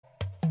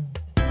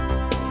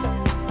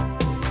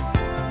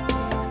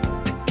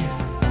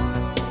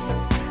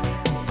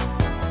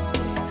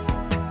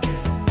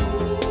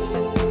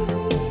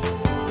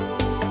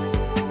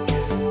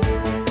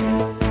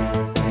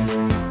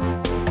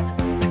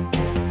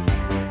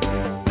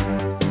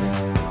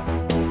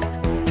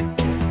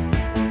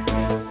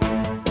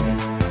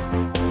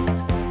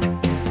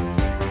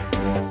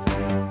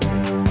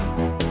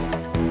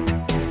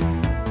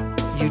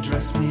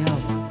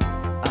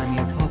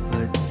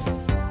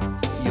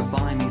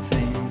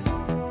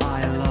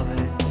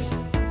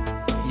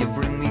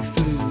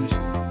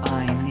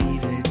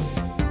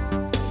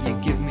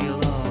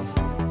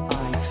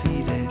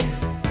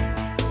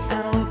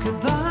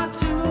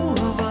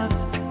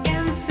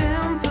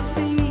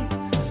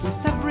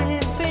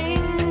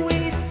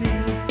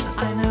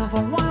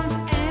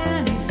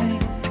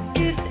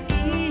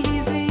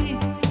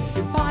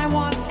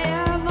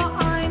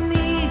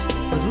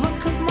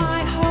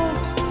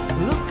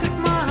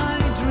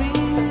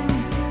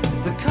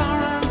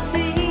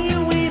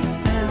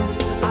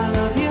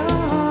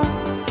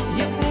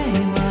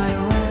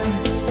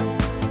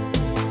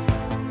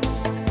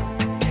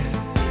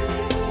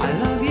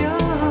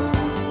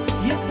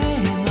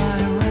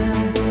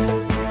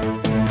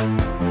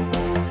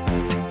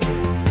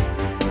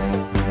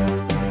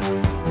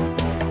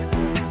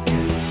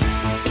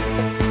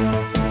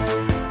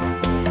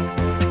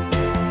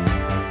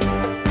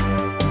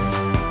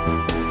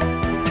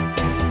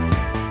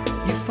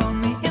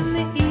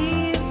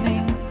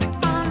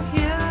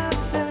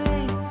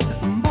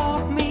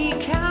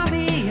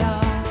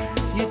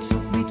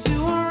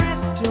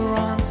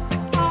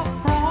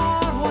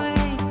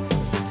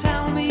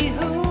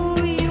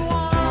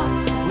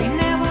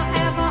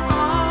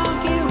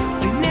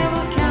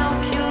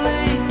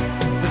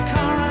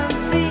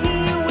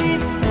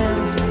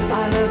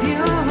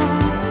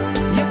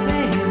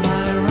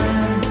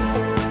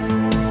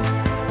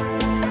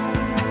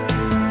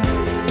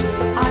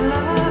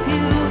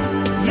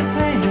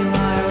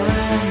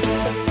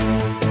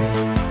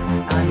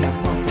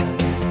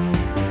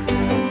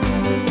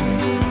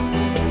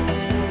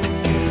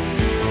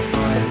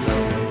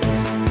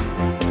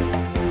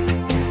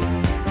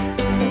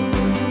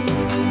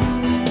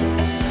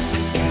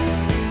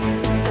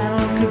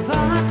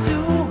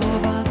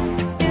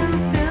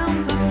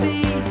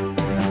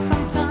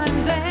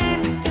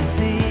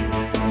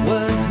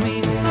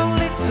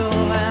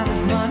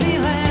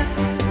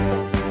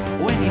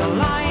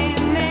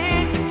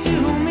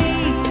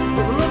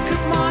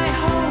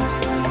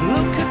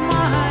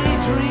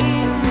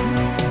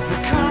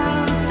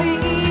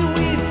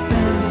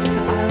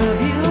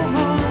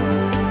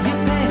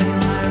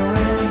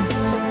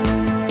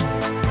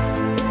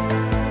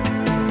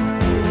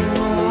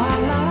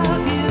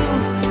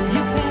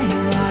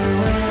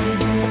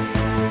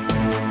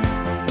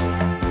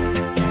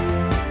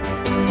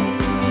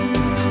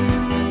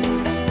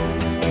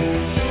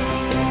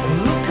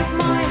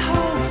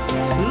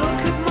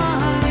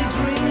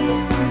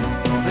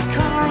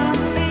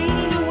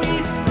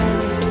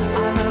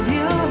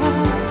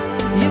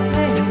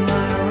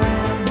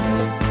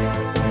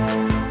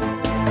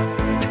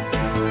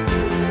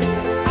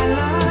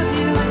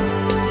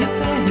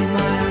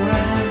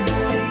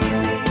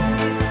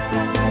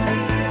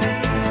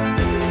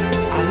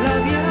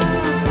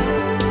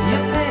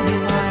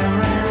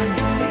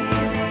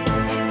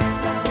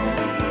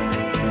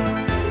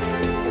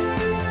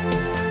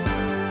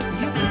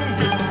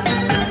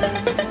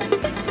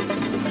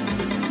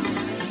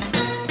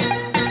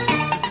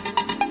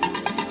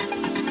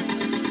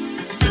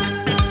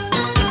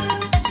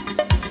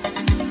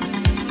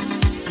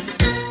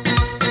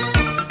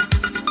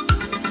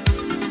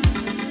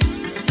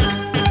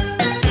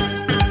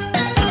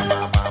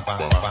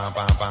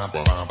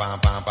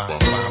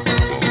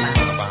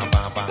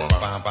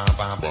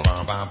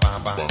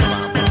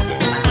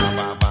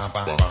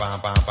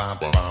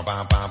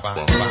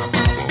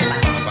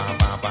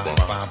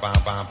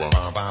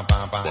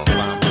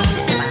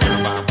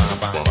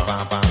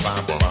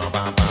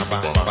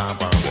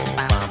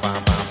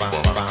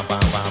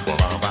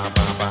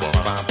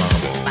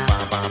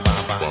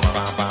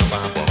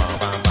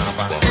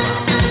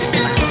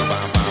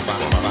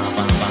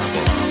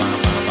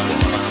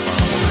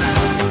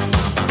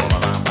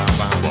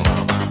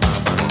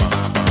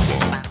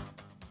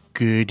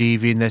Good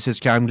evening, this is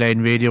Cam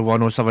Glen Radio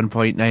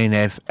 107.9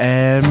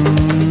 FM.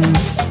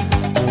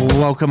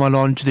 Welcome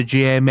along to the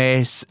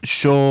GMS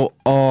Show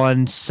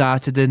on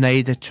Saturday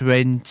night, the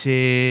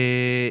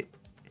 28th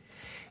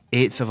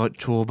of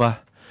October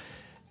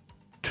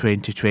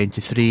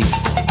 2023.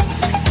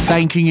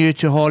 Thanking you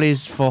to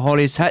Holly's for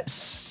Holly's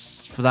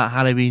Hits for that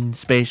Halloween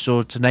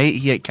special tonight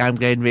here at Cam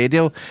Glen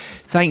Radio.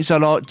 Thanks a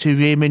lot to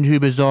Raymond, who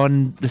was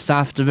on this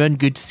afternoon.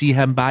 Good to see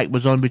him back,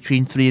 was on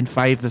between 3 and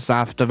 5 this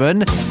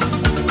afternoon.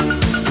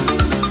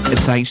 And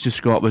thanks to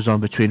Scott, was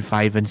on between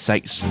 5 and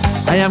 6.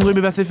 I am going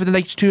to be with you for the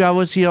next 2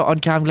 hours here on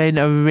Cam Glen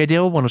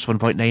Radio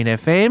 107.9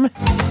 FM.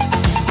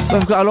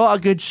 We've got a lot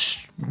of good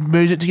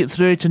music to get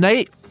through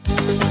tonight.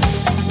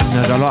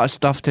 There's a lot of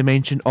stuff to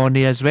mention on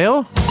there as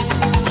well.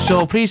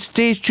 So please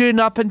stay tuned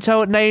up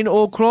until 9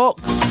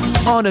 o'clock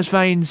on this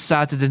fine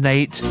Saturday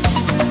night.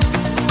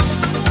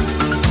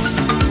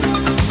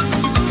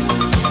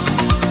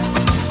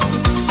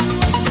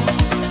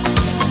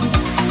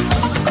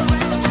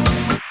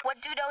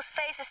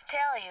 Faces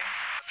tell you.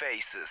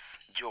 Faces,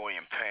 joy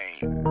and pain.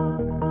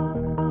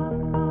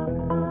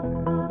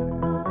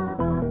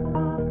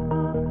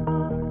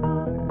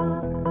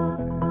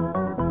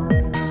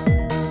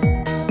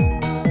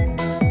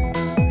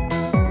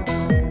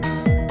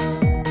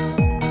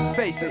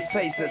 Faces,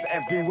 faces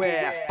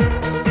everywhere.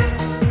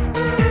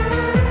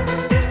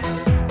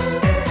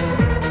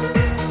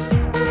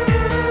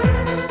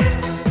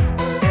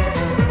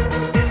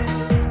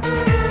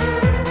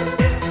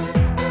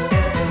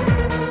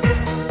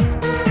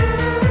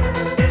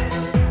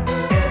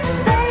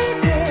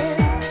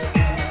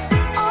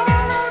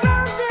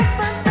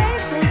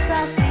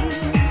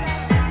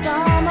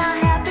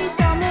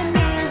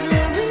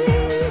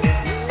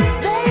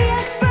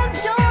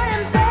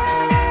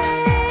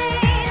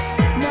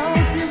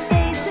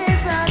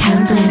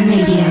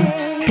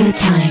 Good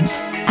times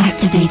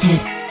activated.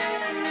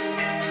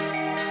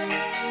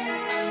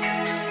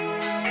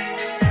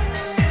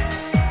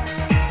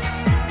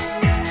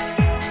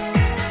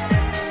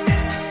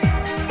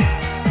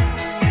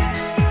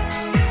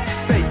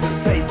 Faces,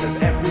 faces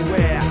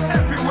everywhere,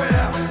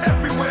 everywhere,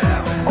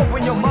 everywhere.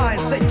 Open your mind,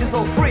 set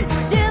yourself free.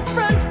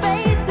 Different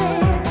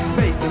faces.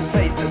 Faces,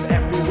 faces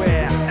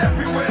everywhere,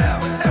 everywhere,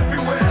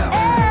 everywhere,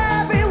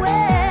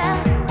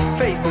 everywhere.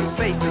 Faces,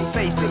 faces,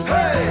 faces.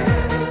 Hey.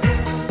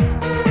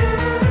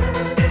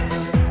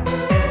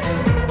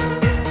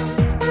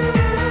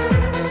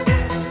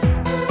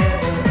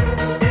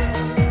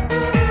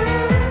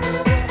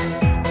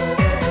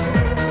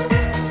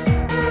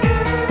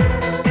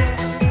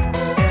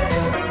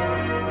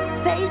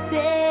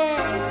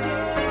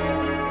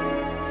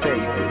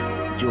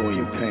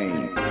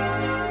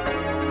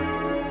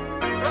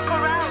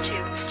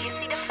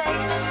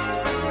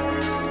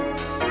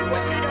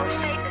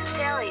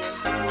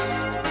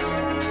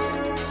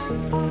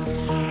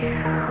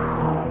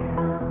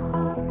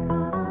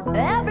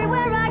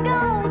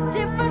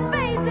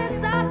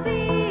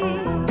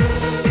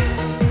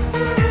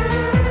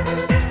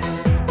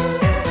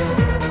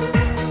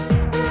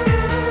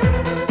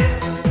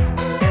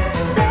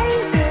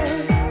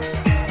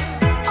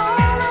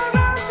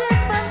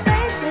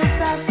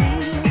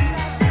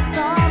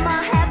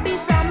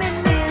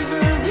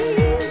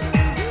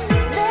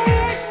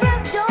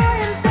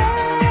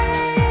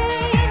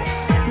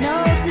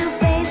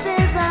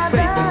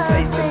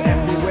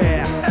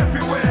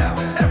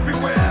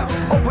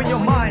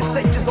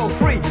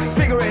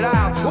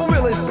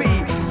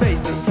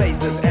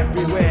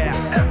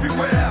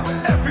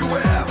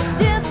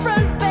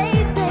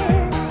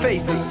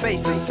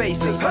 Faces,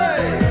 faces, hey!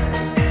 Faces.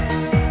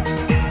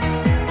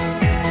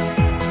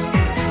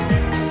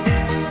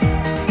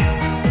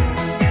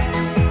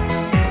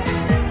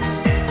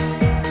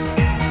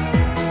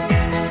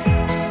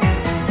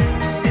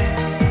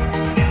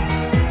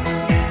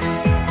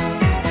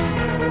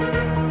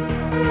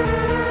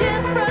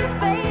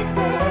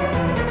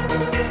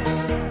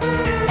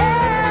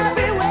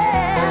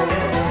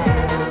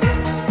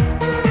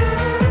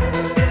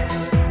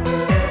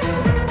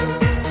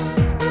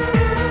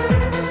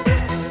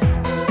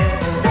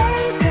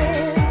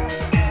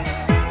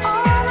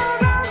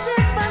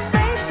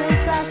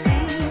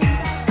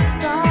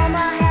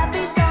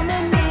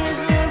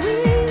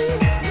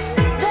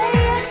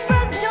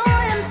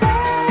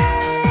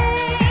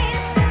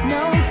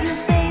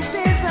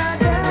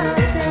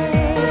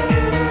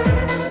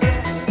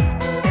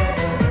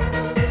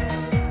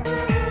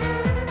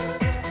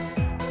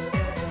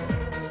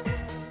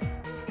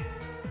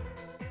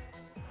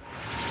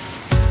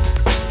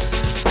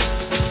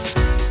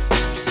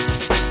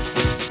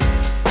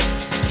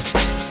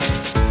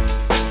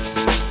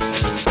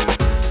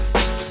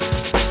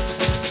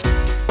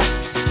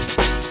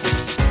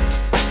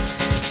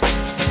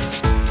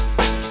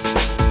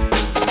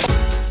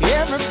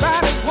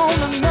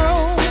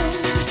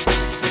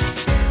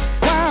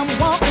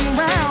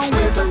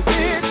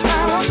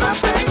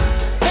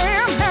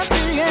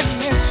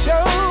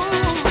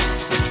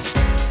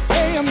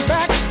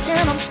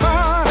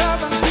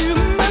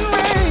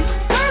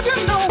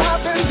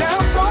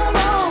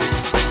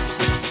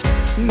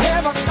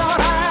 Never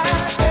thought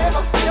I'd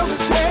ever feel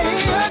this way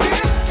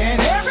again,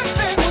 and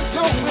everything was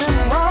going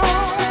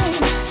wrong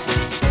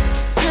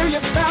till you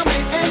found me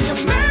and you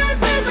made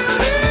me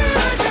believe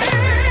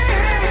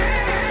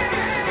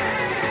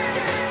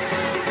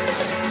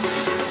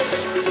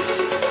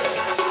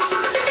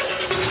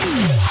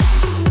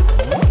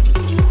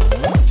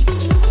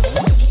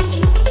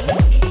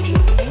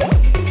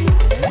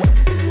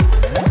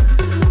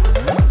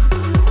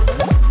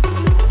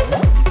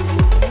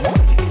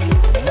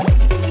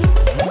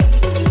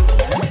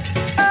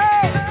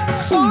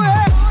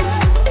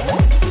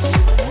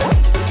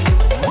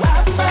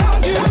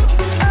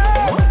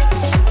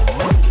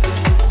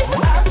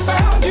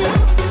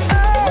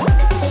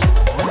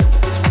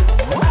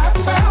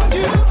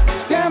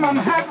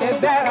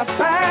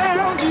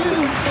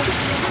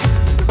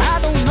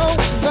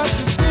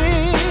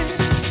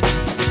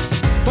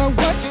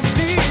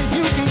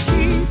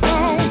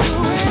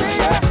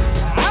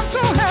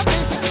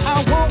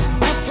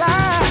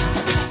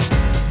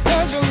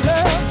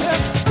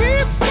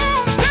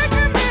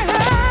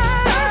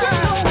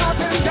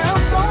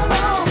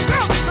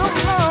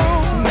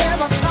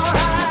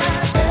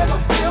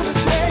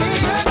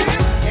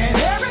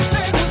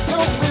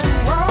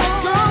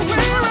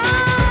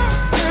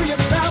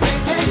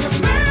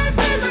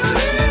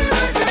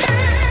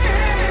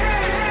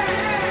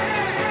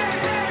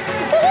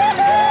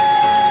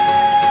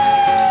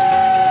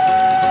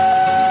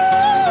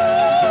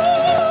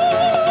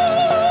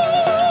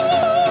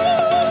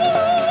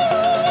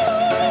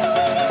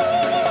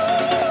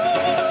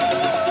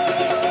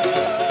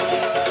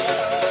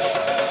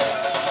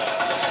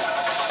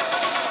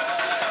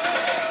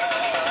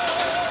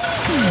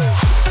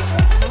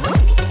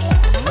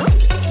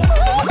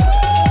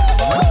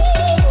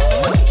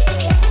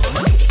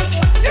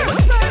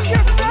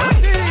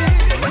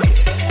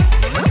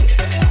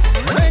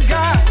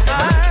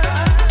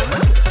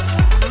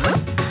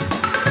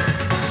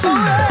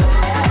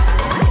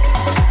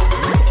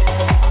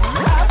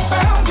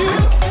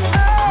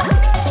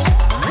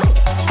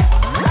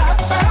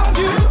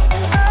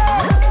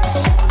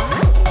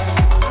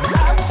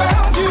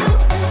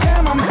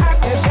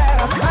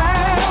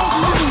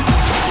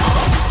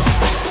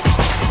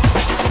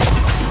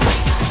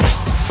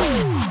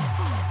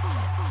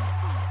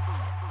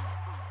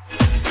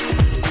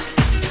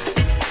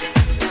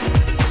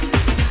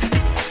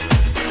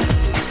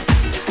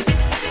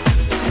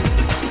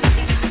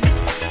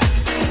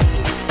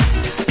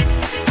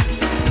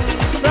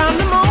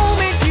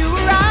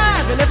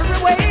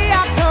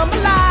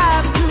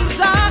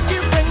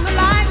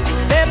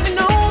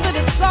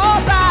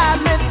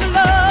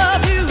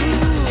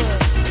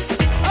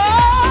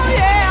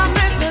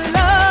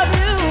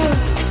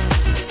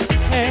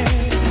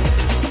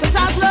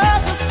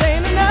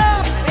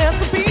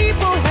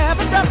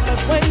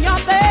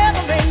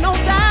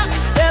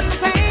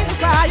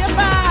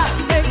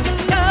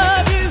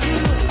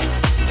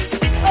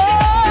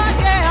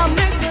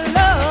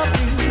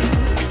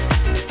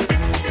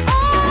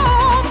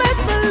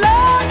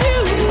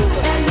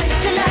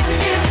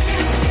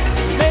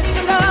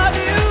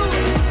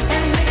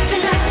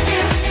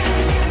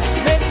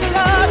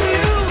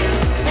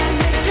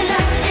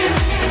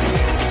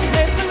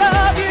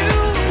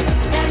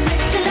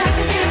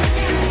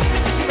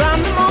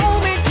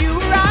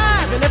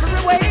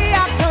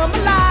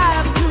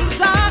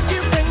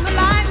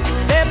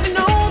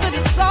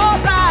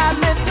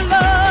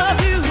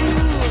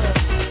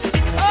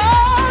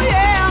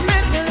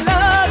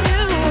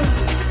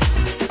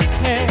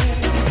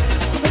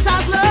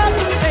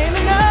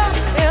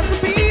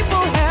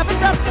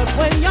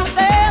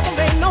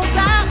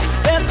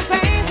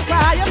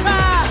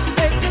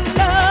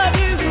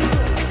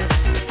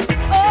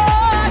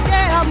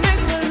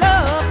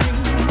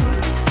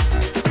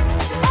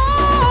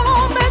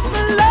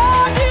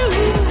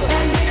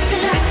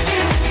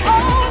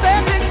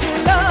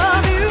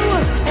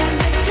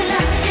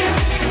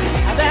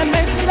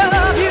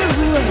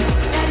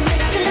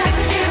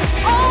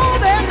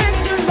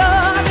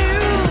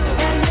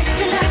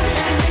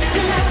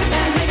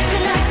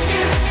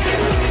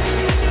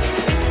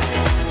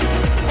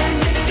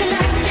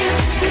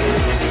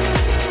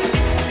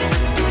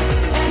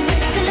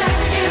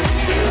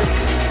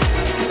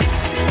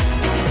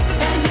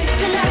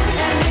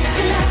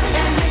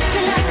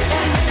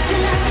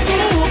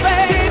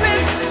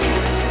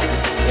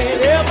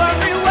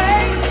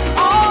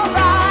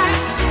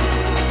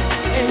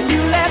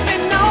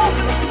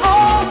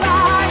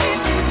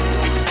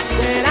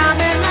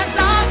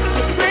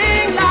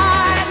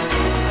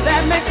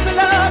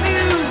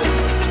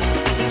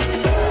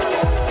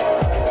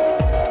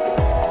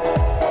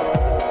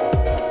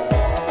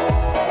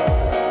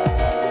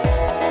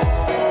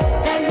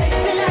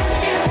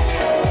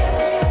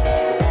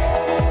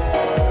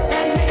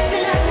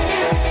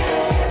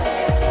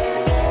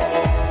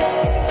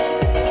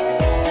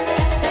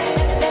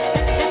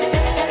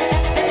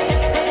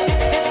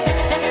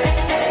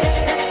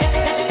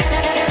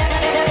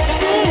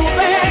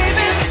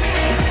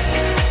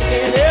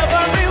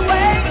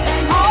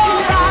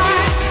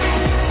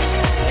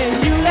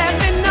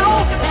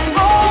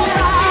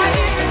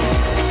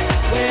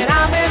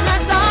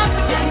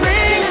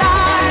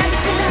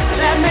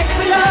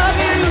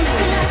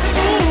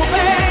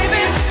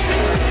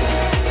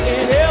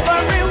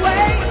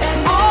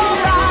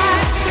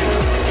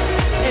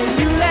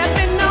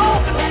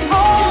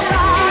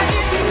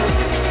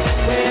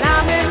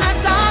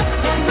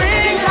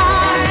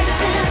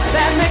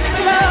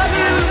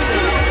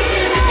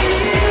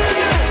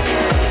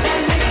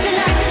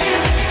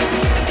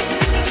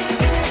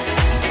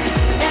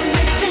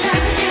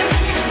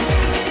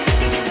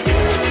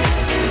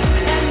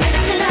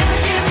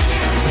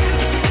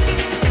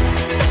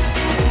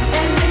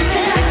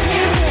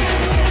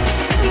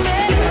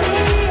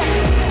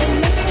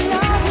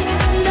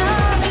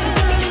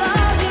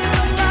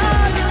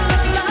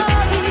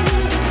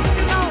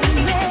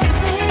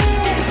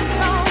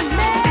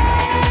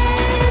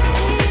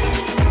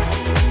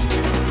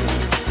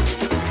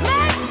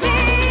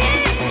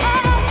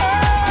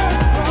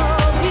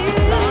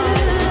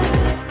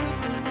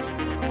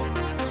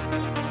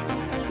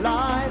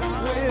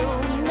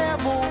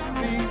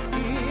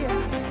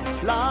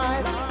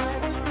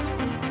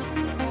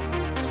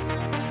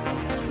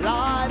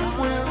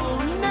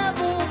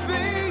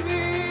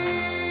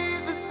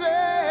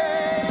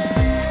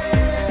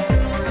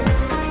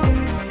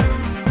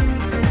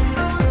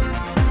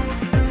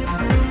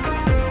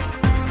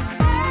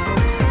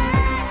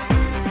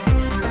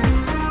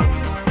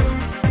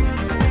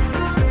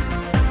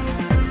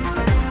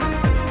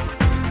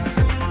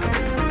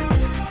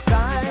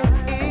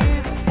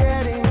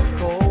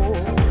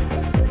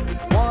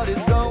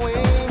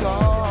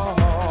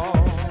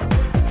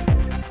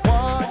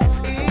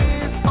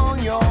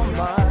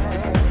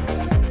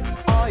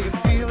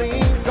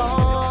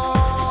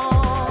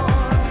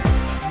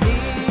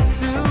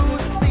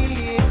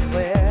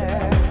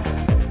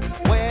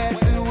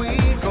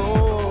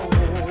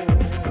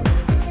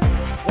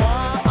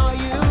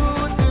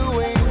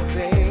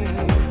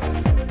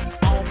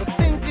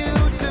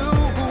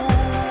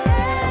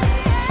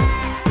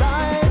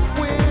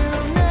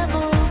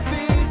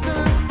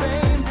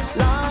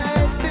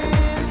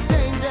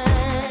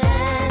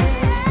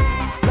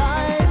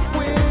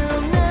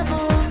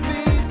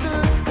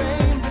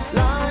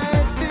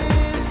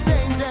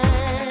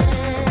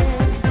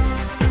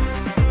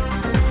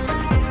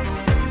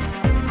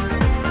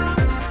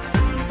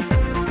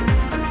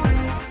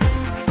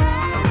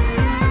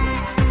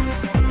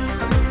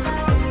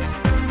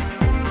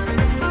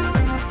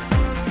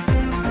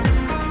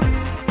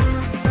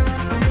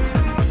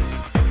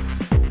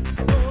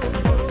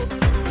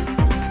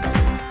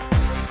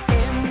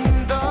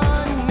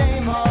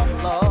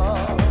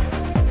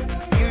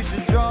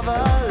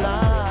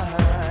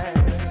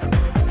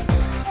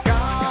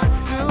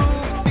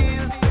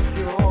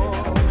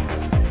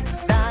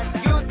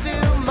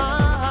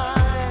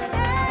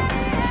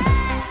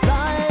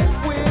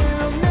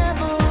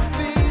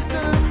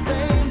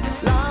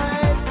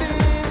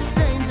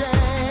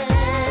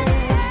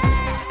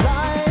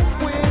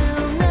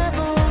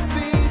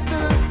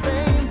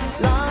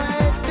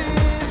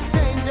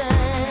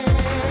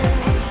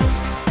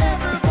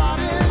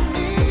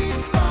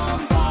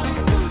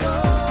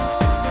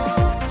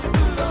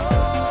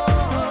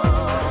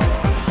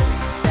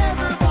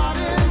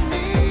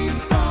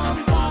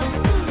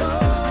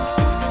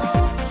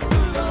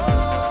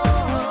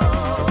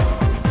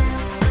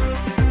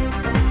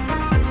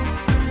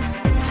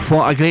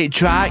What a great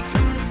track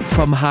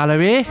from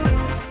Halloween.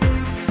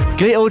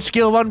 Great old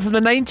school one from the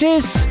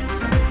 90s.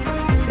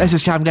 This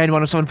is Cam Glen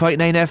 107.9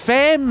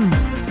 FM.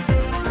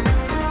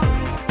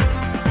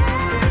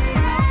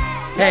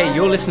 Hey,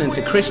 you're listening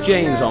to Chris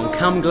James on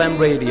Cam Glen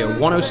Radio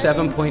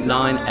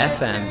 107.9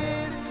 FM.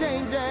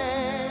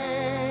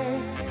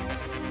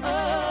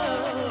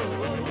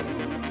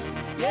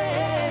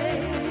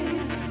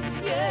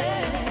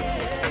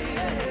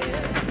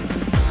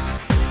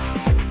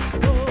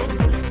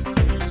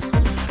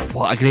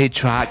 What a great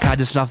track. I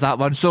just love that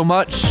one so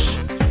much.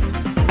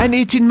 And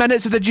 18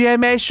 minutes of the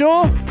GMS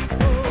show.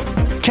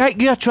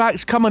 Check your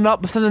tracks coming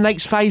up within the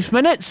next 5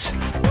 minutes.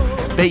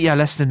 Bet you're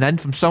listening in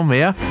from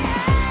somewhere.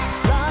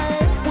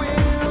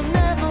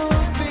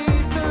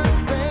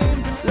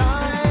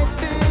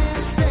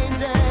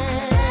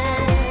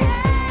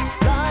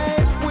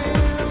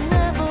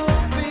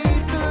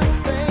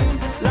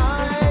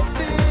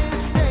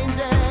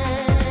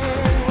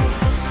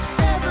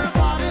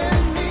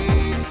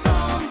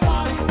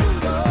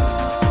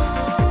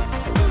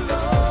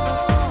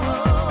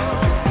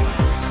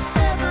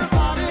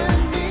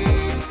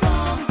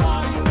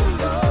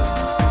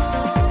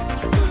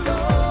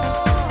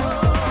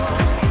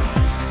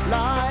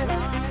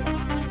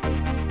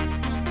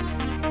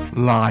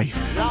 Live.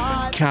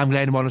 Cam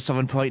Glen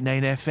 107.9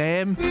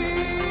 FM.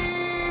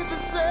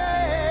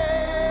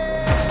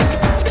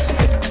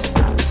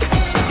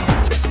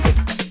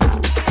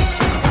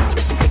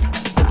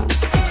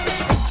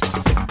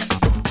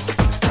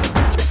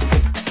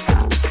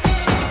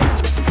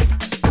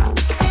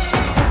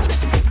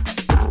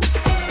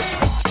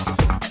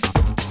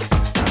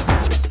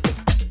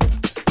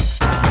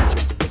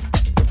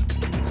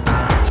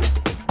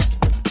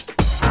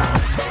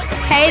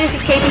 Hey, this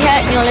is Katie Hurt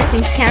and you're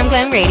listening to Cam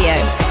Glen Radio.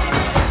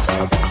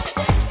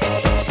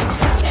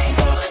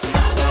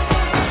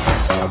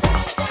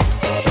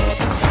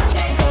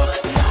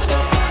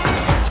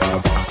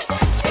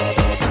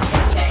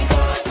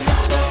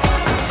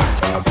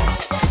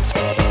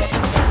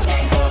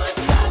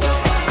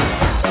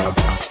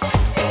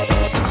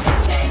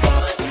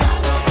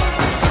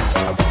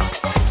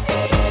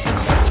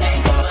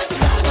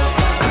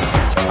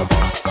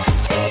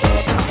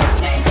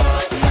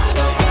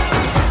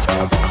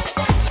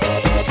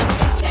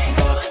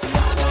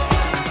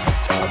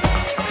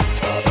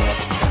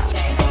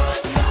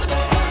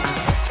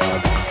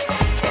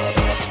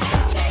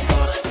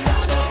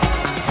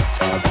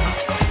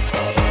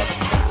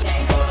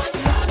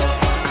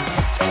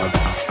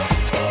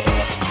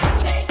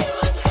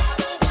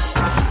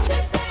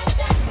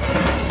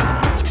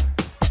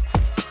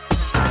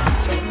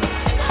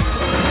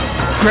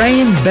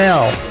 Brian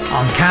Bell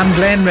on Cam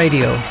Glen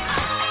Radio.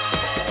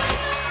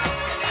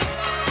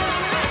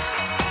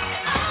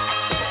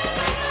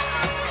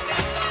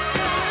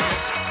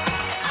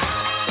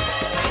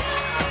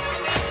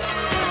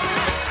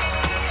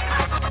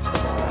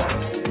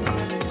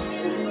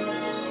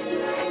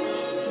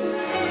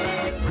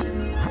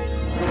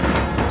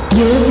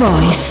 Your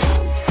voice.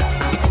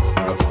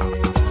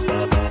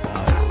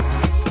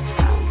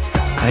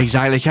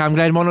 Exactly, Cam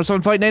Glen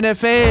 107.9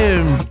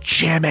 FM.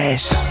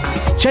 GMS.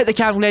 Check the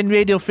Cam Glen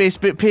Radio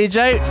Facebook page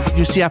out.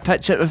 You'll see a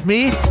picture of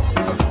me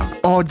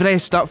all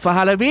dressed up for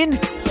Halloween.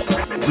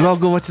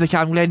 Log over to the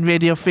Cam Glen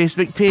Radio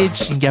Facebook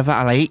page and give it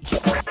a like.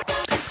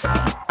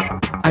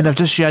 And I've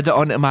just shared it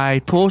onto my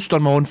post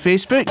on my own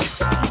Facebook.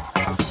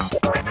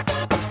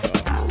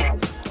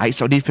 I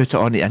still need to put it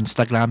on the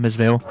Instagram as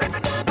well.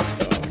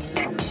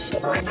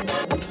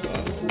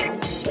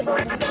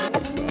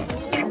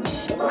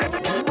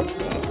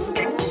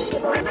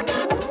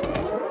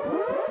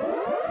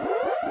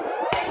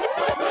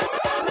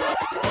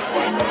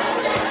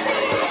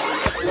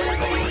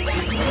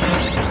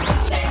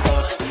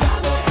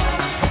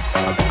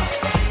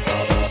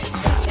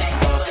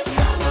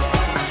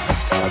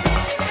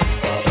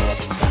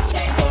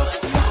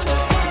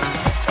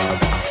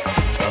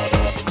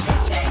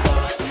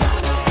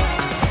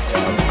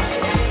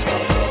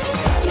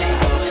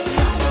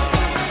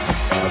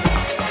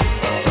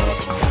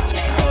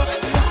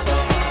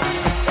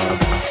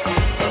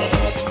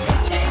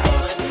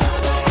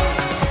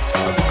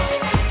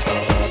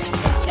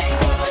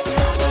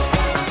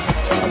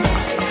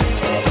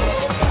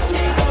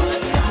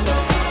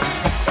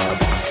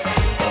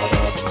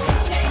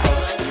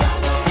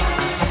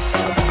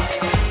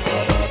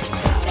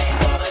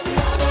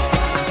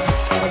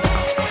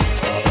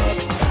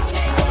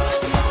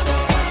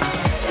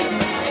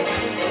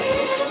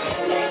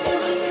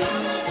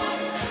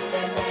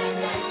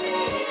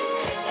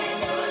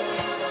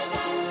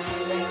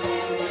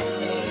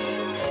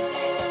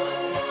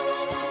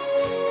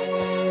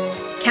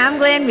 Cam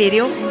Glen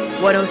Radio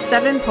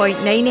 107.9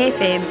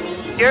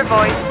 FM. Your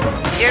voice,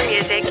 your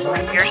music,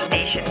 your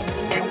station.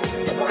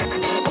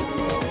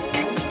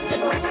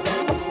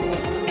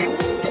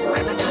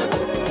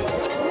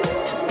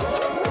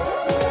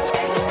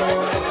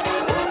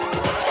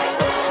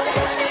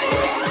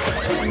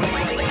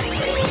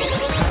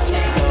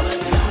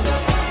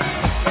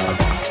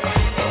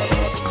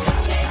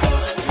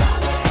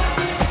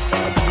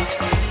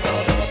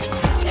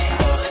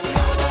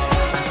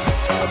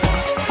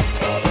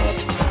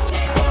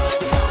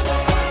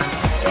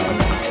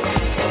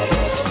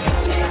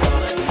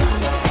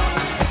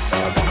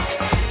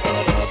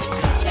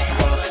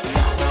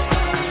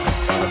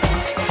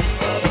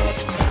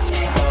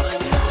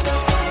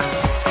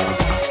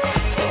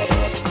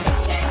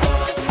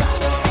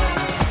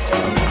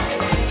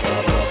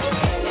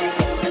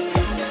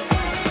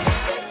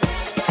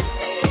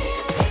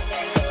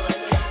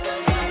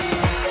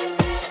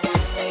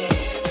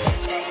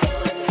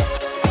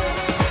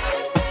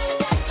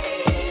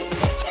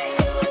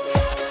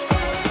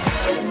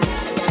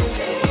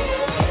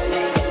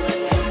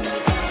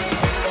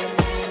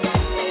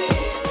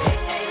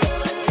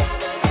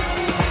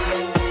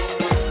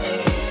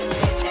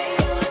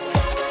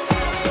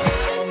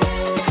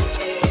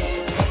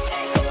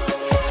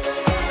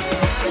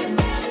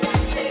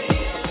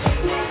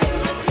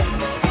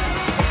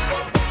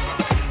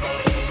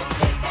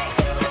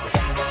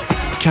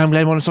 Cam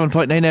Glen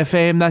 107.9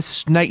 FM.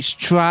 This next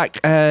track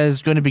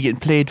is going to be getting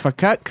played for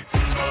Kick.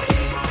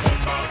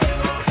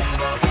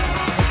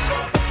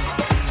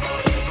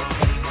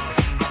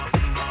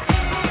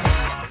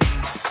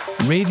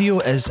 Radio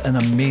is an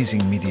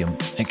amazing medium.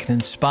 It can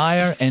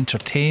inspire,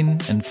 entertain,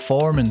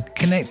 inform and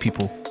connect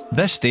people.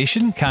 This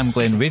station, Cam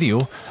Glen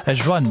Radio,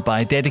 is run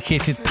by a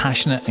dedicated,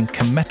 passionate and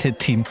committed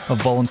team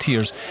of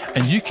volunteers,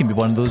 and you can be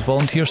one of those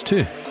volunteers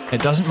too.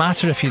 It doesn't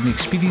matter if you're an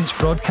experienced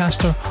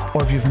broadcaster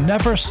or if you've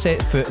never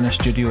set foot in a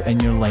studio in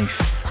your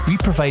life. We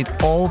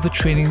provide all the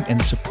training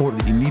and support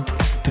that you need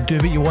to do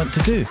what you want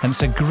to do. And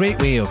it's a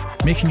great way of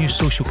making new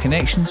social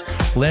connections,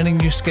 learning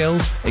new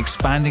skills,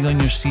 expanding on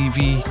your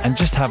CV and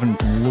just having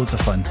loads of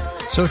fun.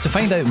 So to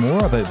find out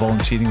more about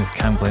volunteering with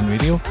Cam Glen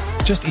Radio,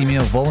 just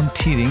email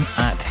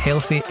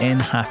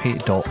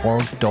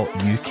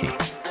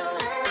volunteering@healthyanhappy.org.uk.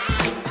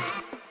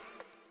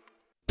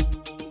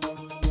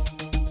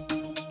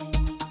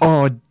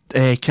 Oh,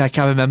 I can't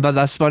remember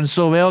this one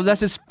so well.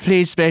 This is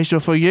played special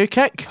for you,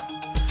 Kick.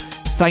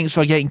 Thanks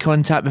for getting in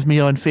contact with me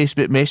on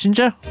Facebook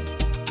Messenger.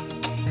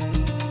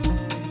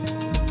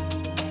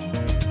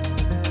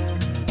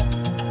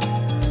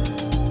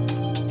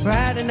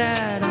 Friday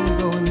night, I'm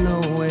going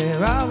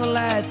nowhere. All the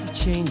lights are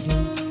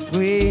changing,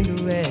 green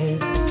to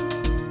red.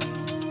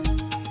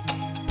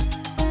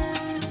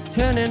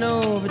 Turning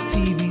over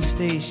TV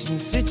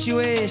stations,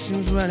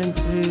 situations running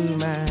through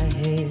my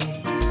head.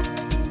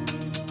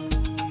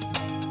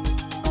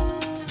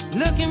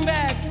 Looking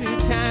back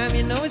through time,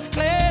 you know it's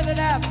clear that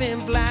I've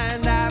been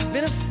blind, I've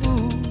been a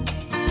fool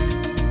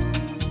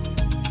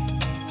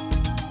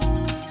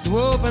to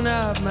open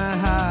up my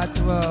heart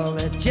to all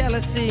that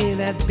jealousy,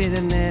 that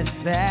bitterness,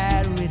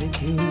 that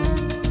ridicule.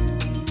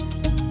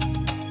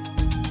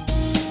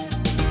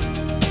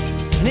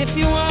 And if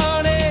you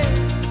want it,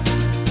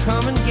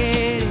 come and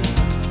get it,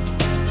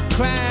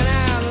 crying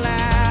out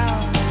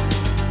loud.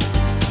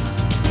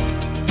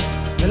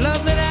 The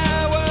love that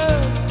I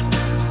was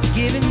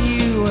giving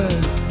you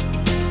was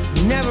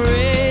never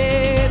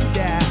in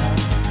doubt.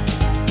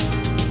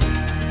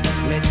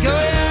 Let go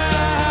your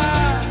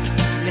heart,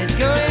 let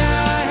go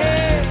your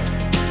head,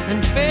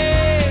 and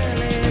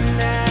feel it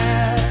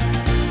now.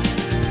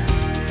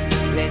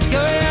 Let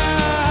go your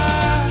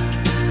heart,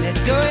 let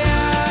go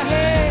your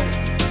head,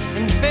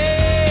 and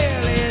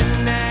feel it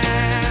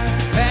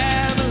now.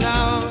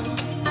 Babylon,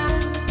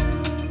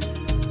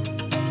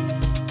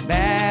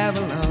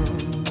 Babylon.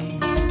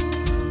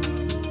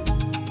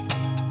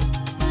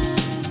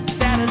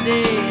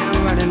 Saturday,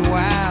 I'm running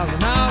wild,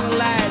 and all the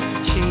lights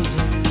are changing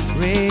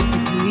red to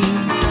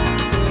green.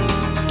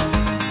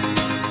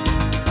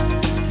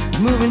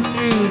 Moving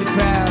through the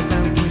crowds,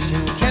 I'm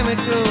pushing,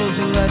 chemicals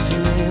are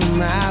rushing in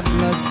my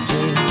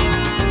bloodstream.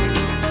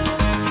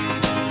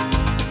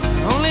 I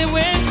only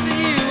wish that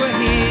you were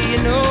here, you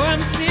know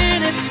I'm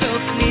seeing it so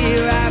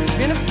clear. I've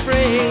been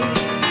afraid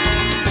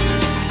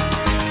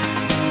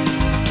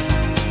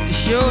to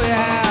show you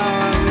how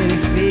I really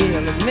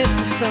feel, admit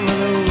to some of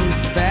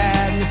those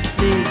bad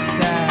mistakes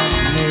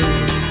I've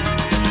made.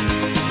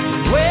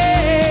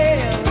 Well,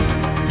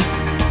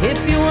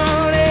 if you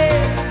want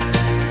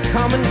it,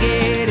 come and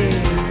get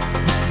it,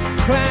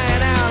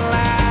 crying out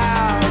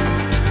loud.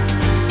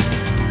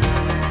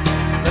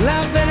 The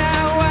love that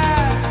I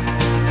was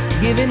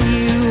giving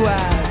you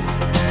was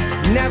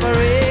never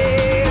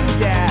in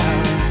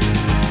doubt.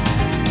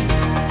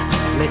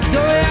 Let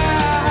go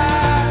your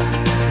heart,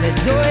 let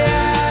go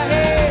your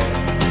head,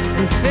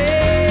 and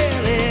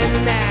feel it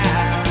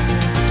now.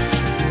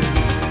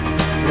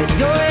 Let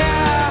go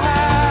your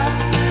heart,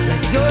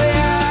 let go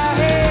your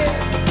head,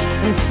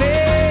 and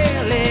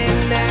feel it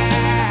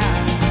now.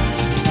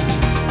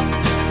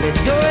 Let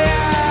go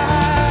your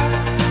heart,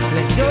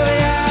 let go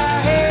your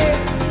head,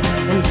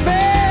 and feel it.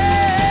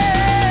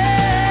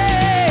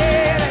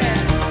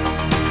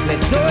 Let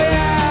go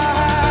your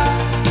heart,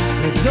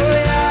 let go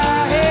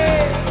your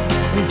head,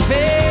 and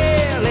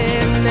feel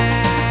it now.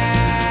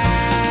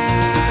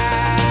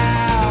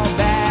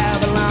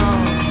 Babylon.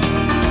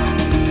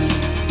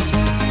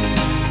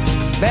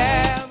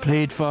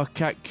 Played for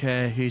Kick,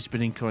 who's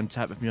been in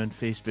contact with me on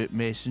Facebook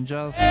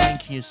Messenger.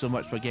 Thank you so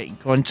much for getting in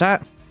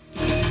contact.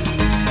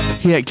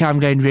 Here at Cam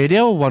Glen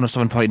Radio,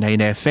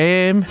 107.9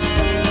 FM.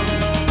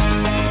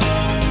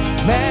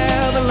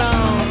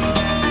 Babylon.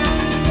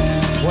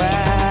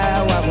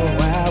 Wow, wow, wow,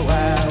 wow,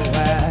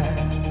 wow.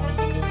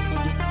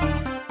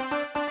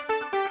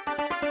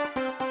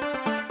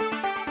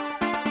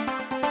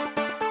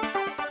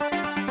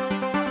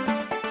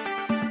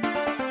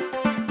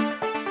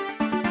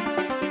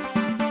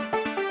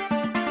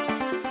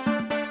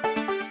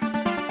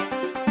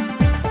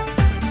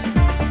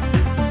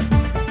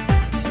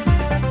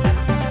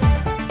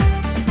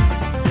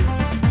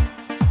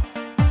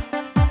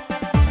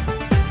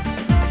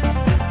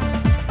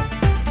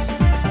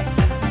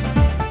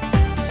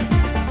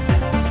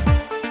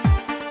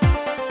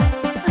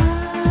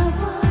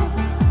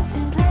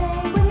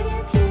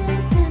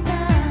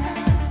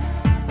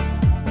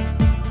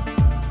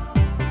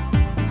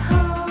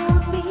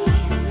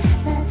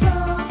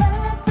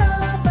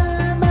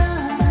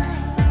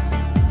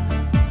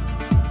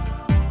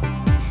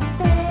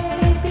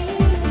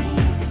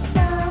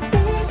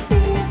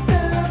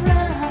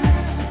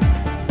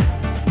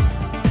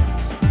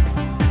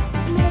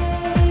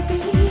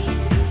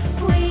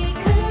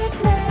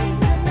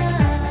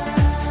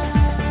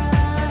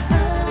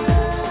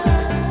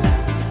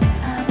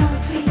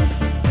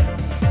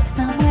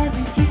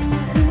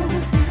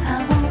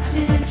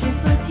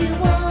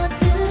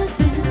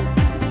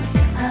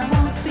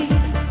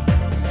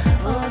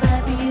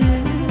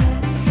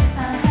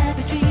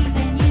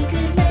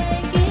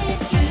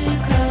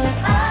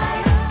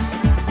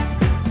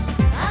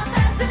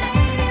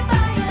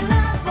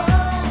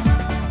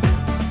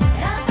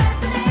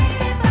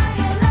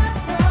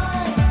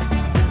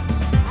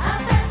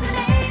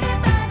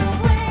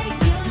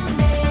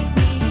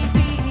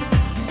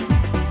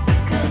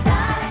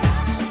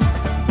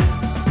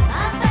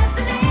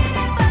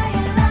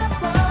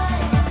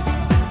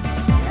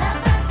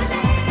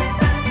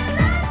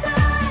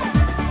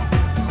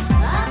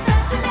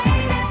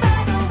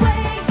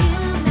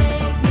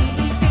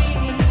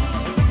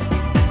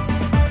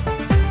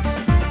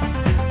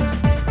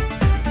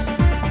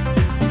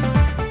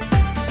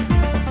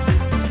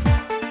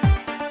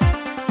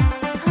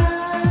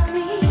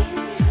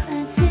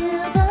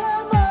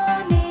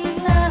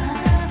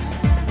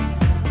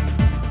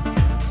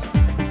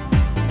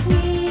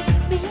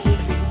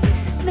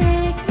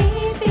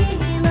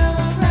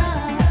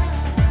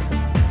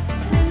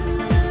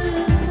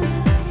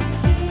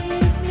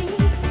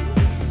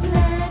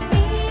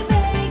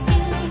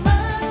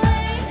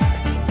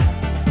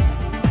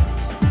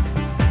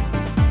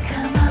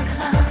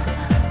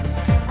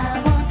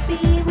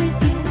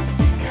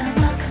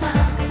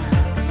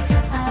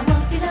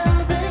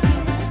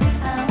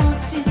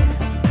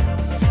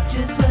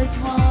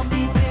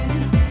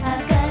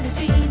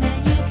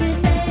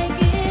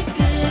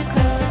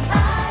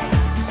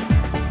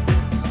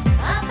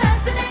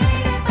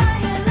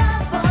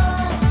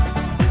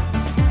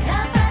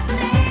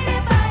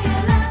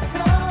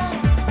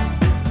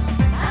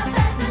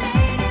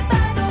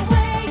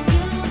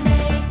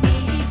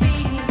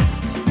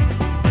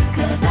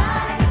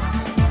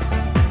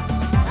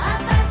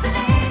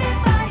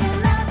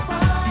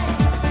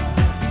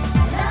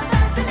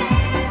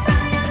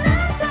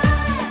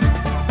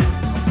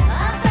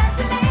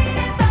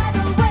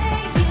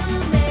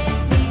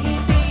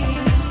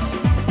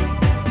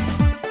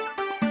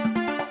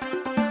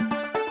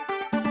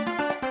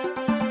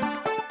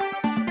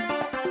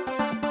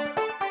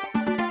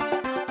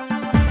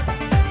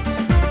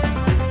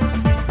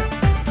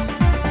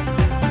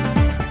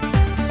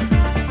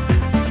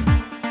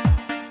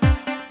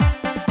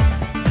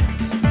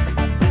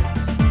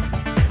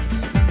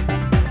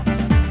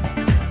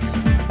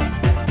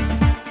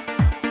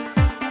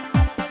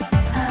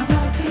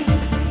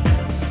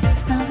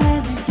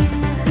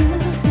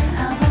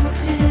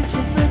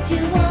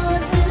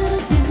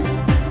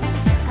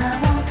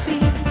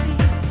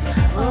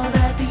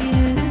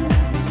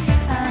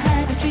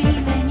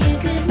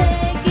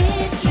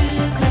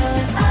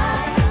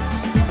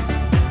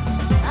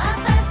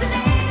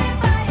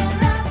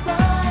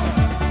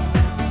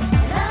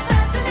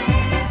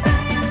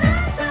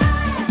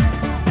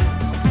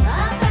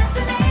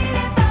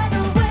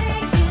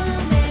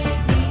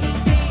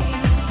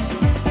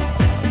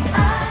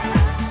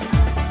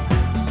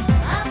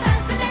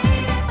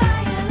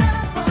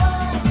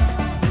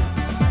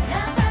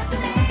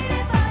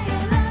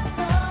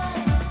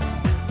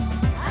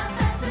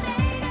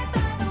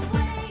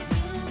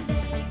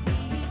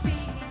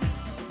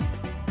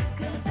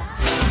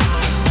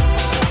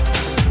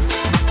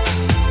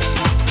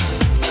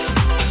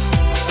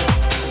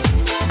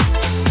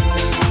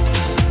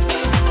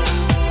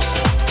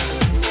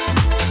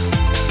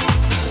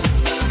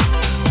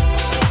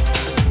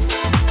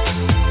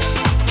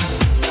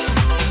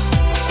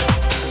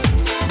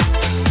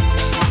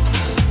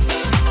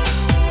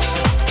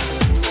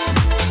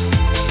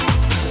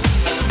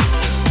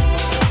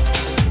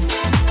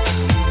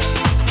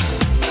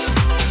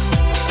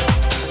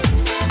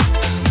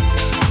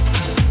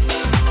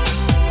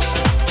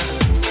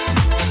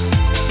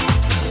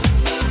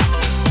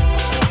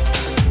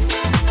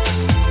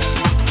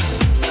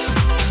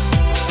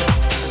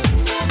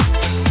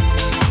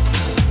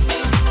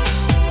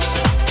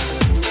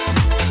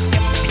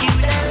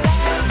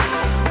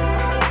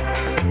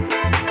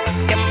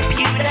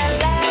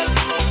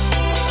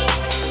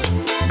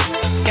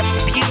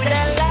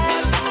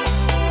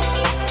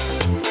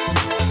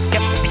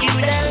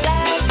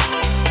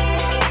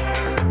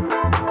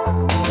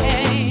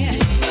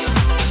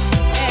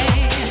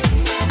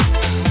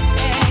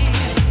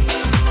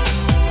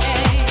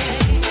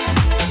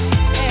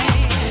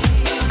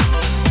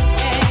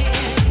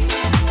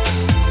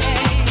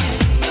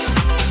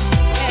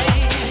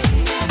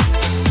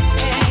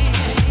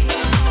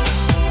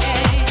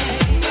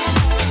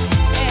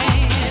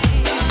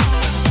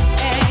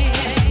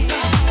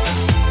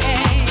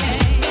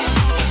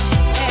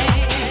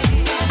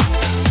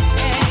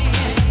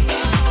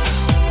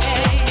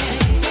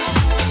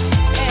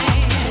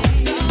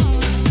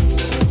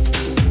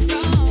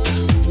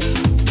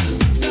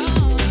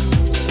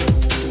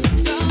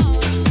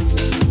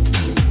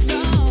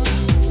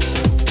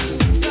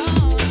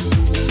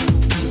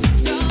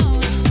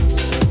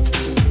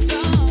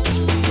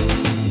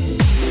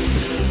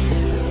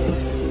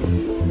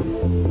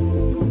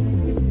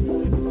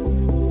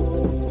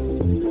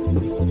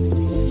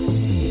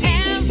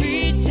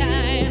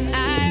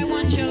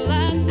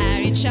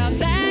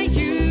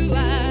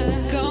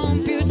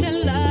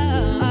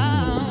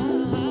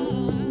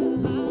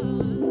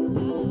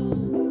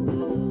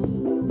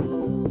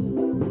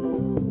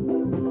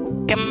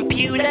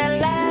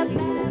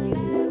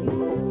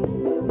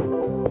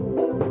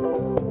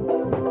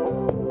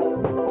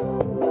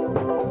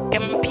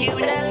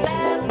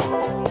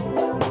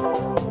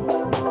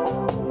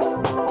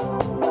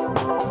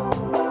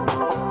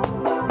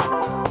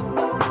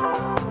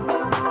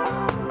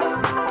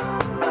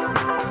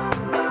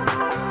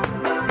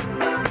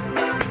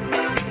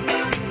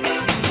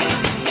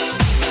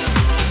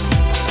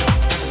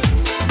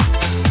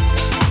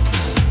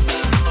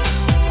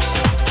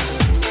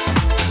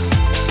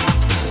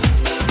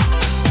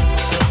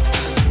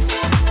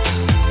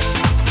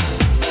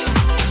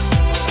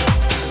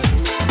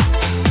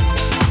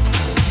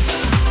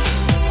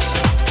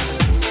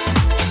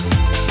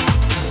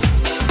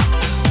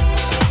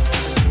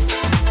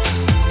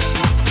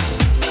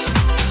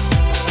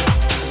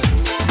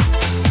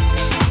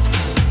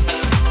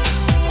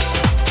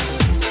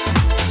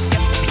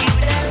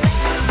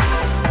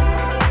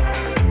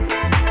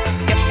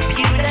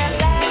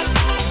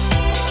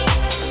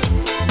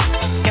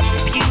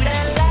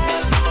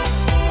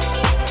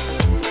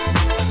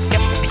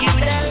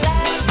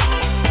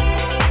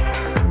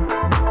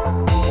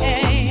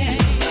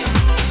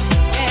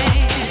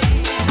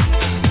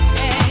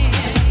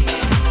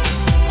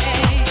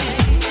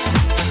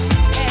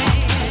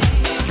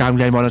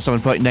 Camglen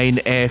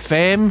 107.9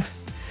 FM.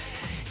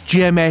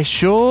 GMS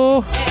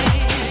Show.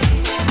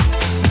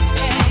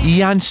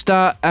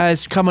 Youngster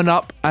is coming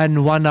up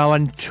in 1 hour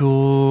and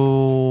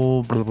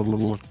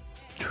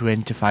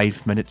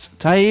 25 minutes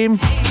time.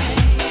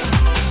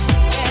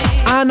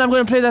 And I'm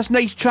going to play this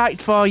next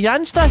track for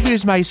Youngster,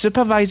 who's my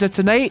supervisor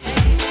tonight.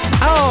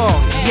 Oh,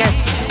 yes.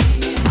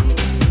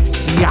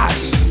 Yes.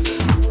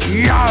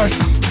 Yes.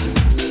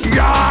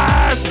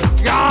 Yes.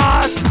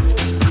 Yes.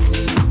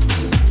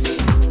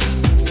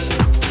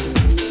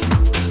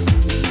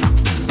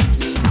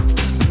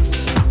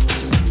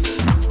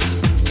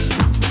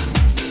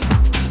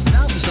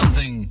 Now for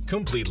something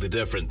completely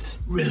different.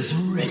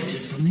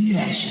 Resurrected from the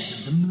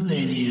ashes of the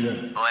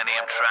millennium.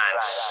 Millennium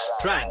Trance.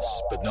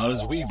 Trance, but not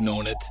as we've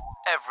known it.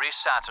 Every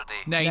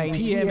Saturday, 9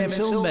 p.m.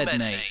 until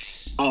midnight.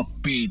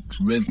 Upbeat,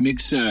 rhythmic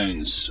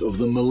sounds of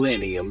the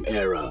Millennium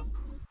Era.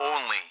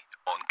 Only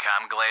on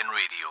Camglen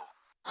Radio.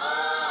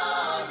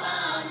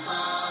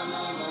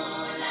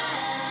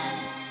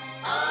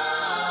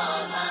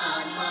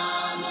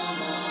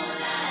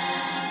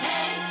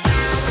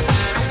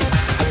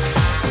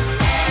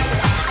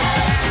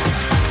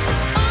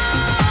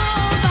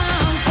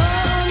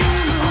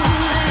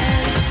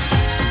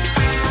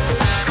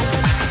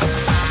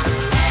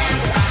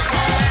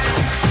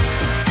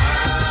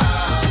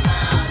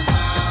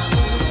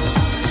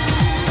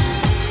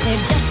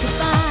 They're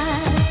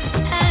justified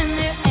and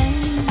they're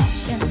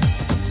ancient,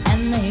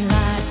 and they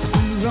like to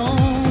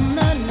roam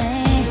the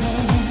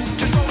land.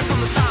 Just roll it from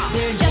the top.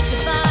 They're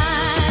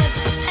justified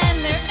and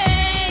they're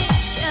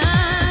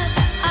ancient.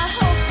 I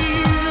hope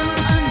you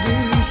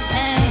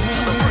understand.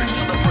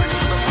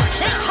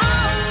 They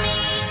called me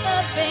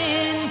up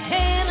in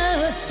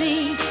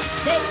Tennessee.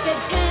 They said,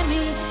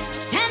 Tammy,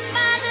 stand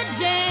by the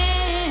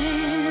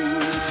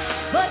jams.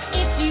 But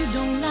if you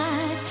don't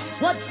like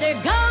what they're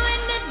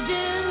going to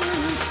do,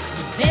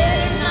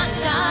 better not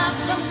stop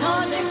them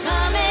 'cause they're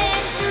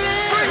coming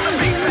through. Bring the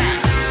beat back.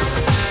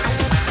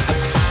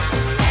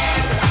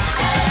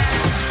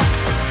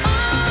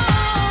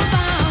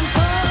 Bound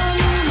for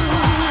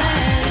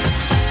moonland.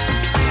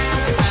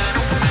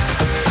 Bound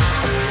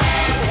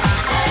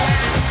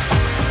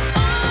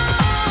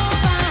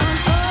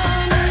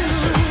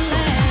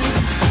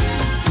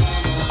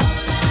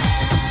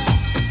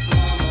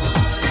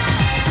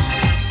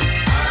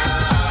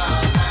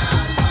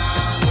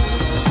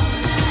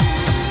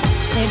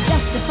They're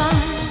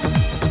justified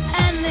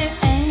and they're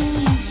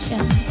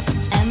ancient,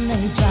 and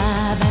they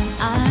drive an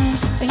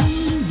ice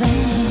cream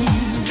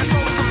van. Just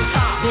roll it from the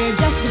top. They're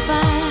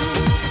justified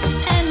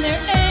and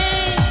they're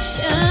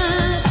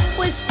ancient,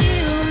 with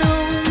still no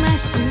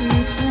master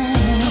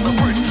plan. To the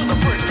bridge, to the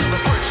bridge, to the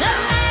bridge. The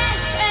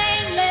last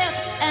train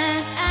left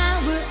an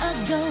hour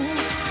ago.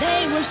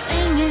 They were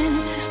singing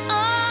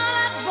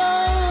all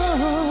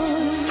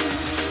aboard,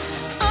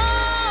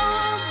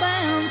 all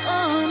bound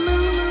for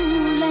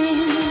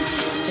moonland.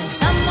 Then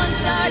someone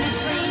started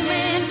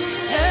screaming,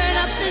 turn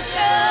up the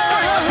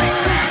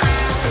strobe.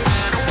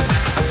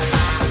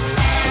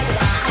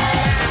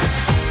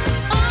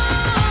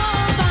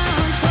 All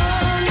bound for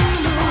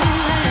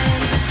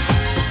moonland.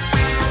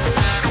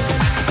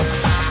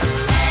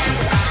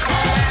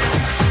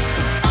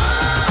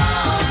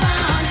 All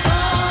bound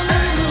for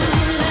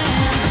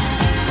moonland.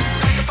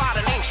 Justified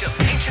and ancient,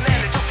 ancient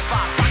and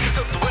justified. Rocket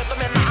took the rhythm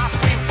and the ice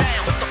cream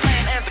down with the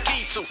plan and the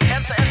key to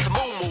enter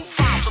moo moo.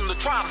 Files from the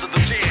tribes of the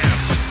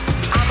jams.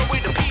 I know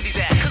where the PD's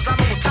at, 'cause I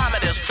know what time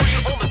it is. Free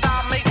on the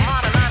dime, make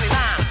mine in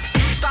 99.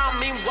 You style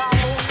meanwhile,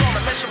 no storm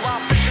and measure while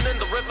fishing in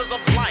the rivers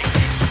of life.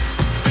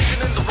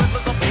 Fishing in the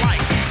rivers of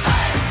life.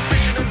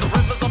 Fishing in the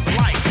rivers of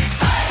life.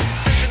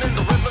 Fishing in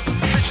the rivers,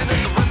 fishing in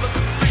the rivers,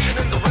 fishing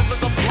in the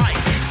rivers of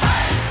life.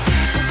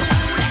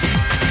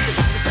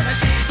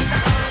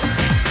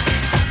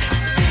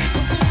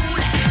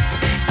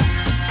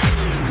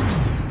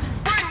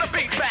 Bring the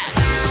beat back.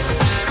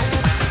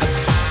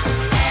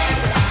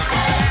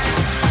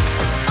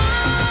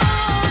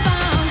 All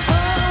bound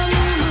for moonland. All bound for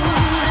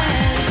moonland.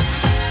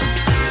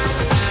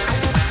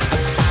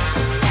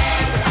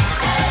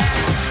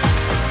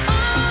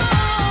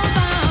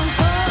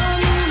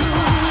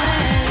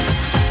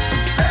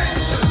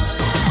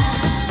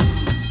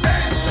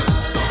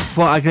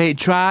 What a great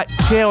track.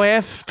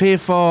 KLF, pay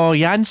for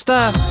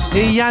Youngster.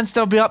 Hey,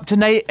 Youngster will be up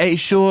tonight at his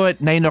show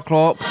at 9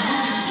 o'clock.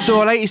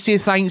 So I'd like to say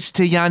thanks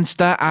to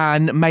Youngster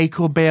and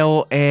Michael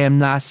Bell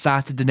last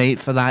Saturday night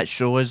for that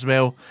show as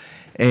well,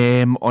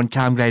 on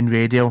Camglen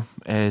Radio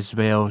as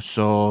well.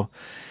 So,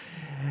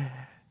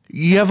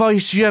 your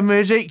voice, your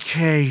music,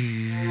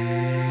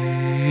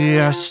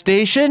 your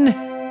station.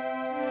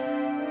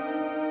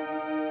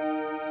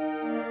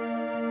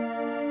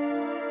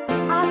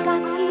 I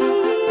got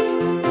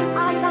key,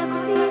 I got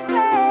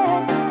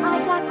secret, I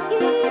got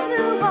key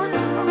to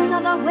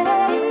another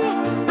way.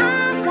 I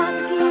got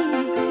key,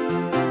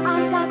 I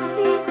got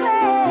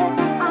secret,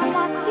 I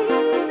got key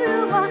to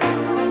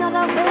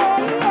another way.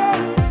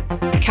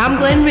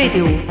 Camglen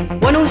Radio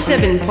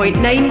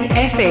 107.9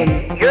 FM.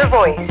 Your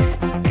voice,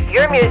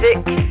 your music,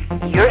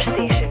 your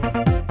station.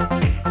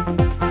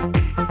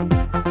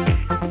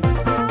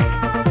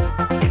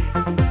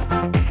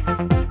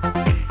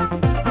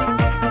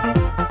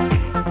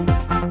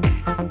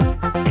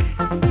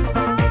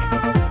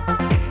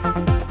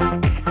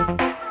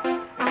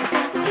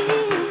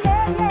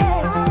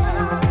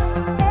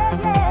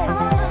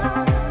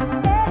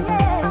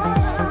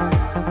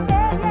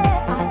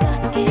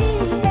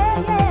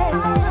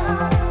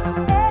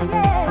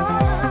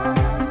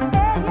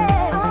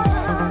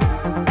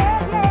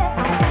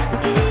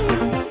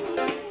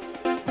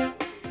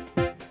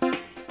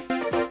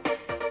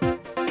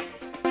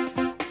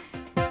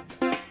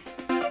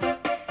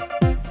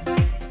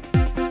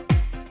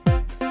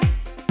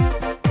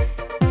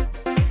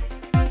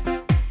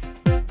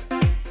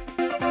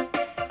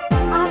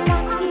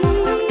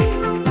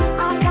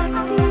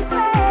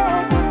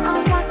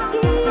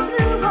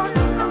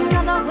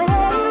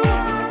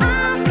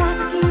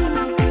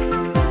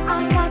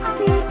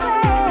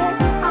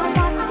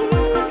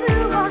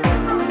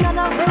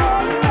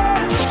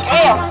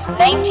 Cam's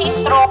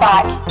 90s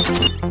Throwback.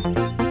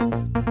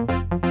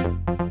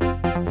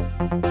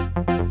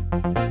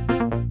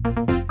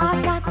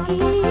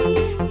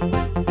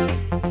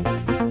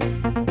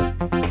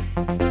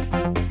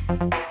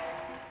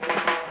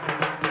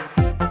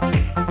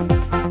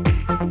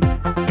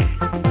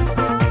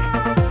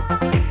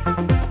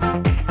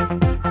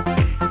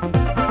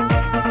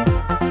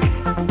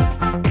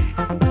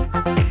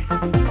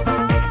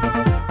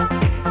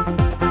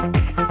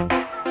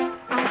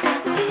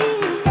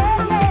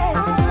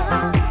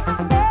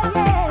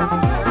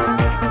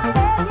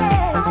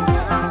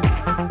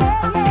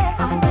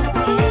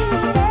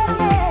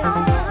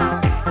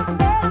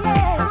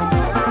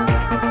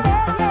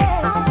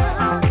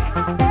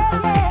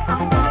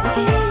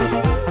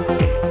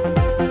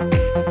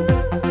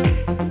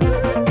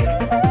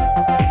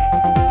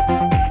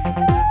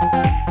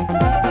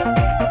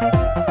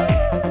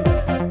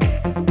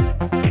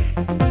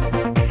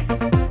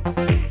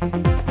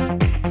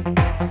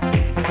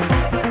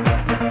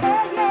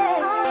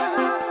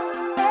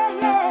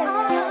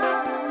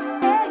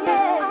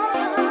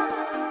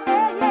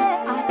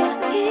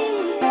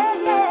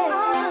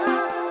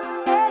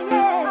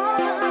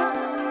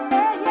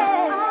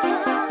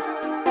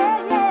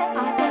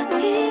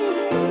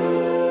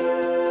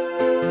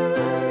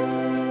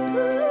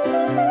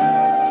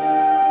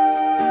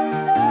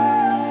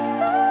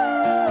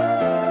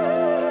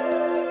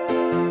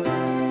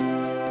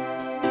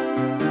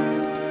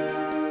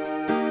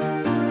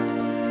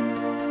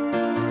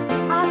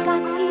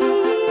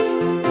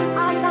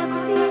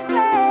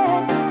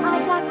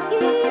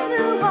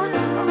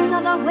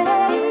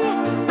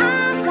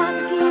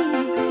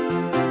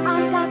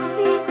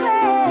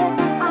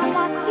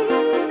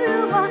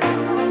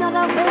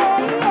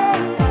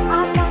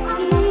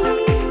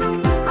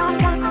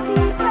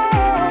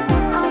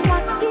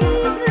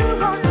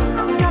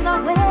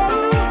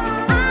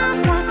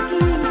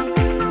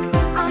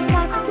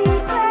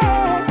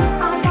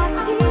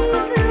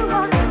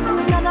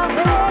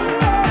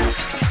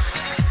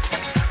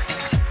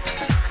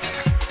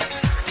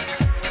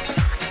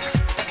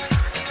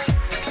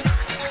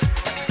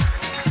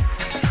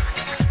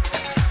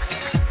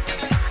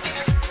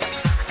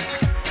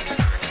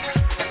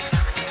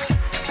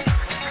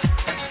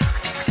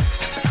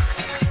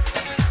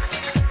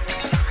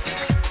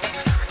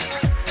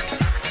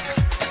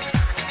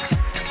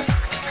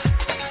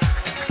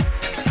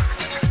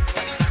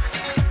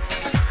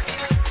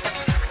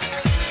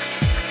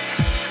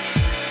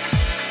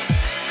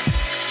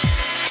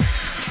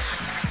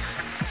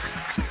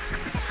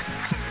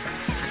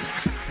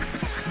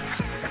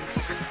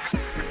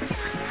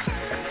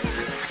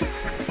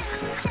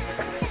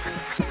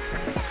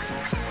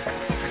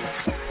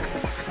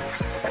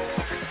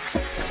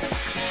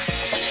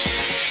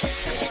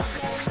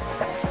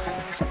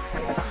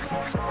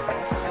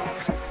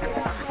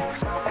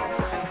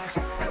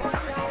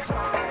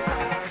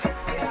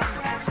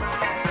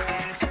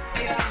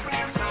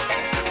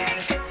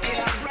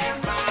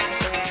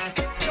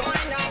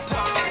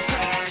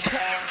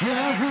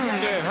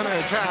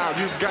 Child,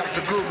 you've got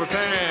the groove of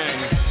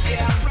thing.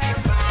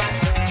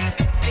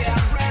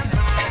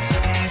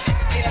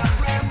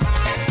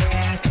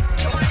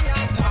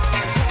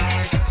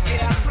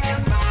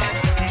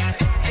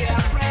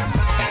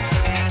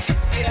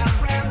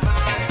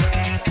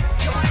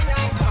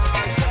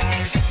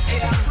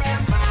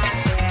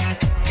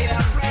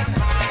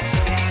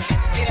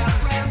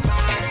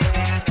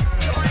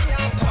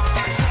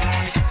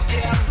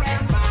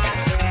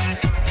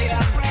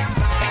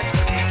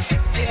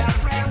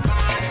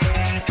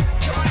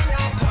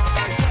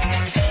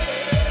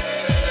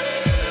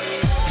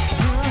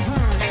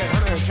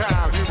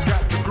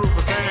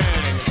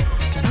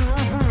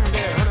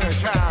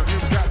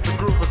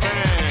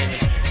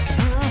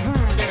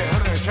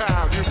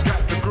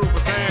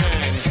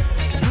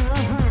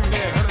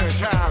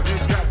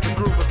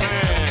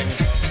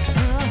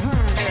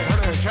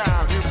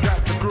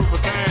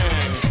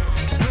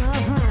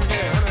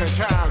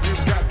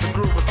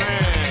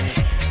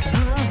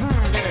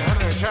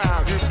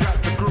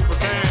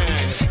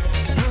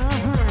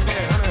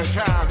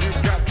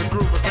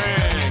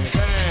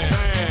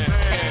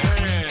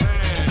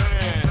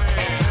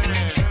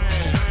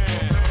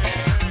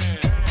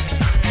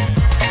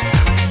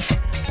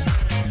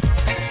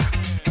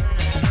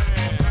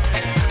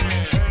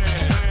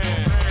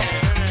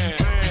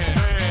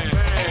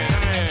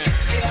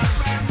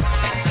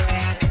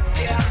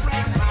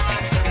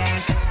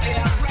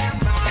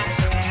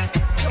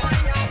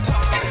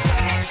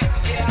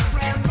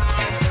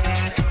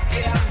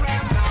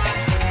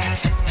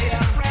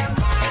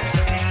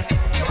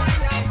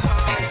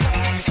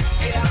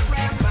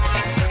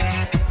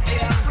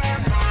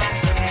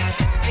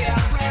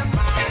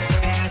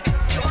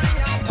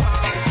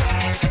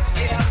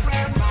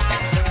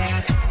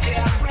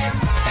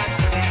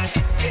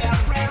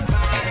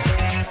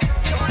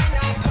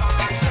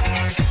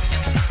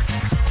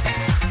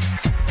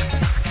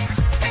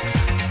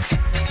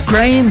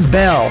 Graham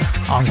Bell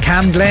on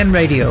Cam Glen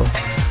Radio.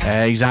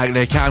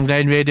 Exactly, Cam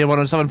Glen Radio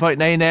 107.9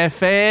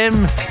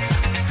 FM.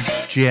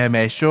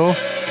 GMS Show.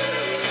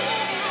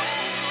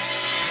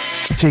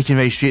 Taking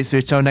right straight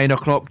through till 9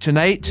 o'clock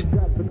tonight.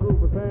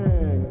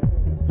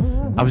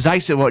 I was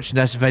actually watching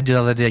this video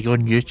the other day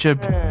on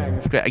YouTube.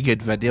 It's quite a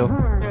good video.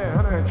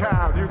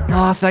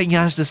 Oh, I think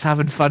Yaz just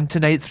having fun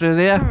tonight through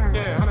there.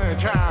 Yeah, honey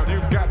child,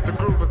 you've got the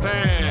groove of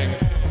thing.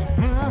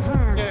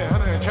 Yeah,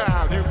 honey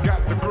child, you've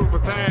got the groove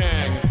of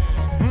thing.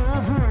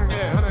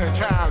 Yeah, honey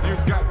child,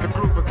 you've got the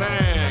groove of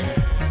thing.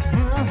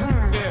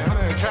 Yeah,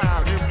 honey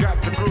child, you've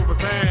got the groove of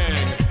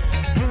thing.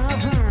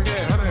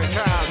 Yeah, honey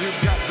child,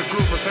 you've got the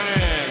groove of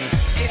thing.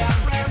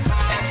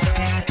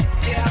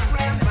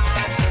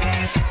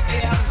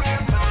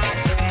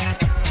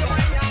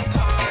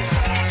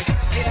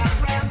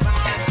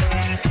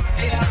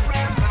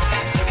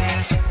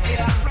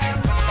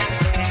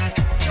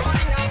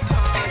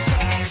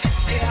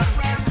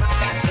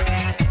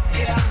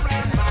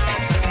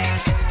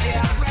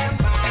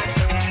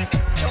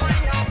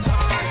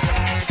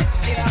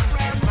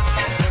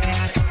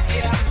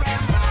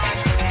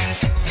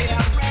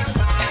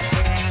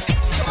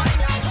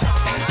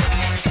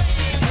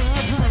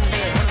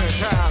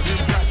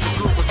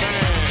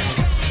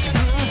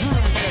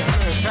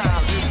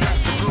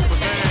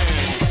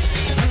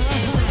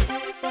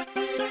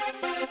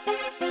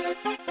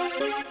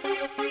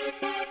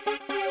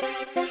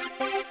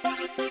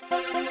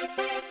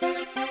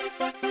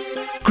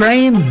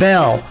 Graham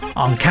Bell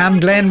on Cam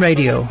Glen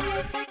Radio.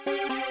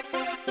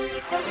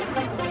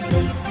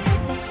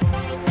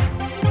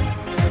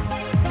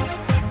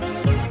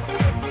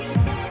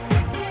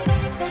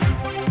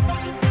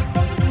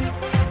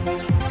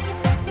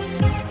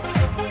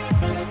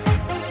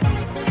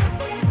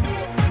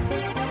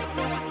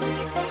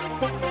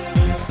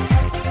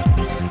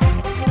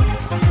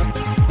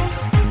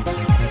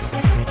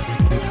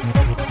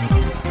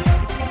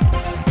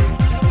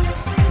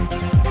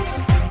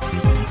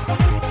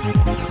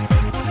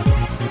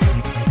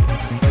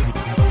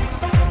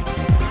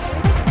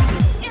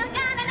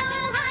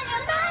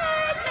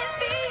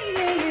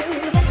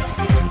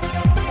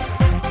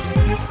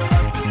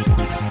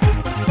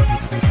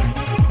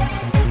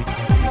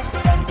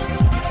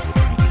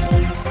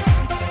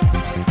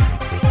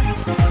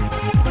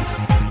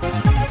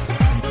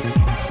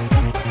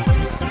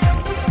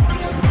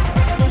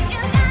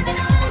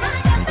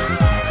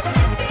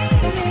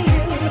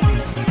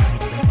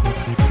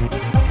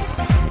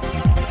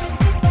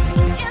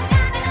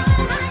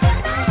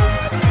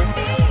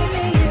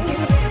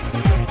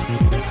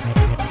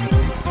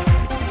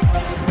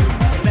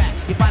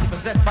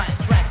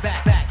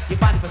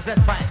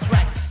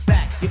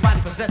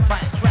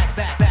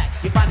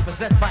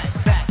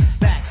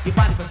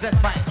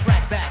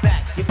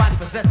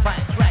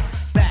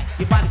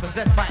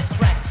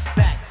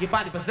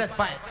 Possessed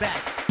by it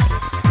back.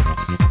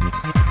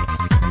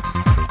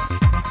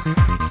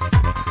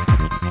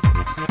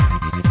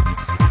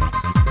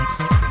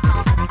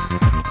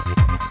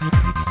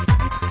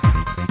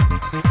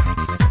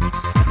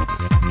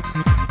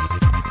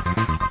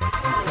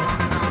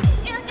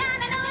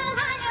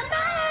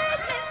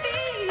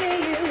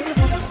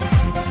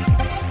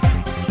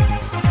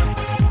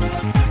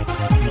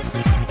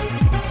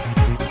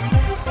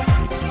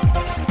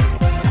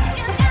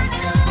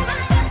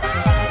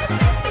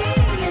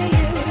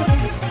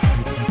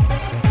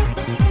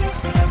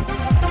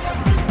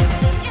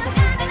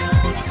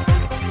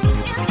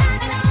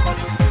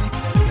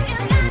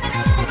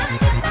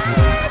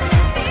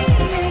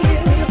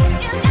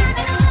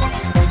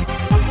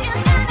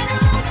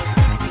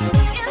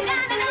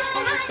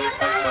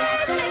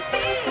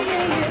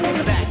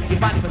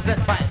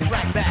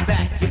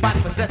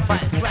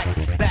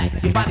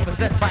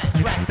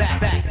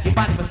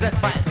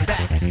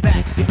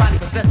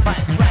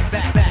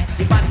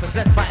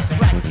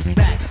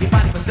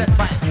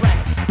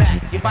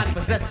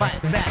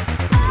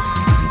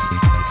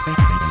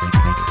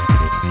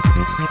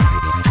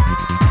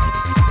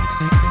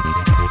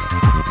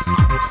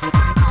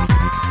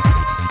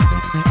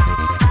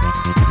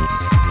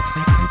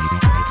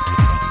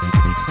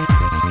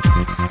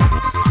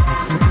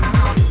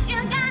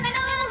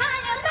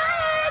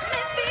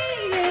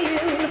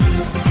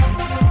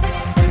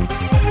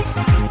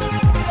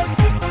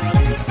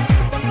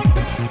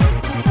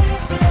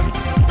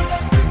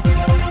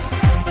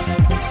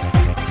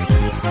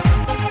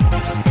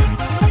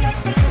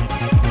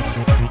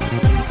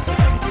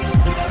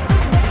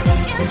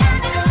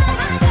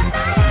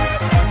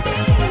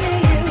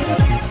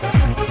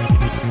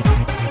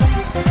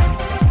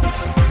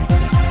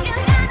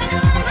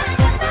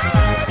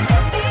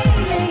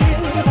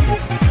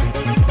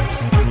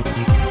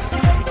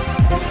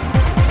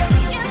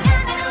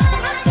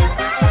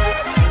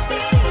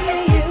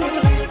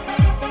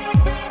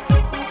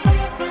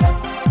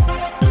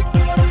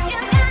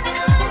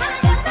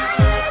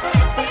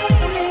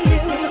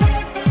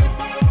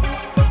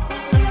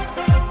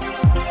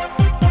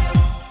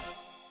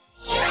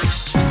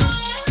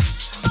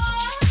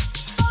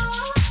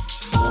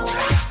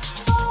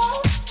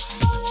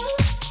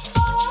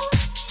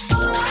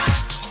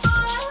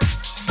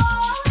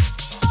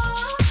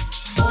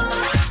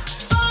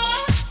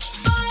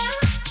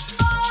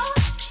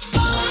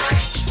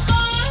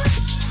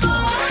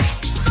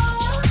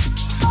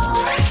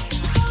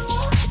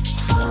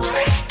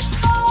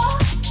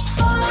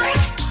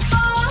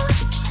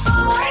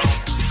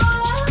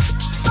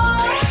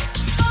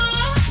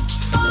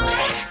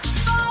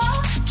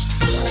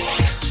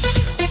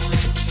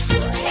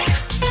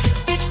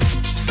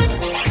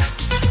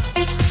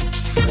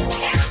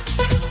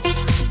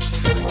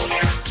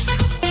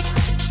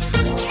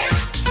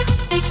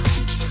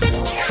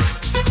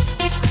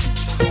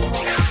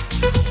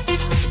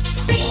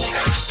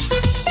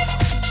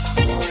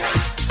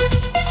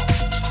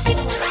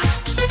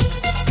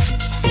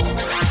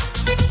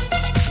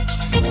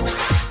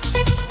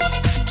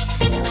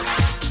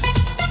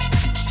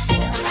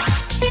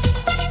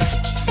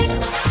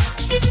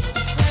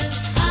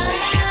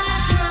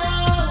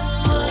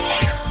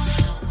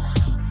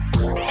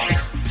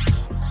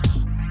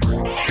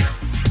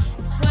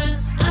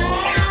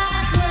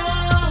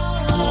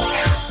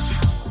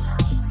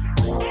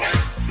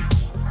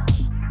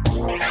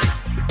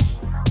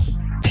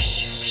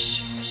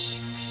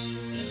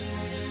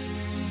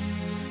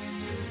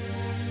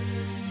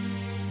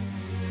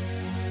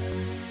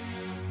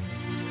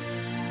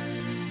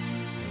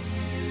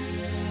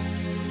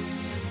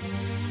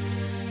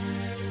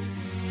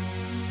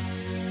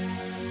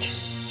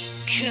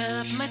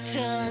 cut my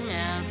tongue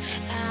out.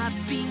 I've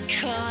been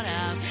caught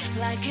out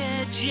like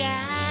a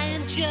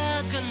giant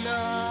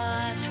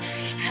juggernaut.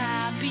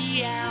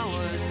 Happy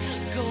hours,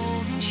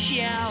 golden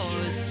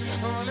showers,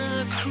 on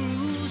a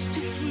cruise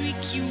to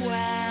freak you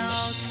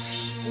out.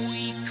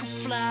 We could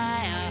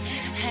fly a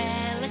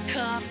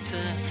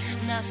helicopter,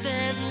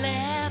 nothing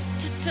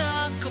left to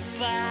talk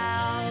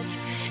about.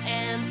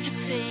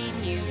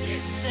 Entertain you,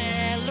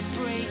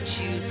 celebrate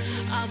you.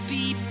 I'll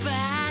be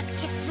back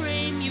to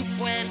frame you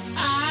when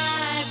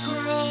I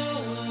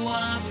grow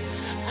up.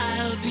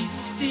 I'll be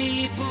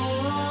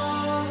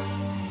stable.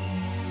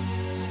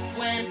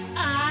 When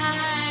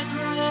I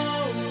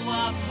grow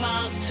up,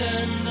 I'll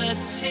turn the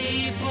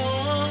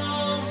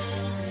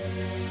tables.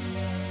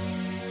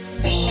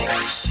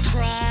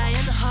 Trying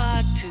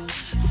hard to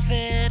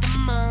fit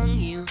among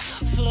you,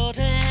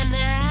 floating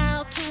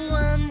out to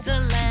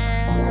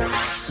Wonderland.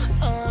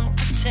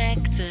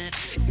 Unprotected,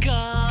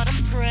 God,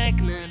 I'm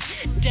pregnant.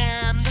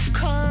 Damn the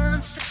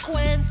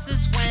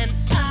consequences when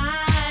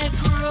I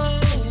grow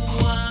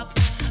up.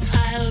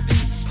 I'll be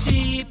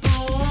stable.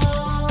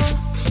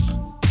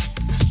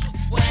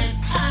 When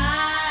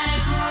I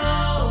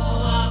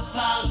grow up,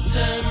 I'll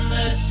turn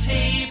the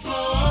tables.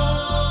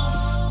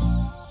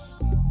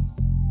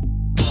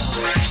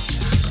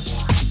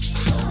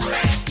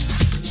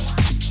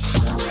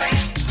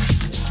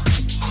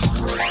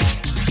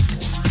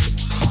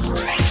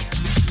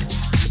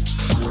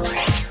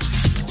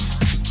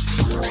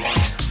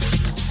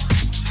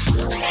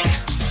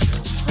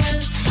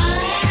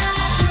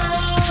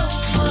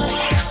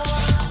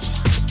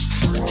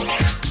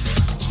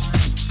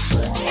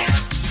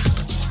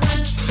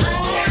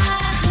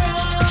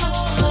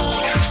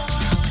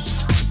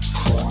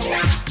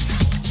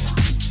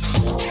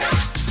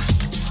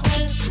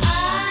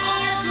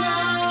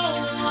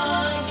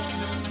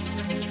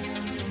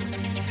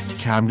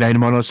 Cam Glen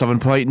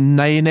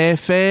 107.9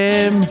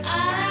 FM.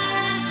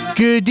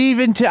 Good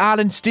evening to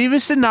Alan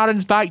Stevenson.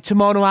 Alan's back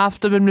tomorrow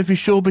afternoon with his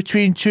show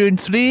between 2 and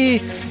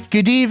 3.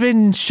 Good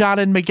evening,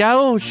 Sharon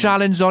McGill.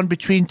 Sharon's on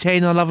between 10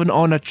 and 11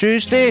 on a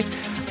Tuesday.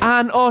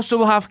 And also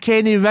we'll have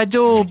Kenny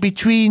Riddle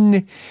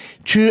between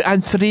 2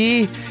 and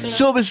 3.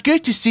 So it was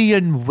good to see you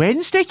on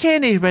Wednesday,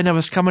 Kenny, when I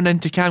was coming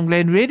into Cam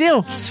Glen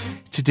Radio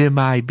to do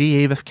my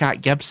BA with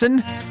Kat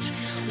Gibson.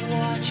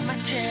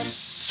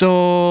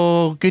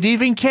 So, good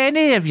evening,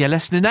 Kenny, if you're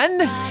listening in.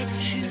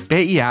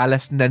 Bet you are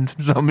listening in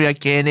from somewhere,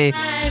 Kenny.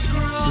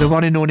 The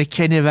one and only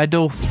Kenny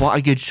Riddle. What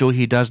a good show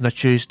he does on a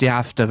Tuesday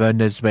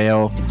afternoon as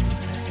well.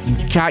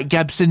 And Kat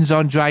Gibson's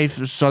on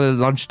Drive solid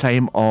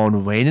lunchtime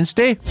on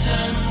Wednesday.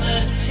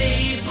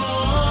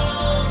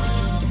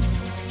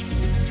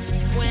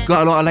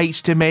 Got a lot of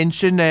likes to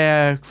mention.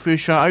 Few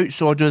shout outs,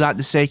 so I'll do that in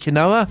the second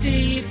hour.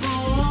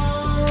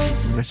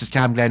 This is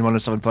Cam Glen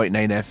 107.9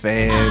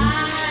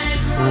 FM.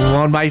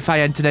 On Wi-Fi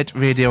internet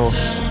radio.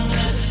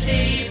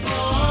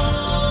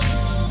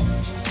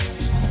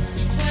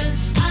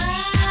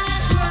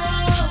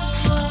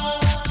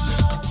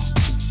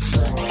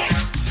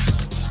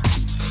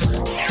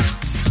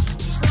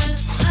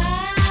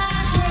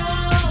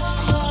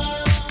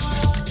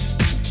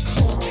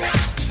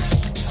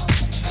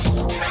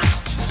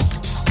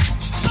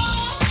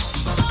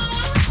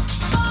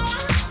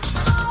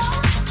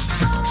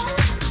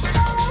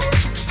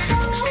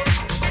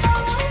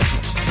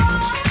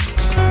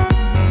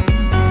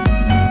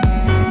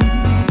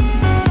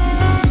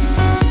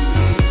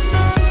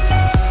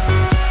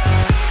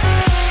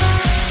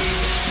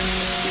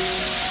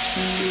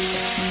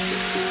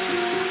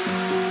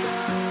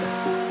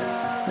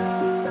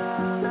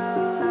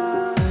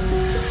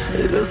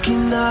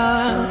 Looking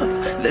up,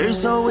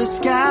 there's always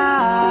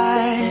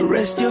sky.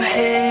 Rest your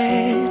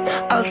head,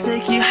 I'll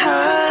take you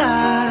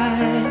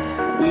high.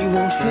 We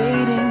won't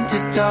fade into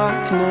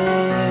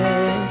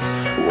darkness.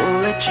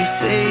 Won't let you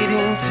fade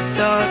into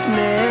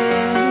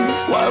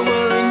darkness. Why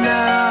worry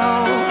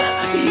now?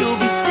 You'll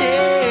be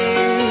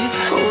safe.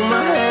 Hold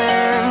my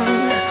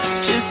hand,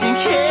 just in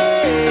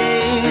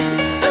case.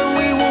 And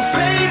we won't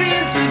fade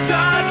into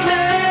darkness.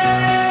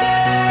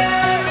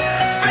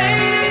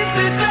 Fade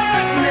into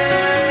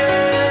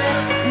darkness.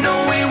 No,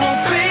 we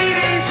won't fade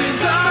into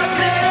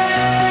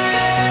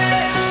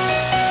darkness.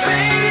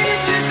 Fade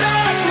into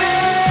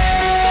darkness.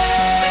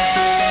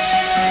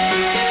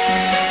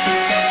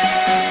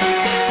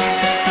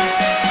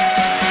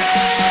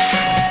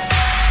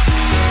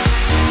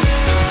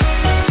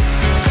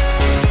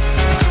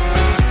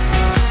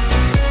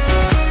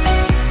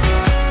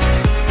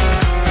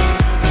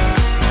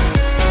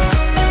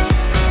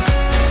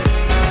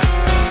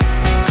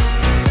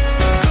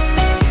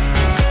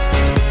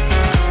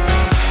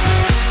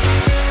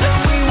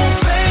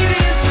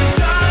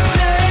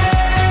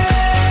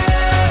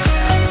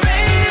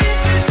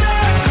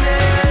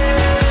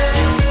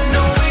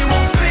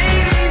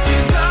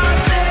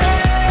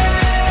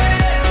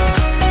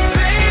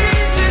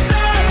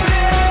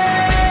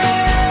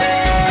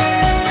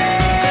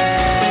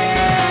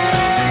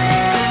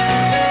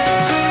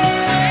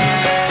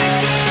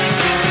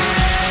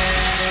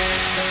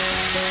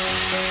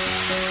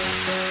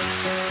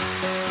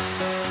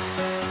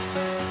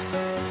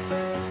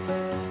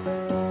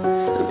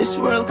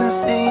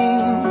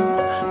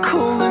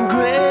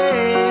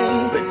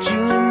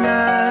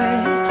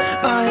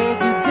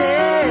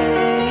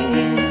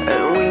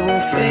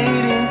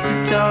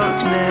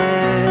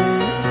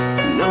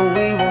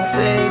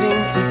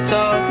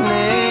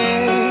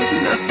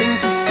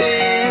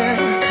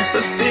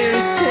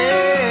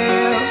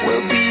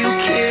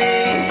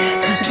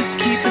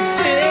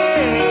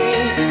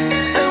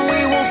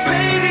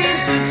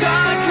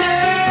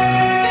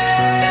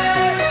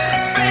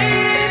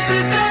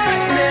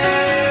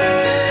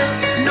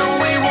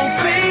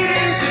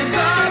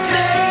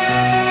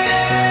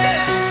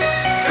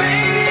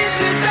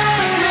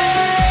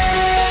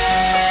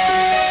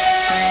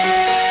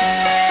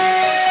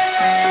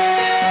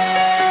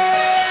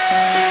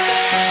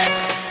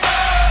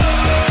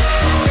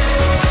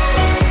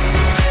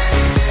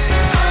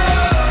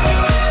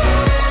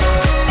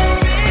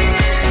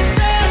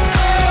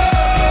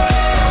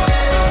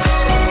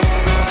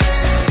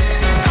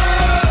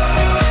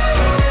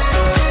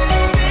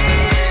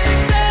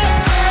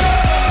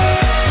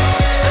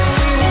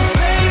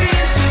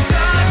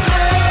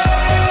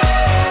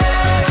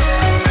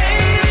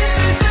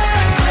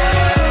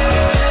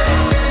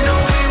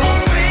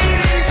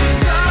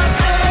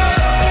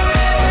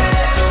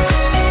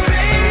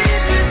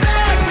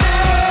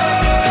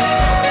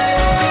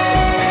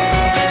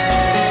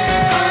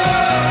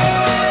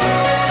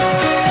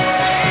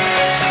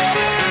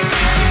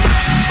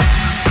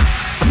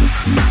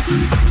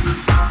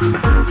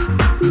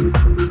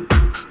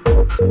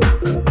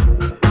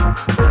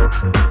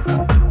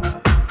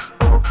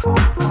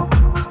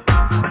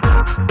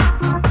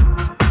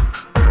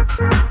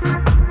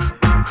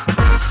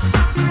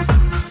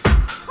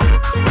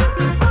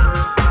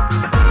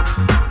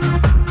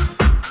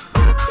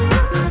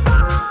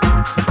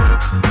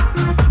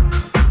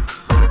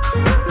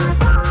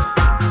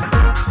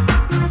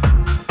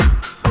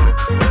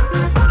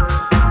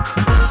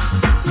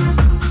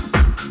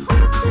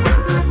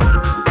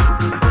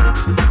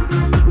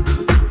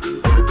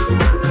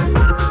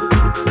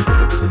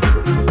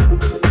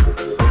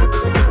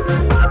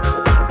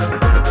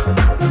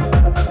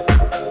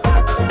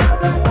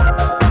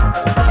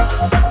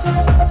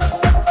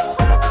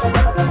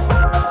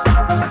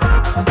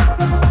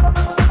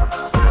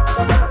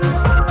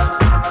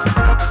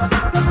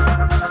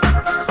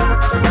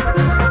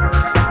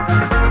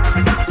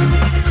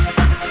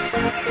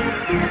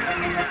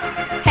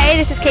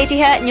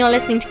 Hut, and you're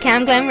listening to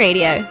Cam Glen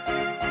Radio.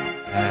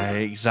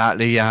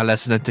 Exactly, yeah,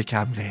 listening to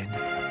Cam Glen.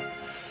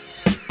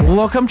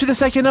 Welcome to the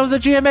second of the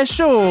GMS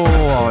Show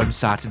on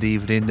Saturday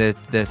evening, the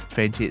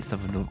 28th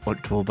of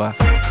October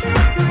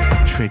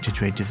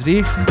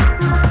 2023.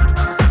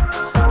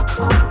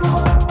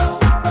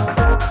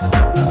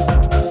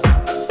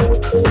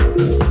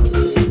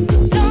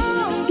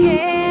 Don't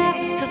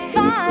care to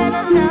find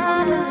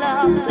another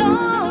love.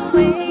 Don't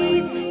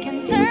wait,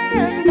 can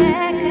turn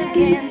back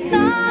again.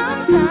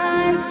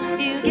 Sometimes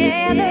you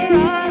get the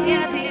wrong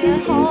idea.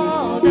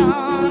 Hold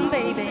on,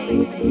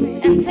 baby,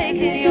 and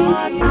take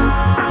your time.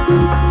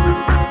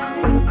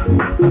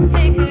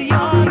 Take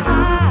your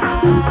time.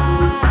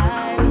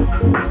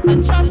 The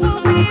choice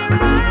will be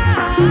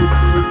right.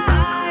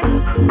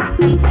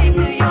 And take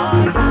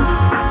your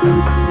time.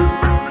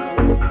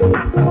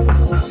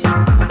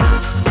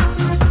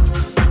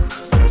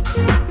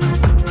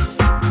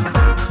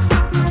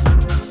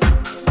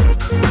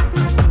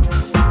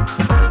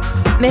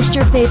 Missed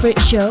your favorite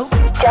show?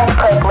 Just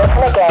click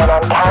listen again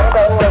on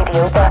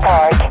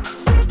camglenradio.org.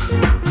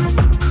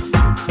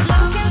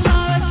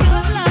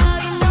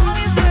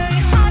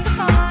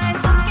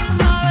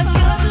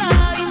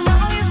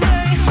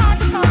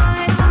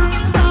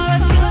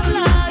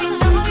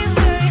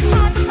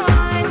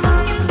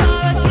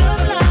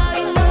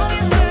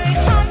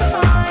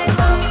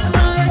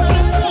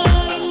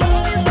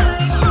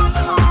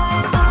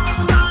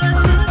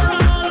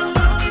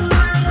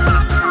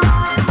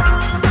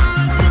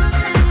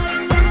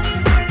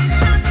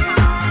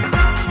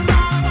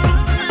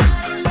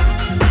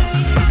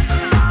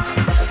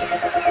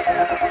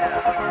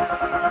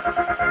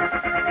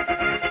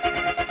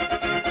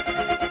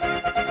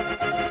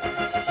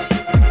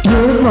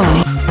 Your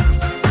voice.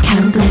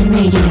 Cam Glen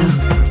Radio.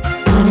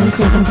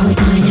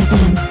 107.9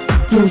 FM.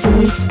 Your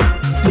voice,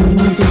 your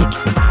music,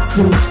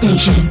 your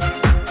station.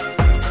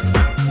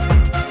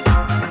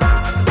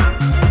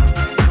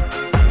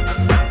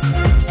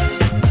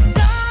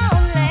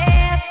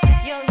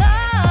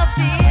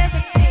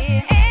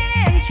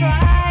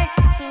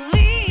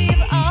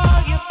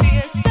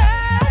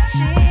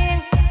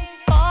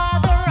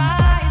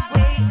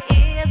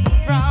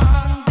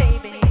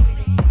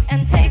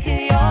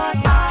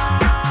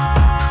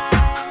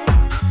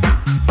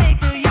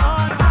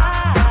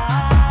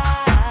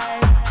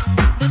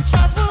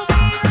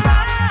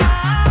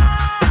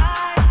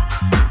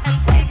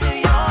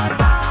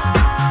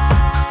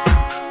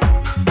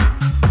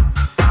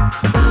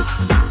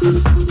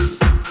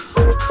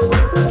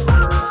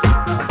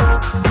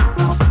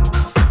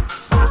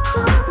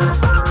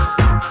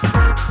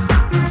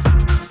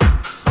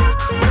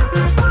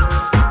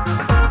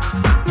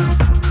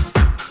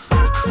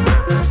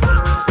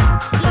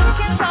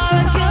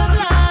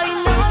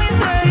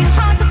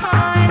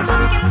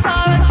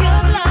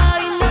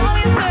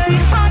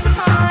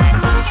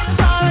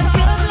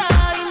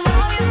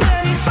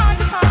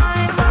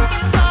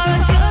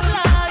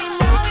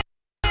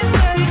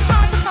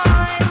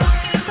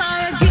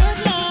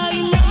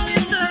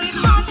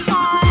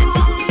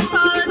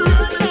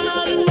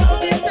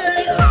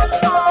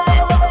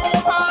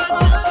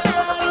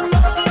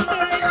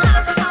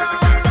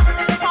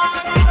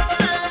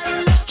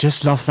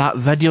 Just love that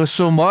video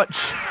so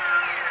much.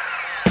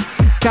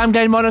 Cam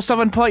Glen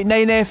 107.9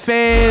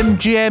 FM,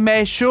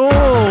 GMS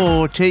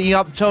Show, taking you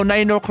up till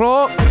 9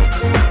 o'clock.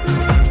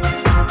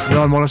 We're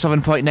on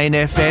 107.9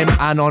 FM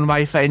and on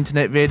Wi-Fi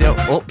internet radio.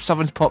 Oh,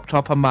 someone's popped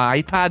up on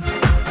my iPad.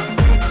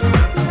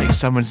 I think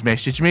someone's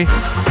messaged me.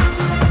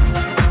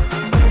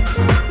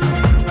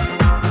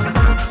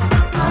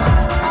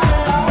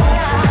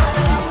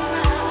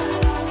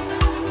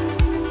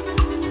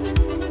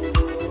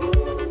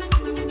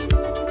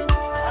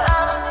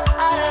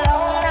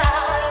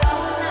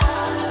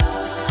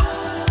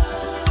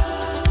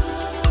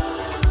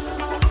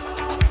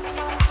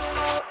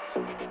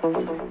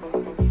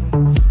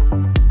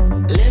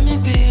 Let me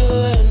be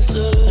your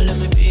answer, let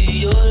me be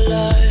your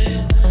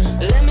light,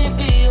 let me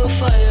be your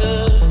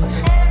fire,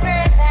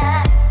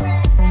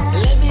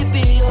 let me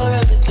be your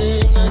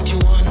everything that you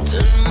want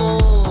and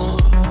more.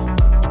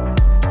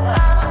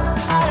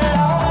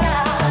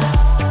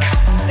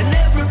 And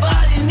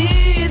everybody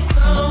needs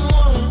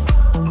someone,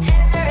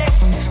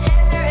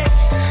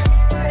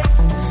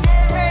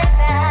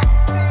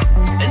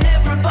 and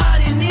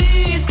everybody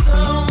needs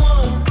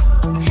someone.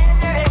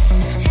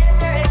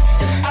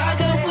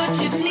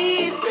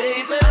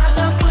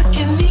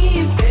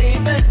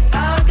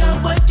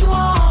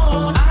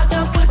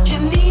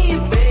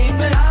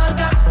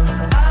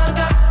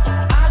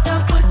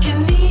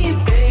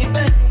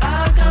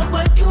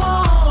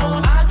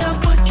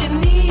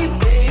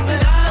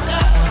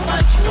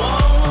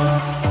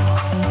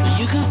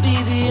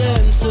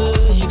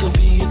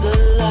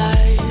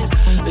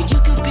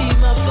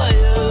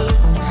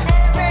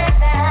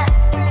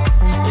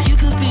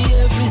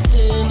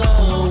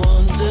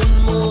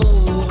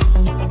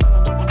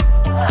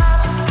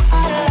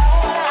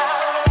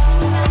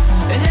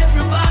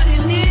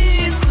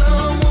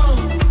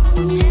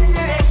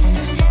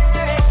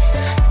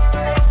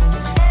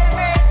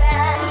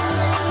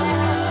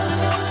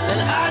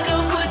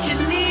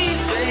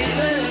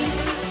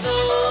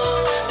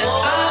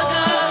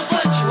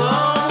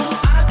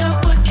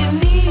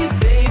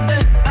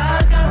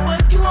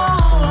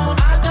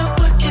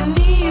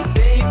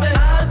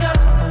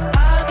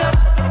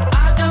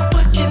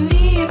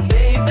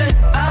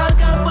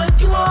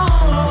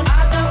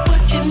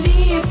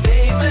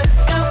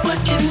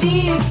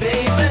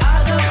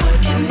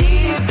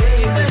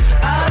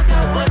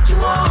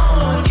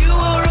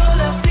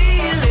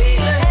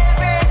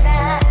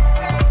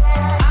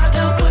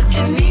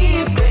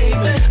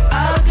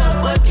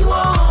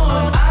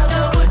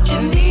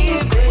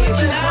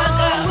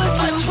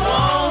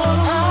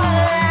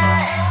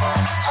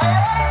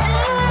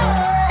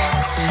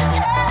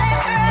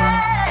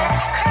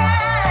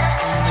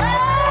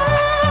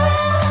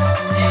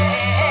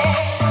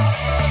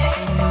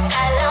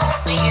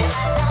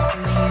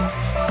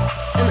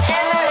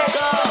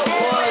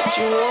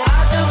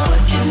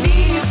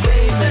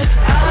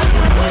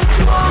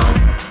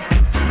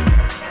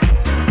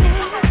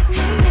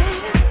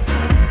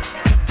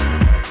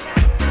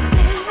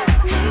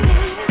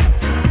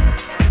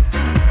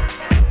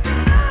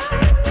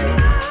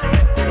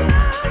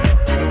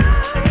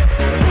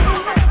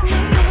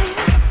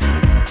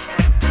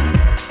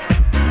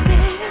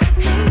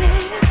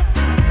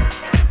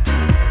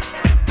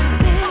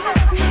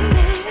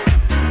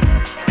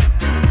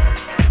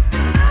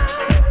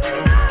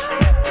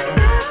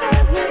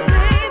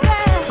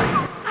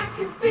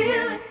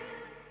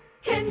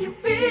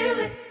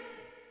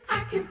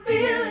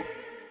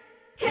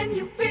 Can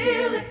you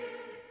feel it?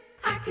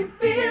 I can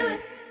feel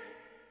it.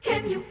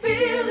 Can you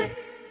feel it?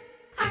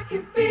 I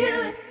can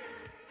feel it.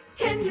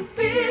 Can you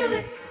feel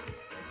it?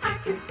 I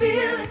can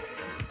feel it.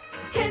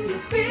 Can you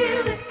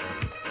feel it?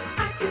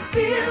 I can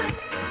feel it.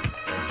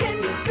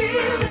 Can you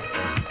feel it?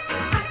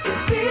 I can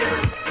feel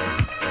it.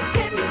 Can you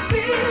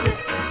feel it?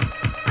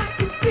 I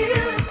can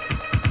feel it.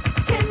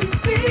 Can you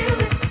feel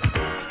it?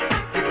 I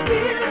can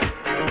feel it.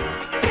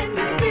 Can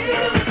you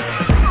feel it?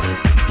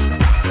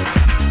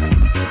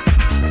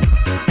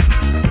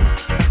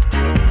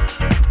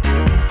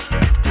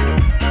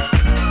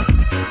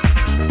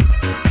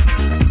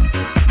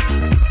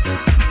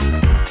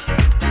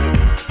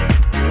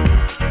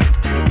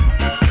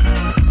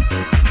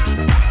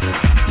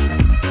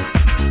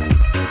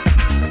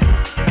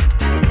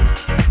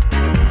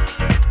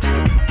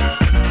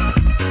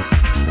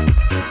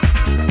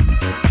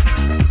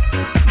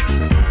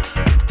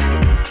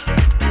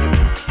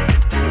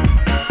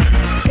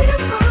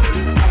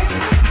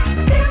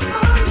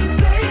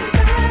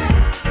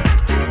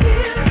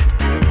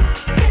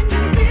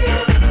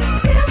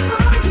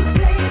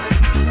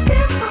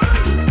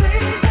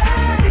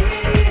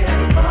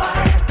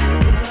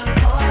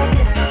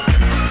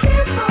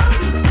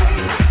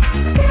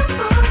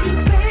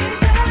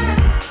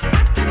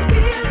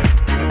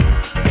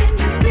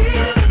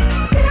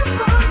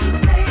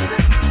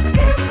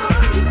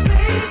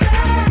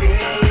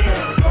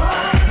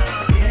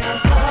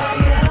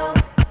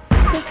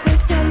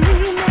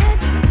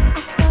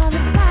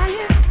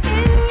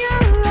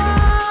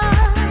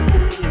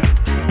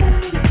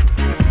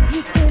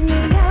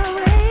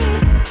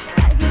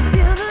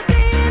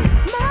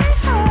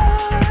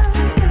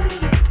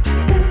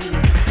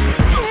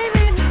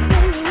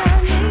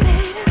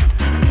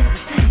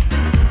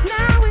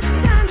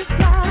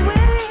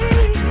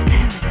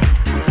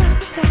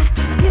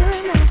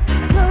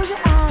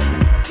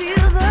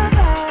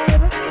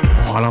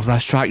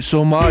 Track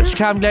so much.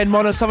 Cam Glen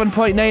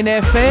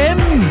 107.9 FM.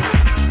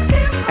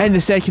 In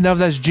the second of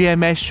this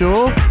GMS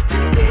show,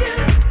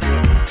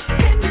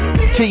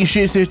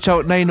 taking you through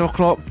till 9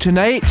 o'clock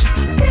tonight.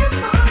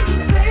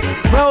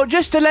 Well,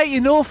 just to let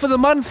you know, for the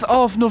month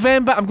of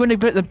November, I'm going to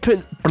put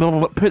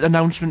the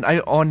announcement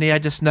out on the air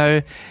just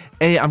now.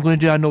 I'm going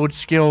to do an old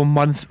scale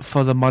month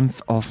for the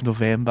month of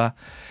November.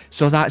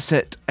 So that's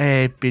it,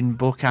 been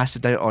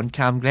broadcasted out on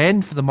Cam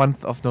Glen for the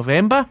month of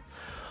November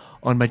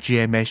on my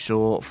GMS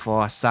show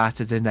for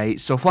Saturday night.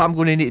 So what I'm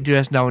going to need to do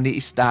is now I need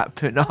to start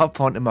putting it up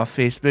onto my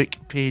Facebook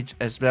page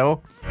as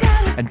well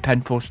and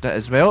pin post it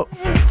as well.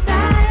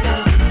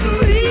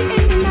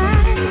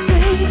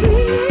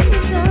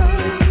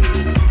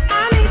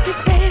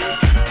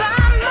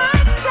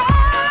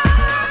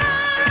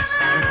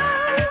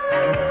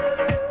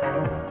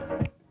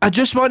 I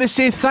just want to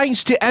say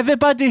thanks to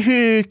everybody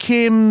who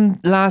came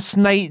last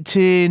night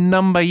to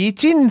number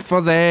 18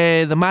 for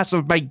the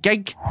massive big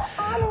gig.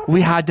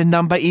 We had the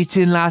number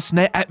 18 last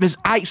night. It was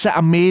actually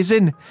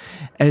amazing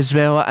as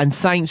well. And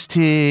thanks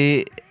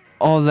to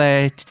all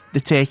the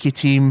techie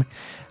team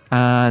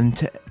and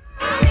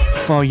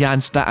for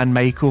Jansta and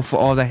Michael for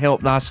all the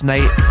help last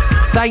night.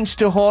 Thanks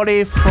to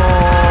Holly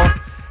for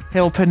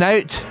helping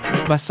out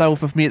with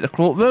myself with me at the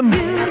cloakroom.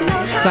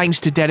 Thanks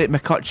to Derek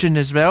McCutcheon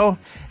as well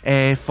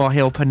for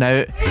helping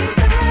out.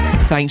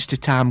 Thanks to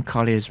Tam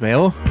Cully as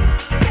well.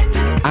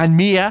 And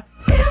Mia.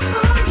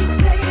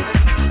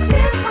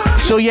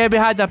 So yeah, we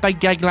had a big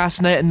gig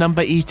last night at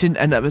number 18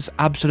 and it was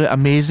absolutely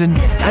amazing.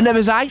 And it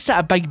was actually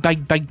a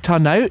big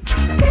turnout,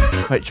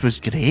 which was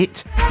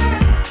great.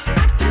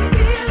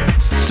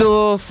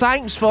 So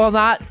thanks for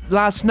that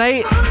last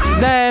night.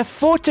 The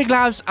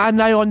photographs are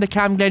now on the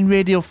Cam Glen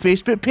Radio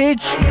Facebook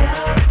page.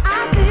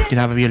 You can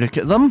have a wee look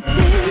at them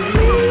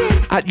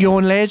at your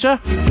own leisure.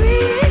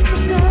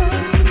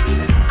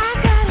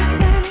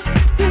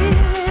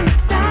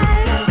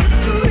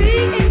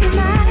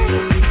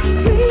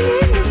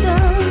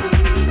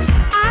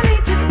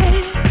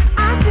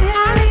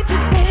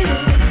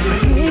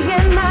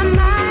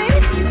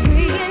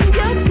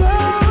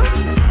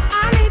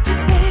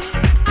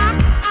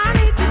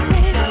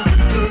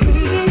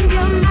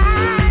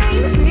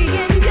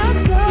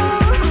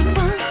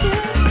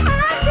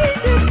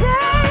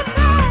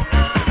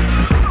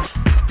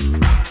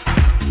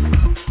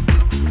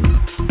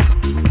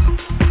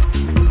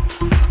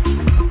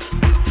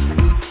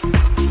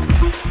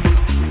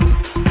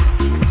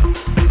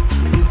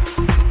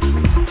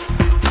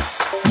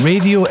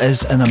 Radio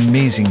is an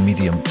amazing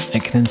medium.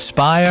 It can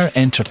inspire,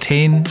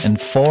 entertain,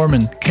 inform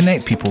and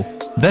connect people.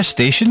 This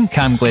station,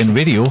 Cam Glen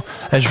Radio,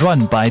 is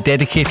run by a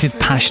dedicated,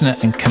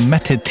 passionate and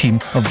committed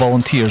team of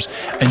volunteers,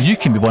 and you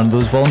can be one of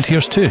those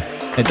volunteers too.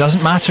 It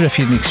doesn't matter if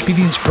you're an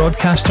experienced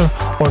broadcaster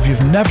or if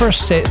you've never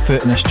set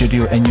foot in a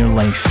studio in your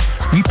life.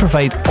 We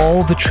provide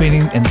all the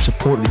training and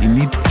support that you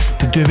need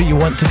to do what you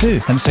want to do.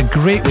 And it's a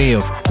great way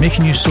of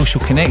making new social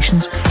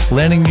connections,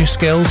 learning new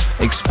skills,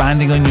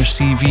 expanding on your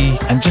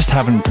CV and just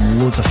having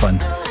loads of fun.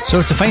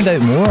 So to find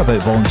out more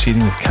about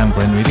volunteering with Cam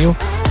Glen Radio,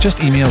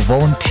 just email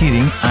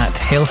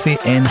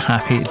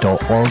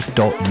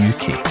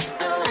volunteering@healthynhappy.org.uk.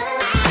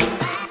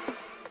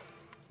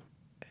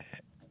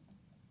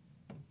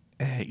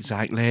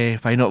 Exactly.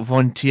 Find out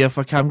volunteer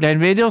for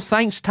Camglen Radio.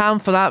 Thanks, Tam,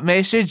 for that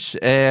message.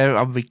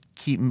 I'll be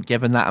keeping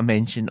giving that a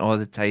mention all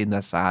the time.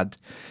 This ad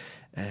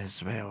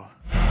as well.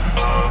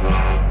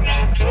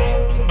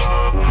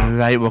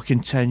 Right, we'll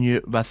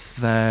continue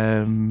with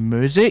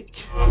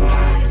music.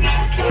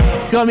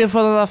 Got me for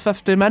another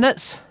 50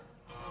 minutes.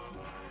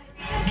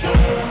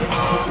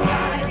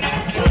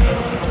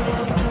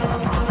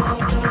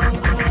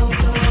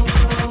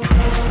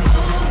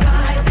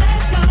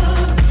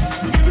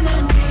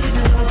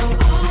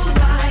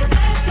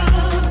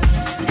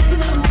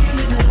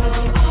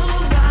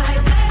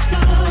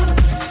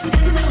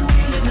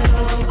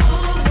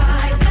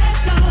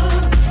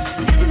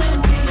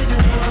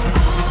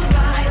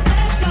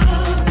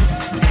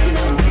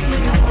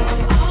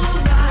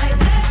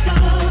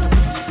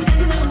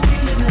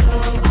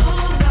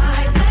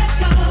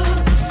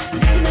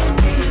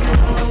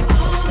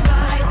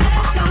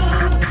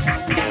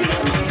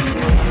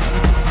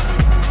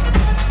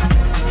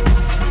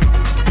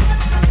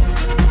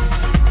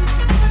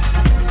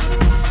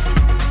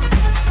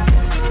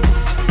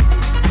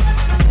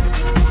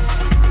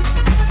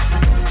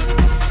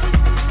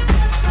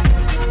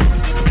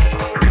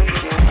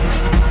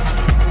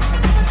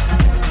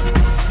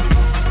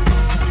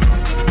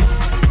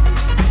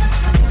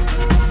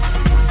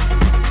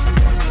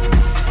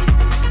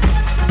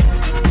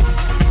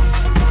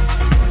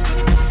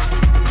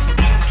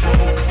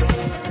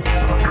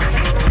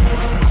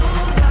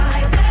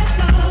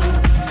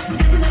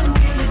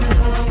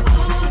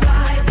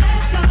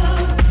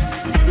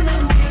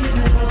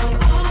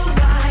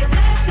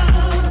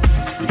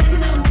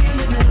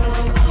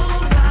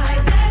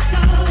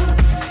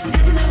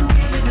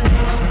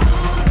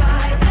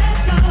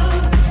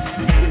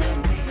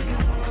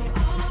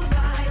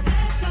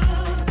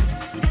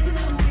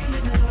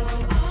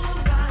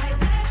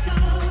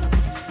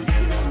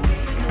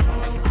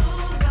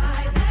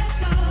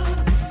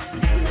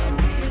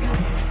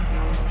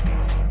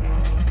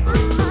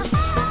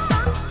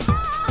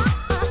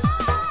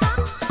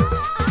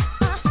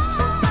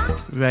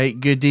 Right,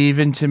 good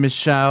evening to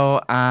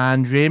Michelle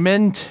and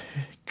Raymond,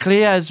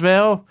 Claire as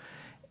well,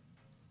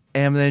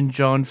 Emily,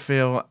 John,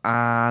 Phil,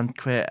 and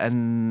Quit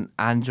and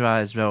Angela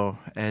as well.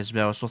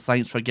 So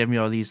thanks for giving me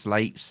all these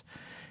likes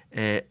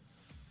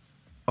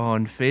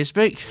on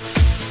Facebook.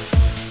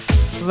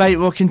 Right,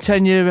 we'll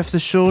continue with the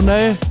show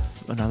now.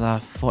 Another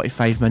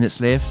 45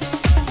 minutes left.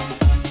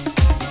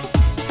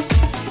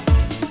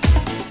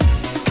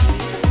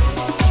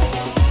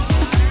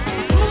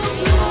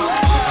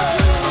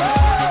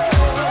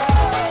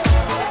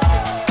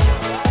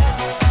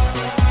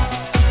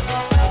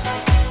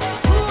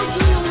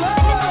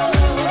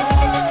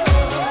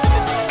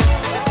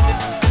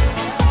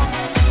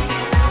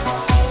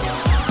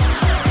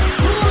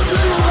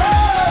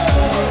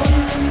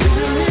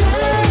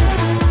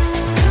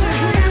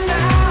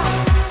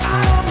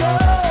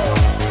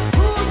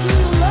 Who do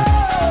you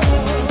love?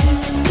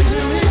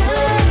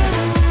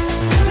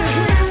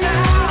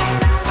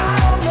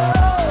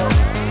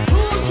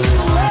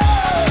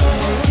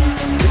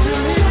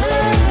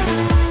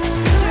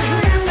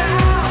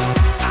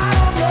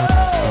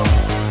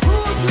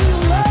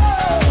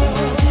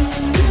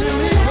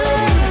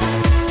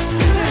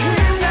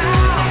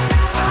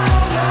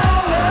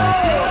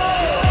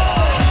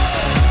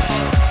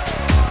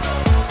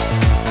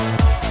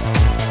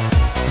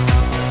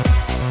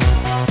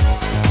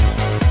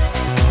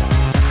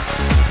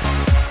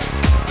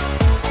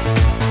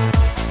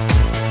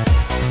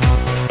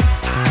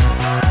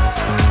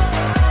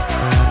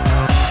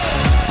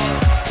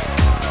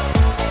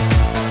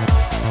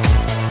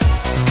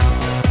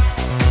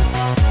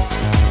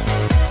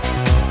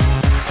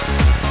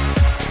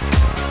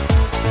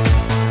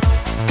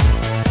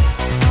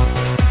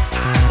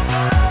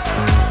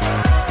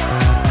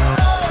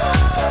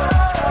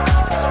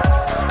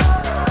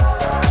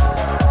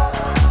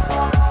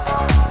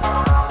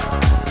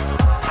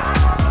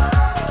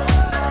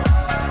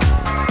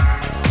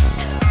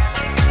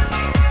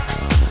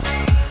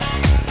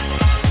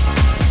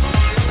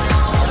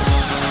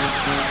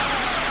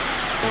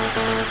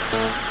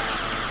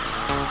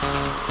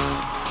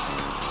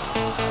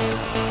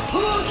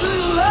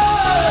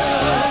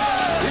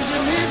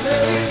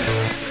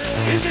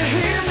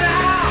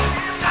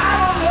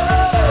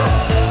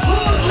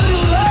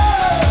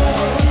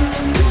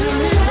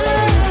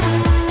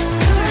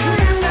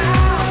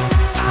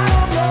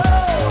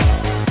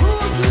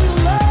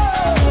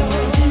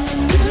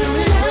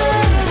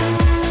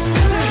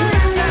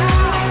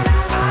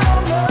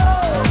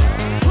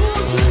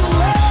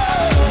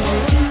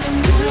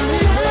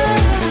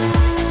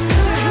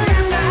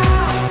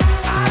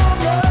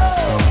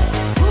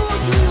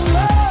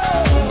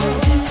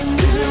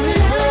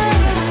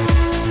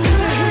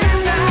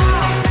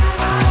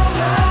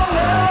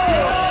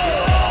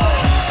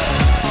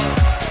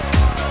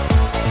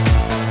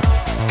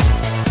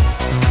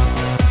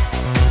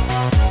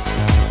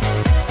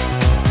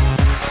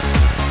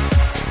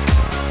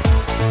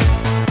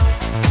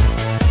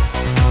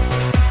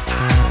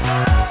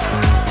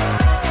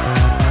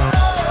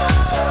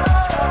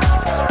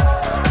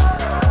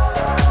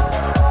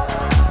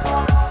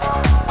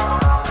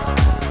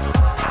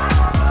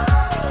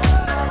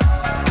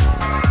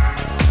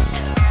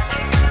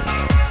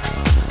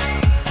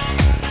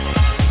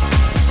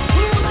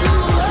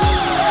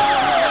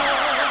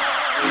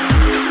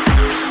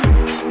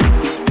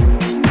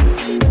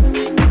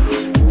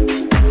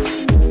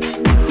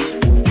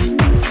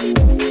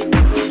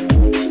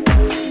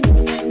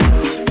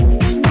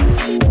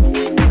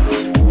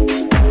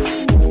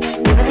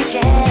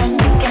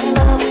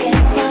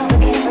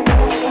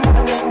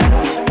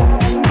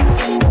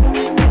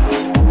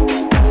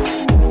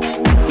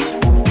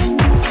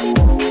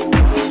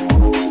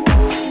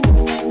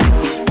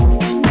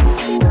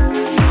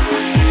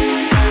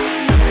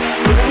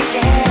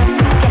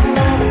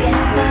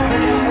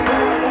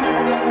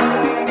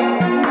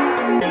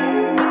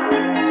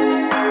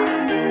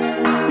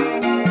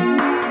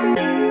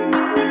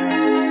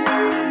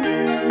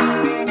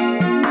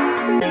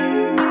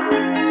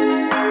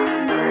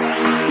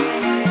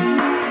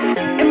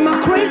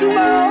 crazy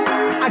world,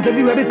 I gave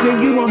you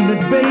everything you wanted,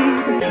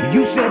 babe.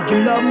 You said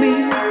you love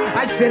me,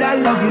 I said I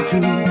love you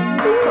too.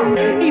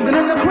 Even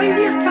in the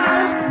craziest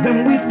times,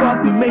 when we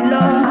thought we made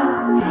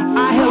love,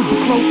 I held you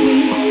closely,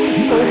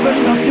 you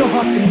opened up your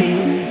heart to me.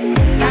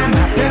 Time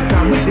after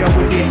time we dealt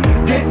with it,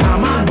 this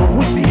time I know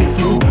we'll see it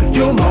through.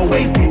 You'll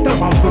always be the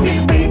one for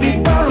me,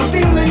 baby, girl, I'm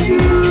feeling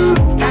you.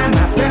 Time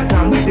after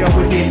time we dealt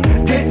with it,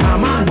 this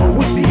time I know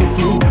we'll see it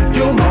through.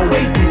 You'll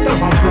always be the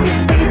one for me,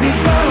 baby,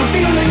 girl, I'm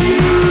feeling you.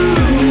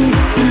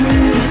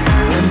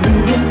 We're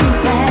moving too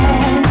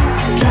fast,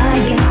 try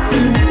to get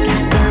through,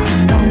 got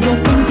nothing on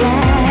broken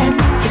glass.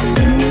 Just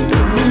sing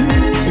through,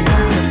 there's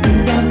all the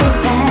things of the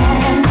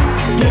past.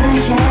 Give it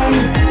a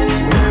chance,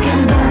 we can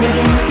love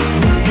again,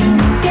 we can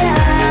work it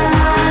out.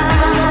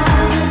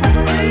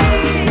 We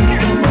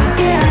can work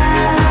it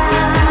out.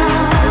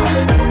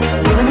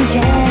 Give it a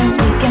chance,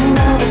 we can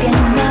love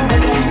again, love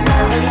again,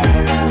 love again.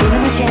 Give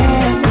it a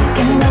chance, we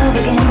can love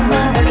again,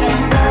 love again,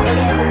 love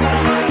again.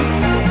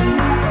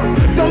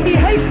 Don't be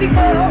hasty,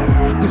 girl,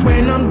 cause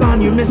when I'm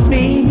gone you miss me.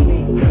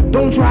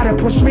 Don't try to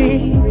push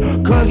me,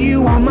 cause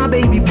you are my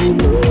baby boo.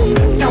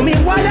 Tell me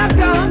what I've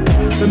done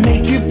to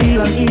make you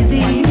feel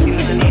uneasy,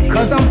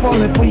 cause I'm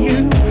falling for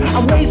you.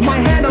 I raise my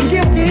hand, I'm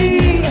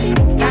guilty.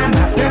 Time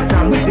after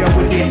time we dealt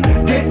with it,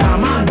 this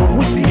time I know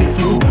we'll see it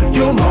through.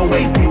 You'll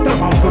always be the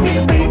one for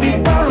me, baby,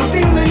 girl, I'm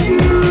feeling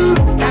you.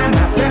 Time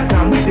after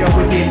time we dealt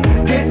with it,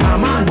 this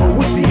time I know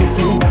we'll see it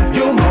through.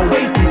 You'll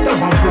always be the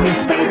one for me,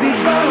 baby,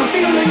 girl, I'm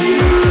feeling you.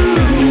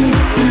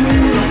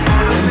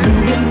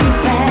 Moving too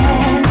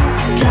fast,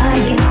 try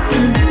to get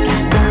through,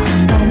 got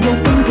nothing on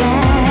broken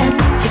glass.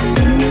 Just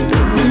sing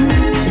through,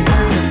 there's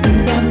all the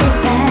things of the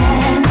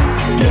past.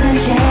 Give it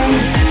a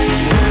chance,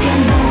 we can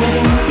love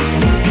again,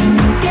 we can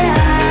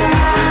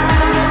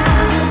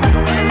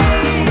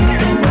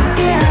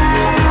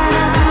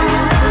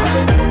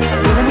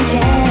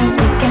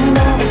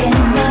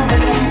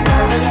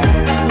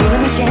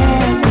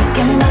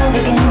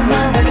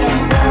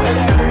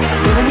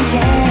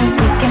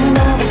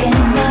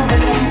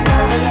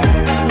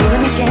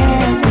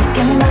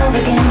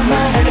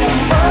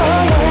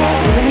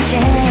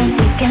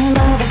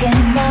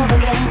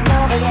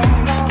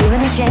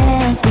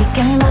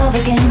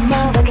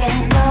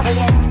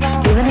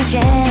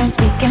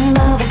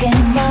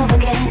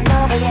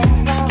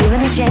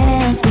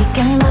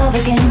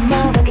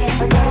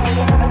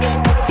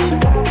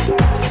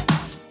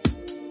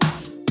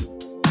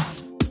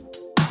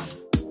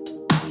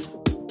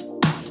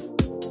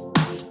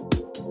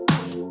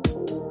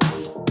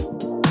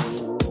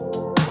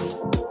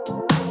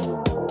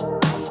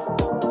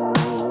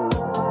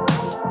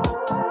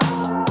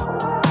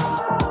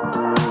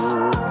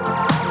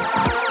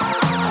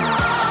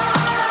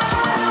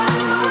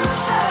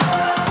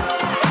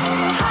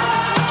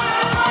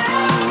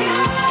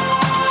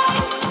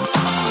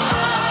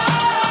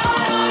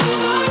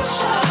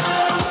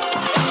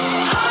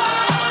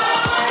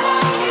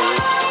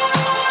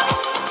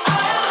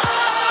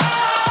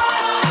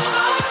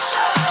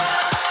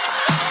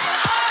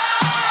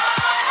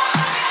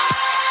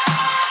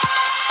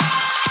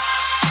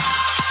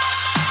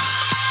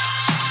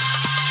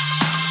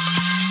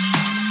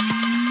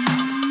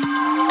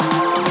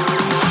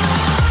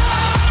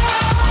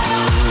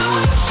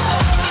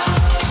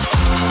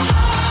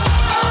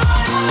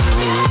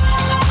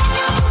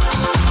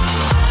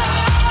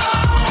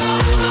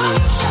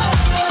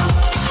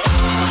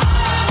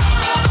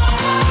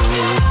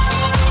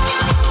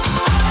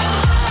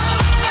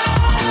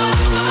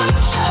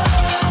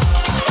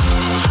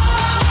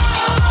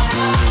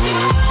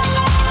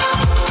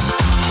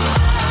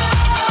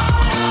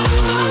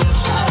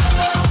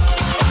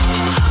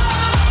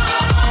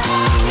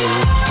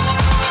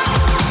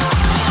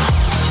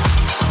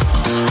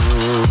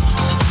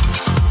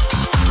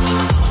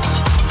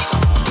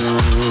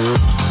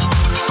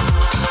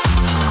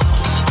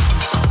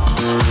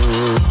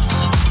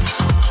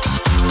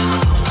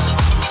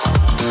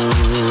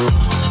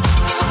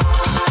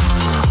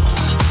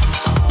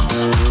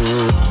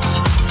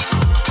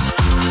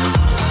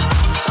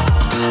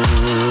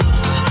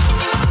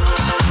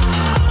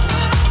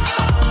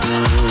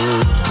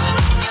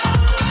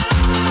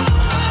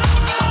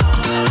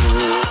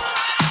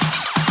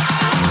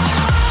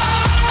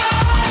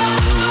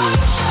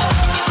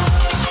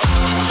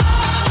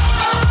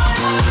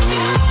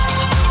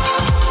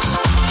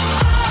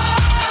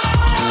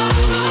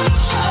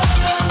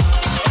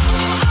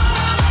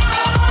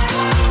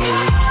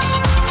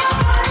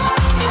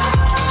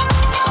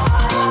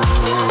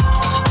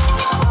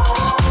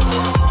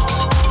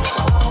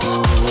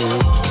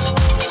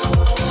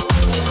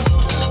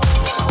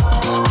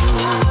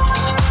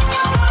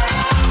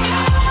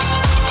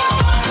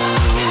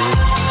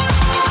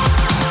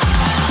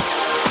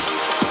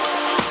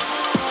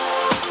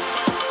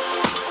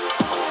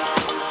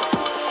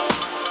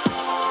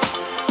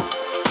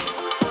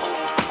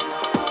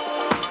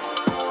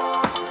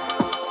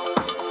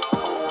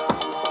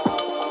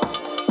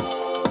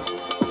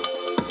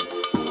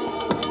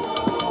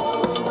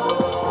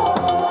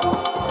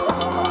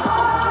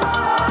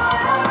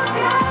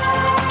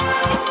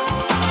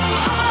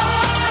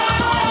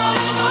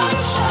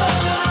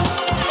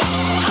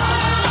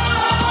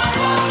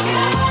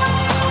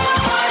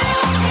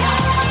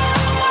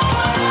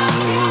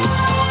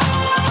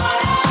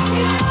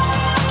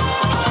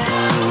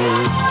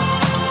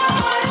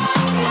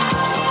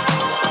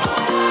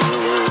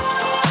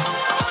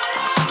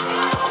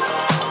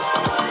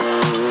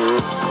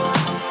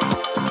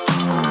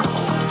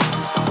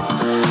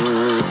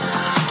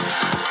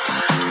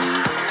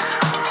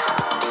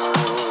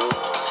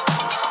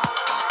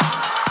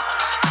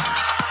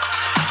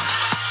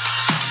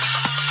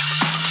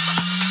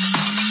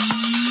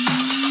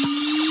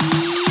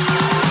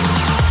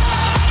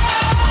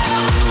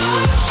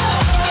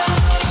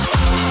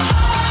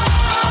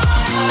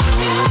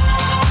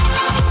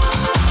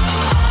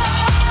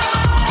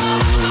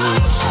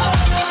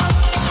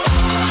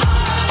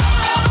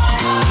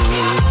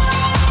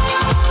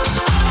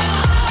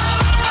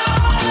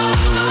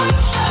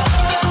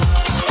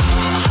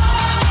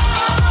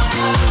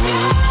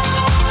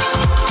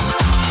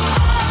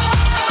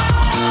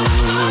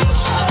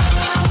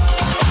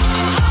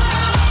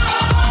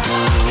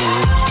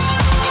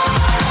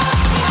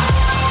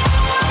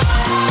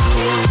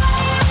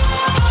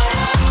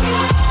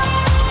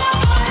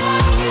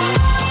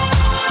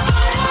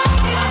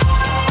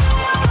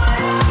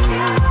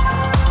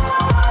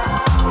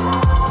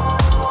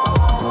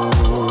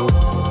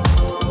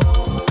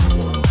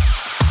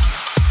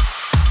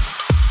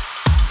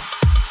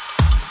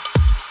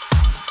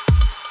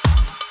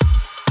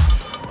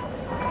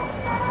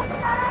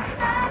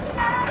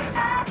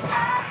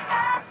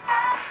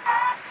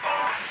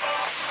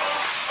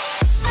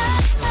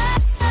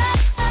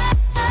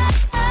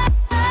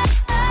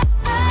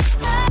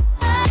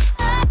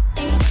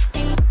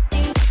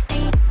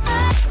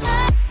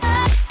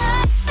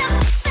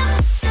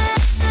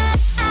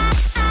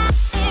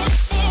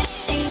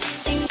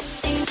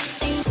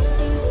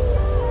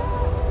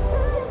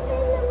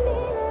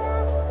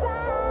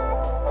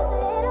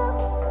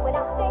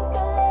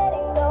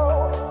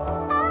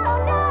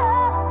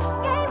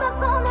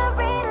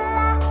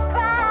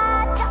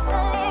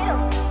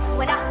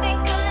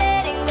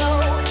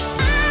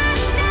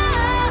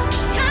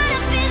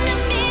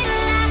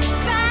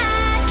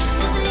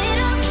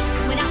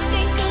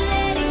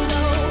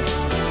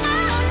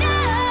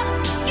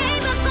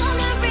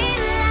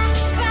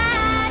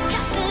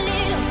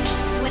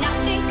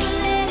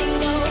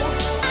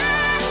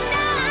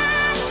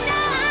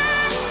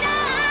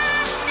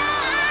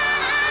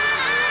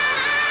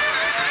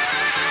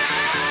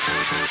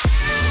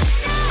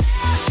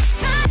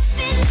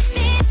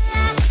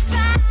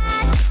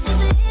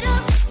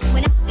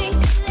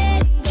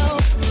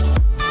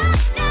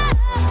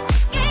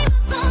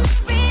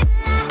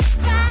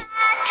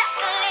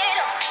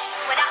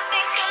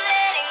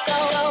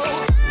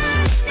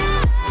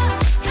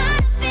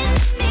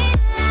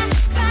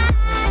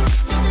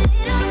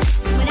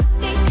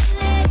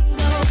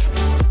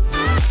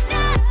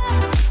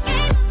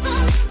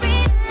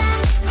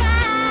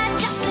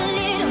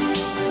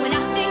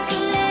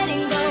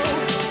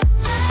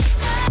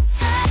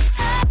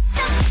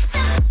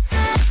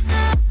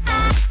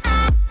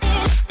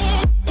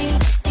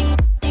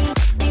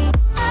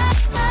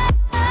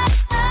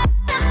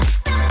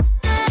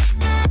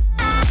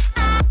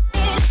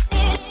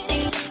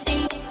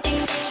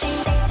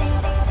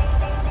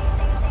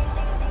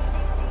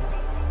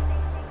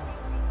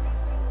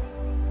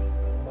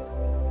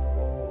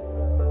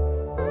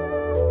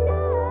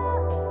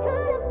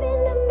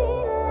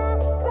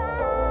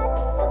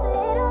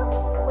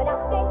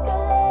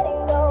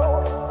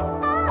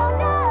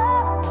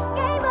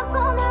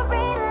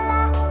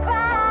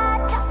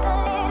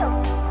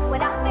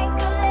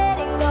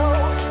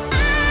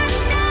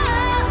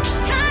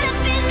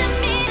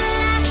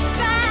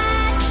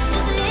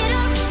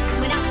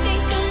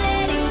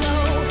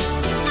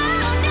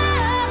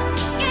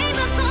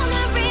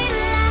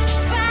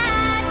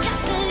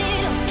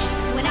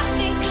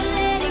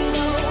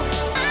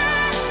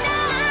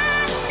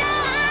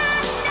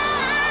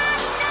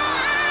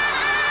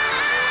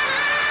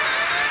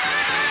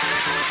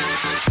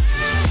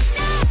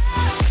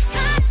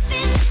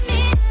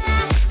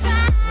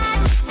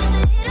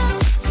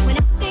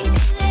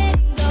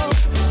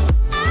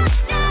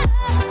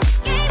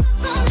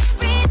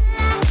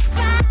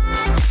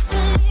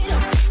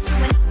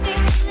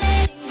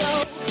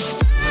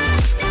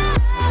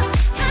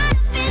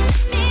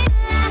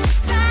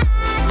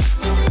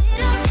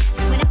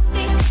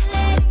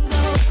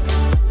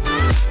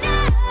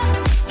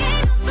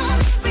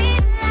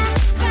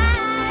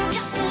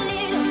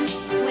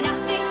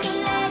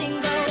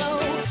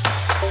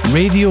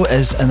Radio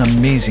is an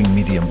amazing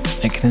medium.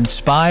 It can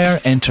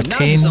inspire,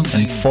 entertain,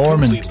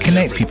 inform and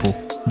connect people.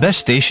 This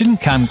station,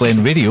 Cam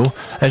Glen Radio,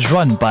 is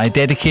run by a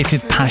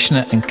dedicated,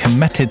 passionate and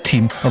committed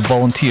team of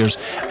volunteers,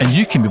 and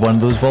you can be one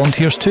of those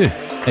volunteers too.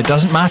 It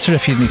doesn't matter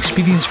if you're an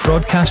experienced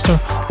broadcaster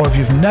or if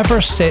you've never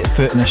set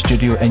foot in a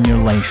studio in your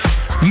life.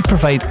 We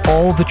provide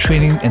all the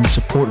training and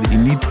support that you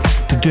need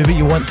to do what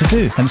you want to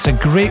do. And it's a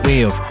great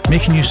way of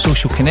making new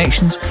social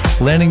connections,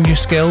 learning new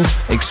skills,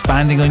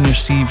 expanding on your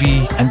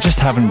CV, and just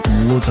having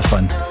loads of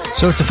fun.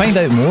 So to find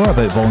out more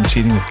about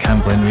volunteering with Cam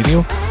Glen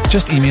Radio,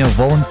 just email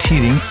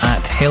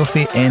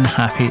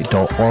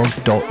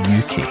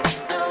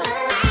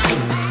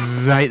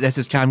volunteering@healthynhappy.org.uk. Right, this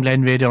is Cam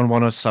Glen Radio on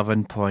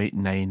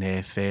 107.9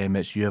 FM.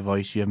 It's your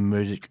voice, your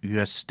music,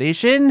 your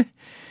station.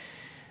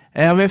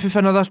 I'm with you for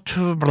another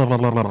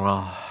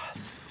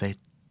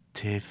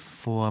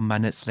 34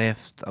 minutes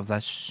left of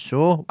this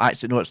show.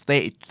 Actually, no, it's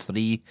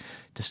 33.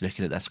 Just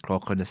looking at this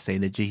clock on the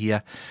signage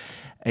here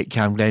at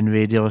Cam Glen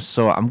Radio.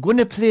 So I'm going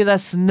to play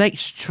this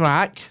next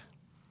track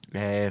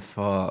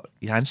for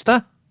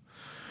Youngster.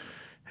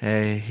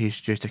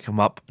 He's due to come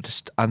up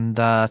just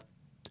under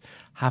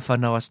half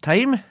an hour's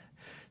time.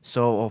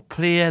 So I'll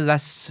play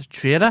this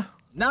trailer.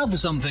 Now for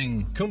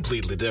something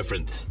completely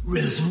different.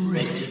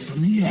 Resurrected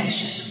from the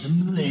ashes of the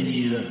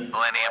millennium.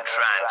 Millennium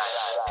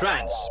Trance.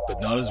 Trance, but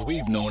not as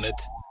we've known it.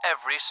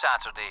 Every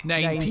Saturday,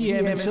 9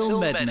 p.m. until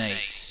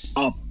midnight.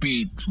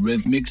 Upbeat,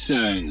 rhythmic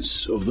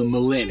sounds of the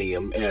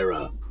Millennium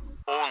Era.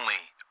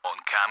 Only on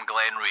Cam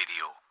Glen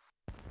Radio.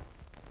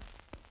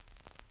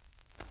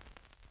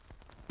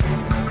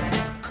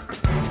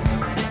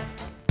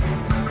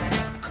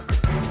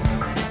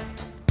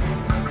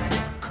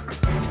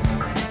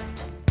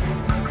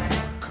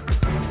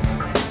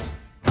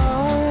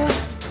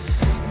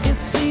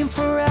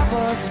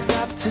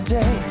 Stop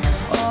today.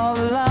 All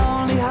the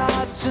lonely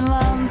hearts in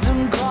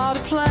London caught a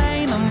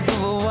plane and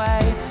flew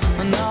away.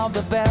 And all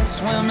the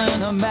best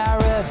women are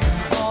married,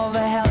 all the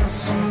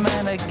handsome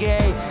men are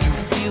gay. You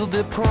feel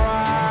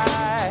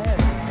deprived.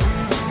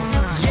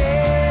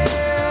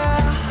 Yeah,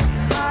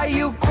 are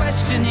you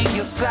questioning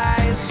your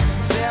size?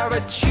 Is there a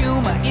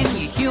tumor in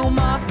your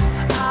humor?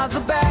 Are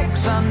the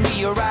bags under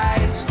your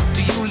eyes?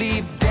 Do you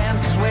leave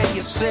dance where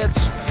you sit?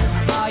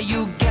 Are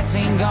you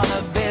getting on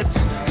a bit?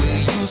 Will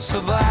you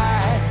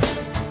survive?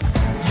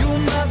 You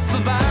must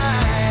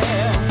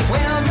survive.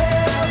 When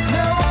there's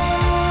no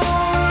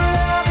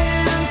love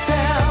in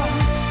town,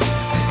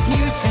 this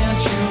new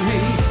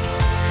century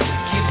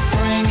keeps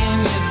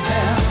bringing you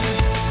down.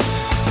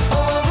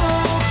 All the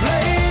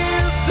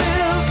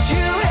places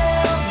you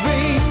have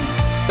been,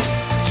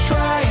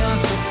 trying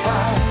to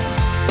find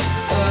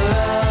a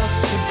love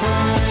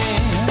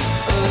supreme,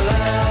 a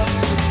love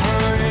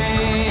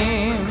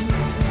supreme.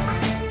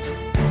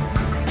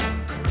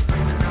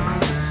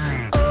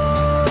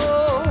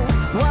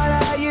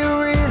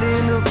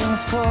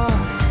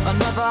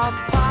 Another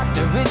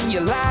partner in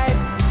your life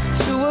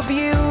to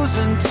abuse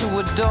and to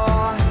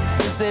adore.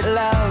 Is it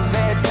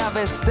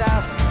lovey-dovey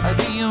stuff, or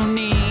do you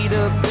need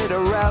a bit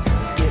of rough?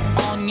 Get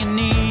on your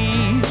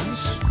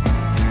knees.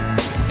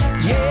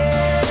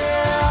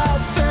 Yeah,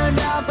 turn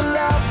down the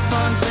love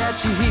songs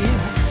that you hear,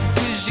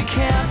 'cause you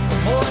can't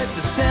avoid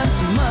the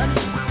sentiment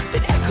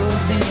that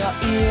echoes in your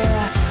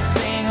yeah.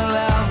 Saying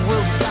love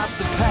will stop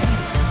the pain.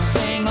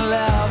 Saying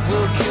love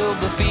will kill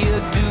the fear.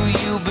 Do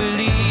you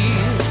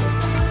believe?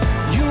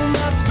 You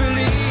must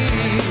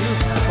believe.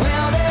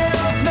 Well,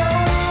 there's no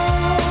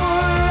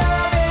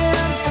love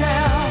in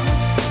town.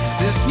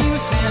 This new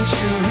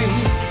century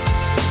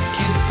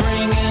keeps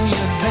bringing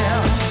you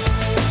down.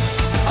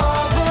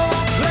 All the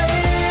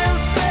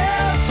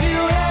places you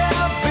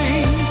have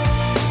been,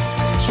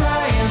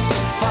 trying to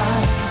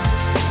find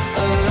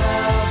a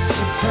love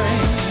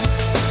supreme,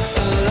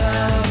 a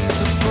love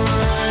supreme.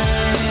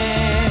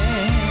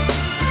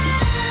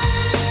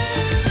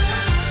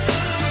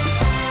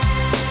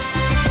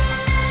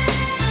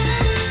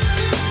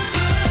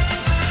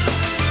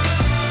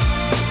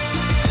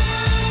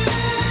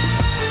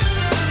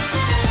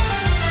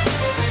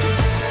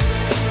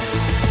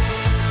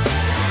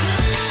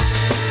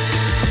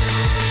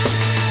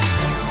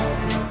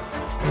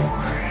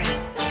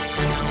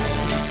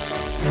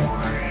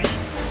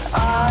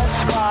 I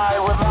spy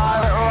with my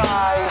little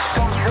eyes,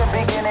 something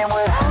beginning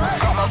with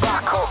got my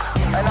back up,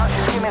 and now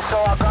she's screaming, so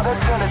I gotta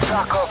turn the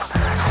track up.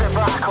 Sit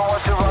back and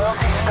watch the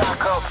royalty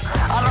stack up.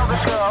 I know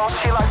this girl,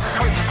 she likes to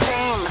switch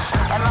teams,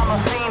 and I'm a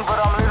fiend, but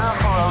I'm living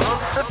for a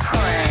love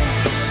supreme.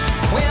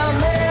 Well,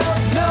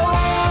 there's no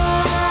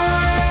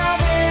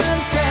love in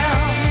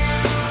town.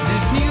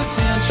 This new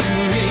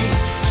century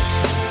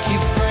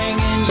keeps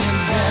bringing you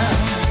down.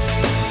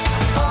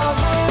 All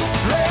the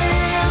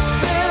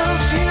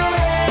places you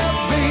have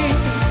been,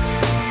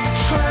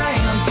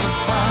 trying to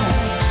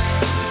find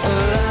a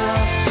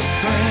love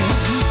supreme,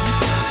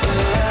 a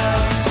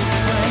love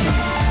supreme.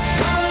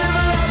 Come and live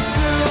a love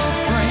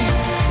supreme.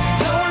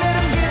 Don't let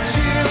 'em get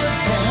you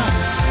down.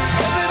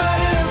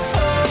 Everybody lives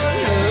for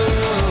love.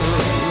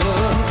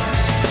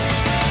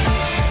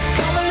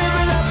 Come and live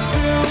a love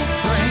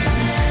supreme.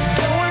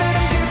 Don't let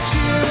 'em get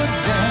you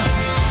down.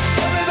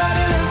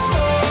 Everybody lives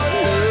for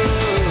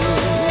love.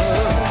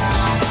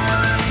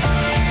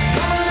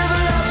 Come and live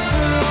a love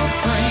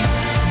supreme.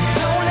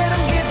 Don't let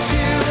 'em get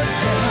you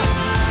down.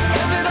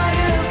 Everybody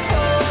lives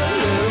for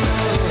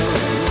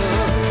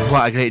love.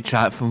 What a great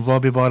track from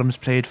Robbie Bottoms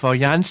played for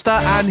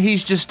Yansta, and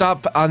he's just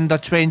up under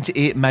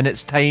 28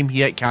 minutes time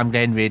here at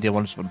Camglen Radio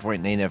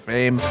 107.9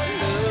 FM.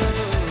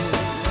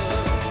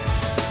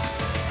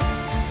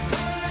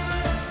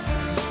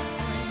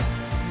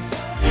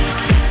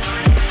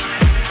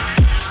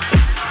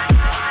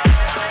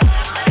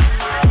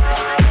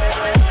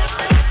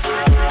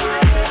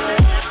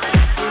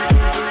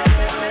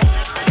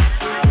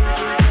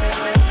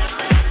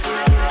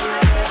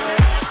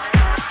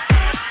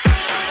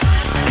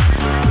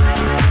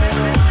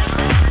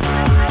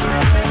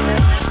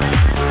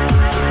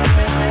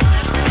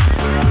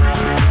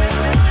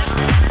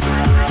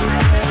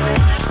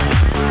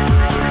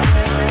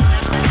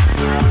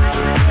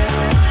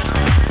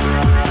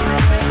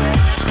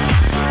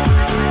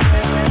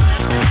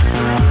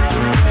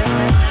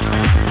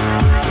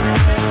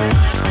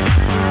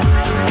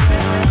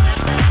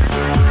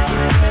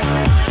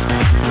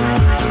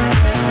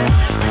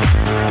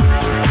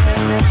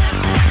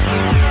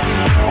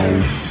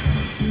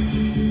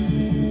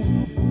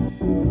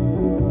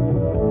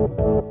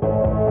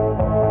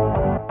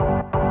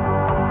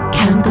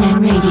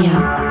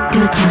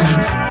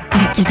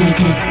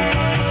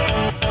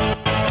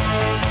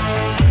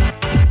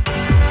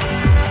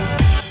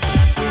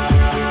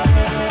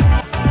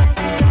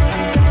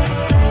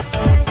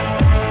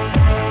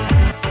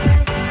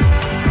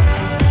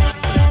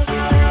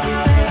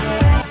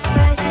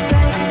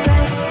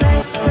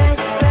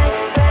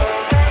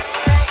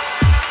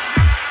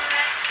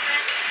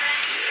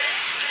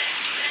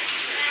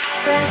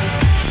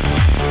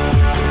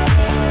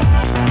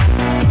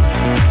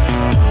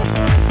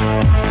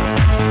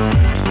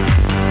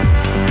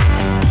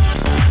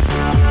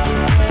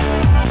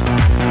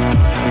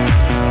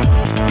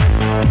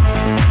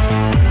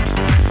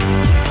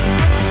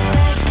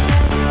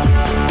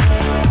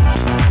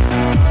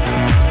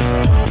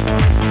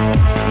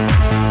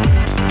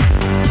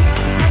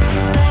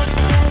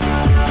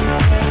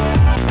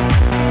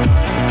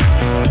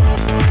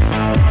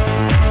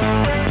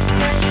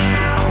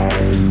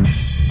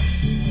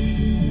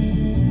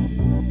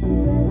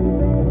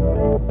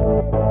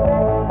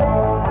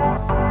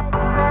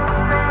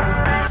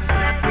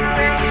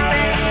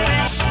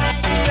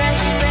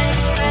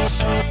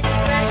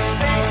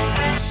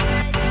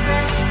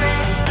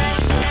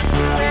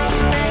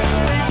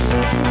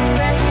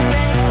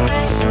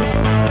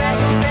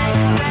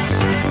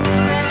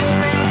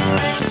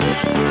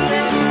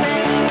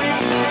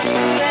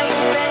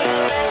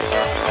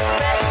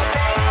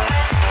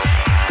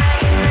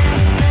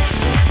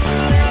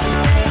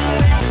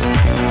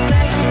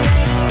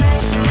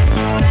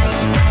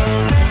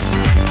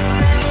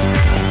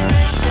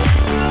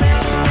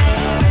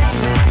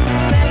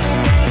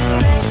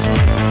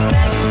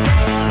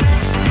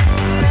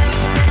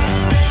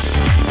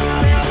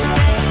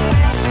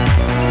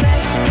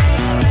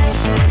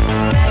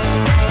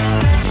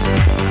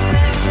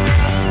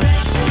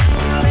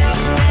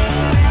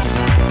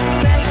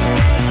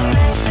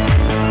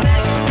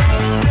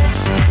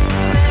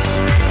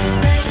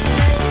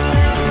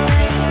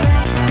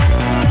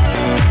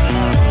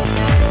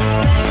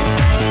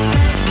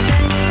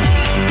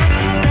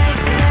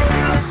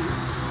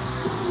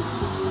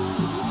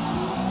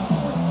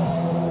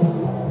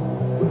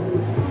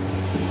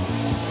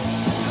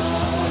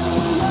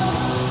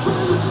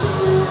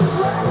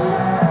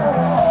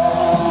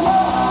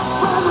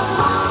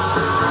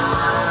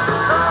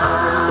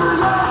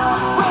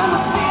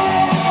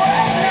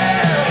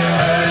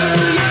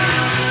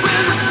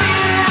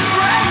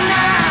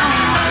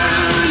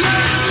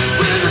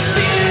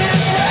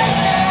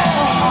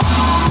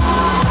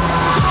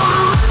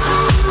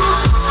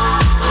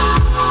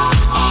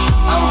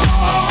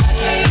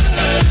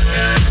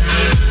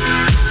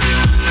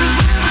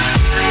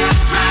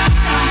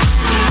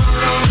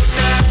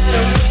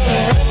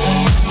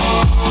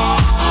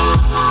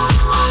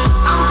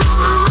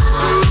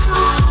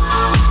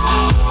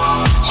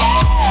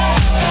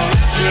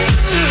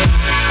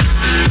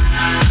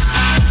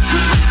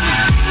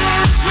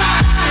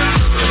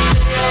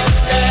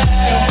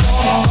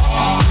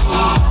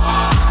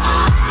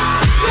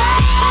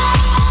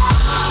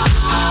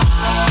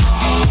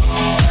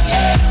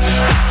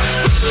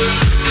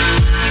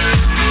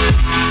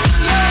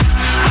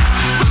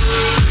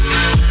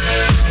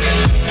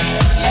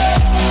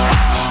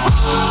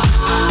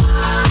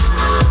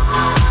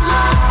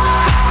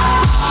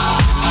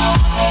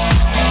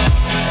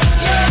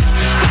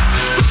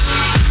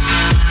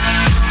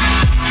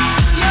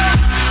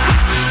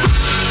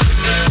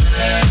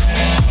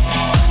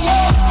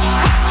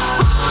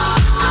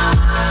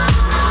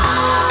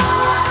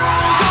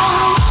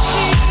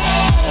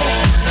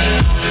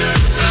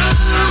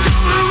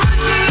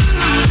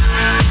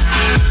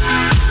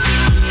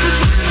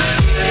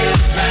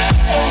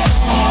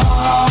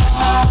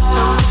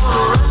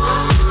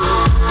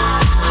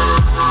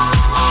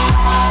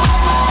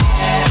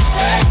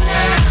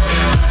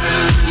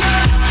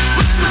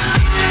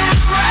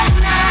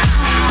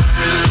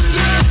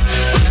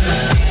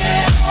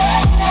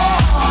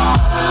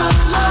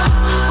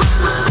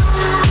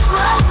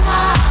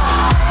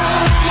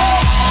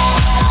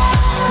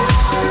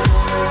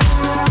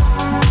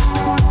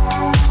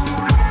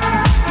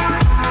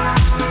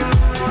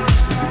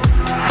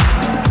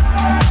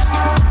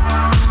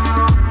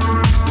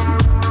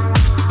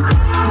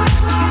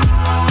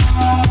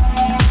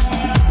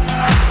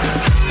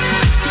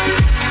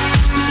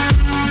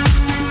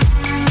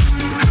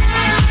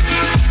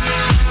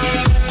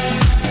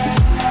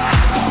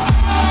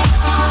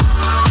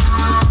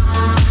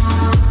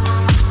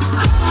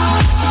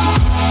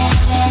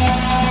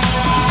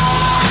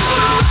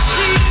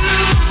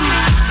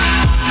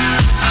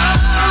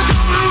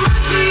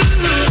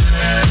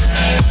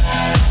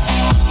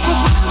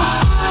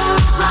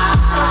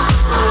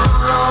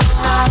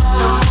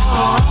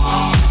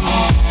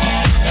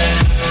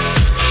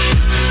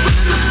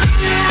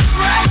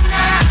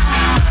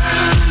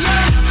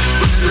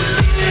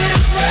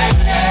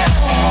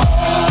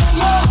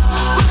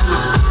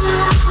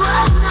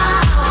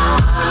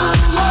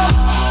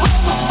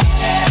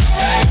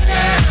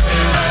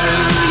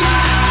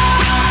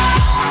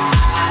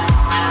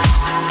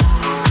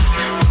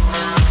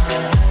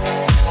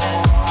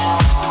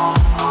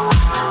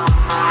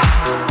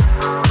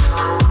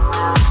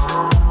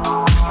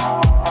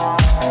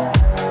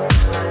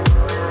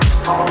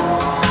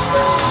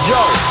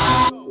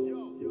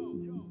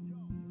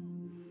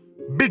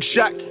 Big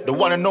Shaq, the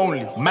one and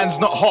only. Man's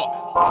not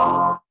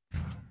hot.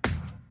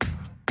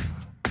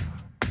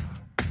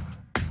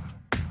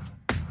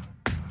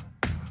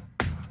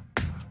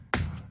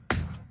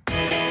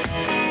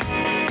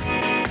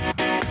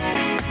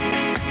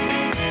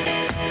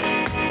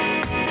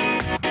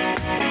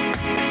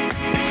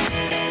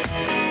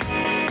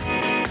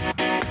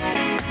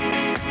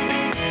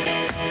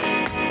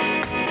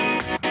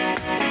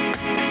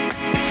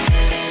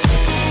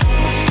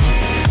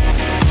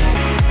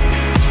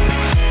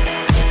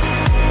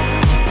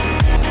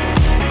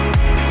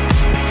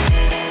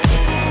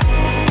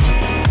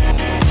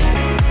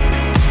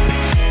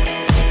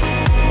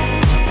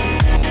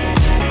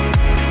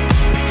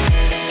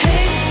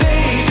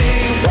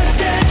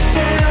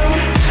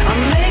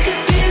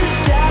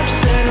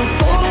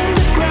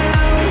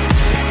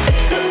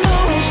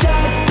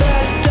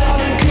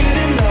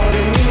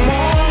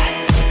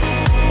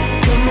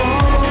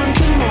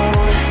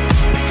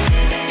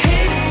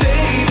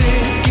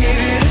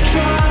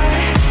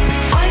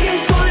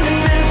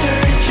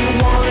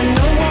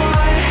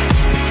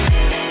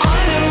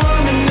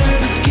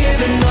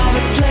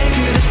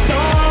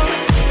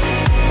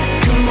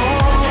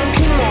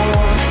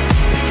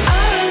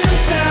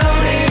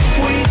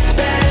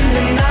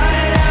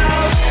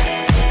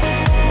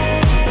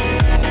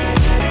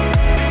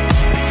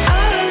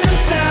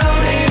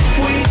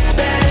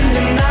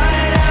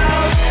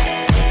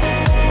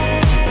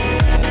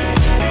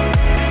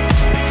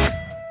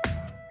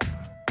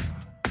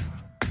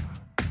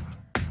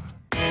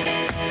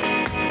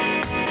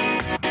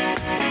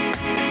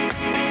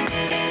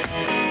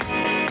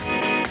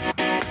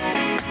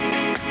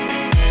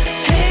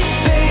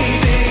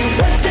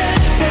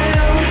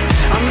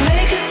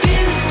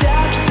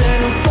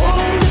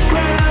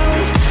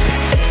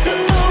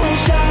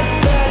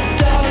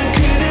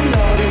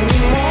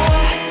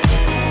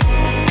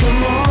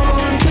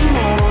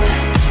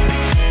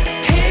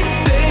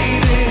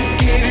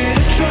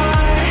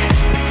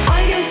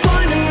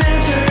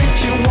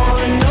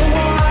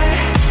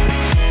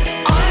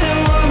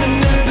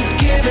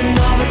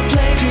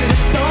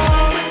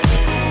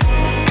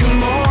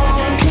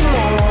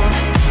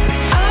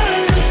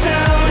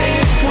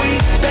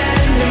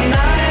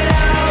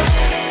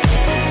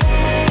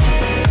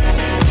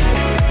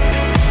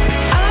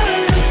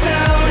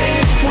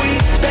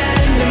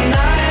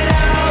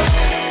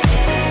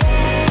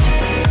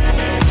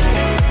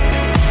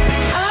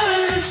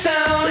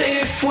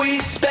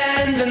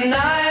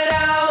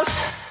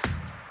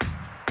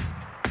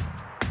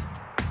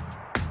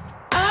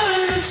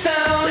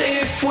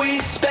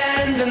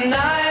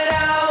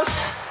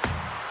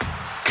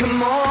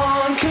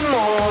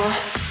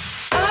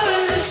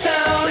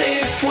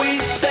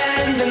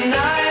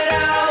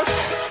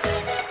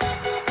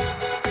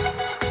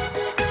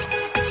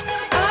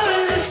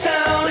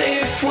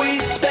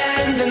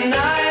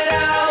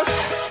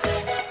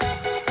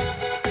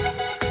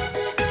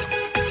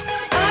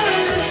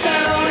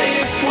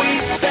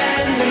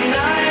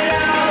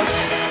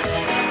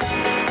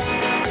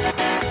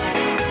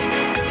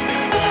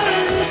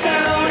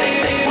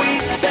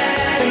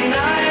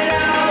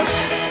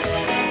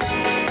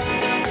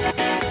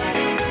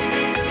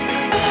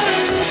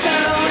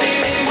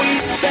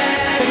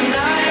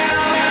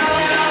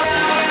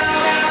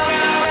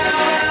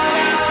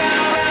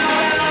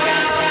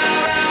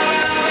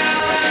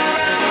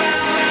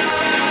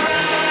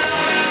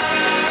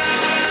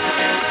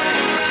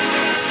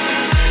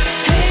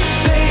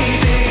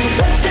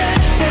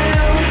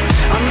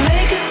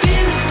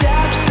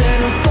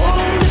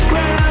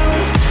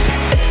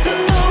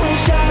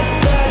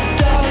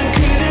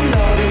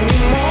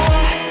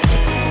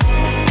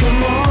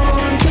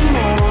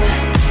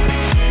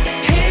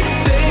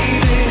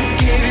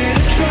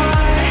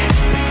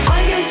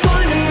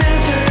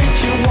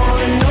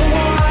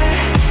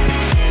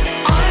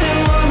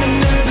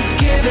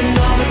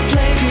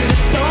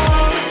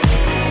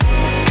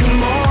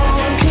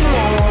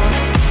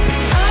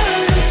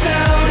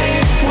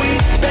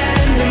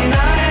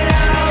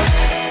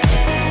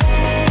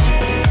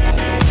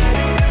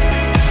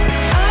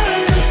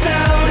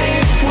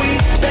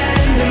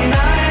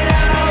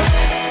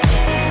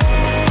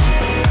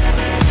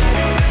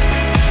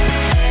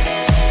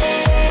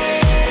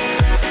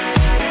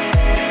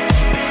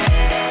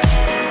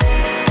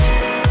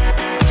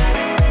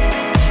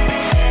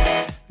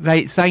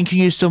 Right, thank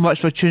you so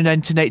much for tuning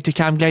in tonight to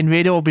Cam Glen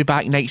Radio. We'll be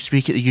back next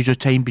week at the usual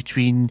time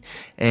between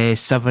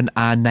 7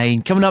 and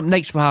 9. Coming up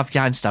next, we'll have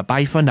Gangsta.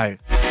 Bye for now.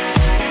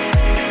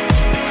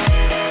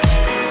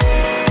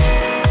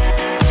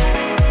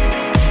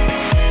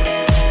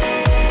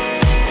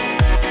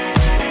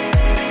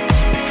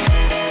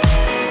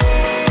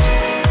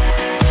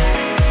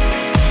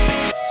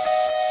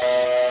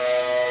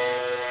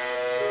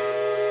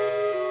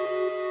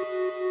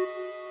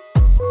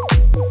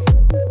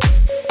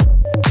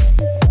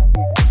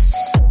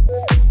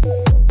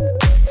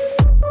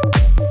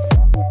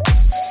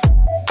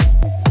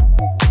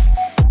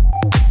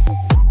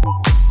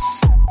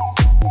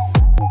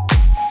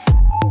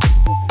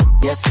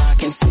 I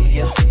can see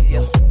you.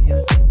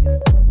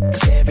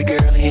 'Cause every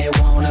girl here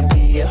wanna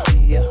be you.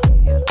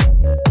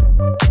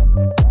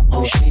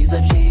 Oh, she's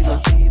a diva.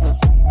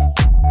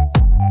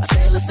 I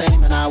feel the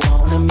same and I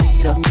wanna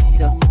meet her.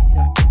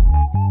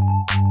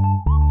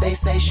 They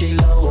say she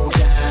low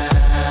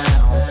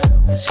down.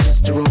 It's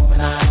just a room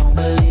and I don't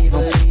believe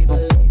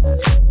them.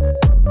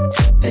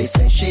 They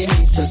say she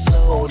needs to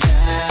slow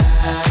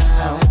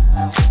down.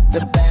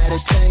 The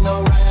baddest thing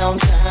around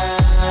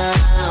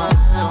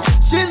town.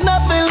 She's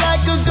nothing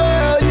like a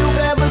girl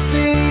you've ever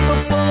seen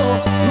before.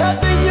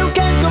 Nothing you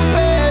can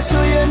compare to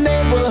your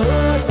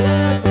neighborhood.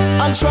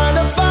 I'm trying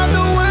to find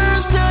the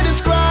words to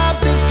describe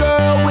this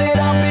girl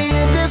without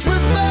being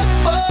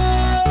disrespectful.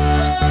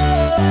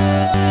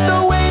 The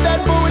way that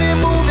booty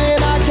moving,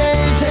 I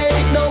can't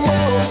take no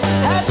more.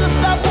 Had to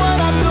stop what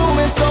I'm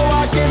doing so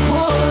I can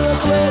pull her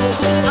close.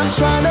 I'm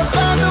trying to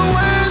find the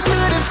words to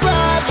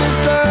describe this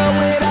girl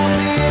without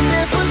being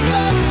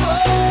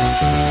disrespectful.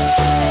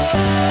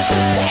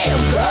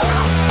 Damn girl,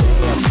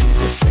 damn,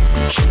 you's a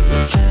sexy chick,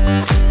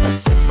 a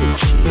sexy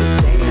chick.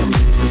 Damn,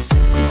 you's a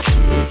sexy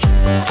chick,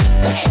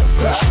 a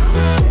sexy chick.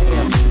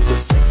 Damn, you's a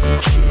sexy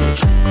chick,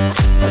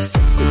 a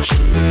sexy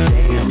chick.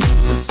 Damn,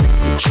 you's a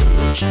sexy chick.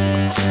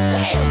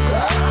 Damn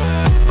girl.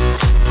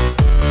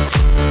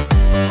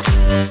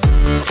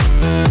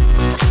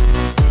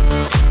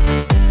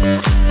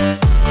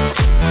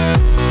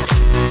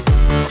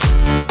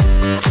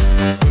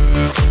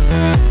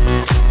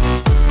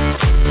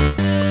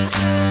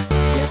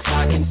 Yes,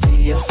 I can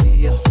see you.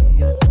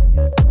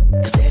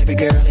 'Cause every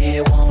girl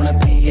here wanna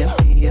be you.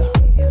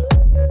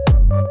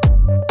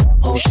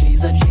 Oh,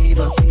 she's a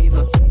diva.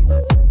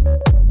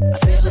 I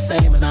feel the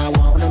same and I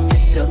wanna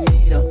meet her.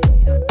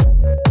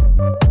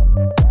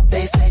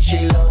 They say she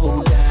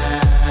low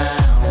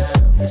down.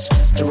 It's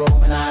just a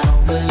room and I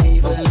don't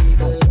believe her.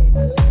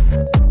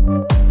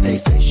 They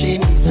say she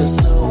needs to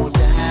slow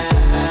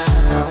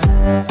down.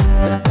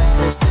 The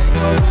baddest thing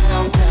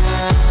around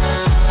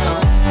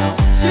town.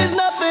 She's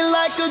nothing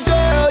like a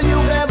girl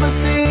you've ever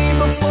seen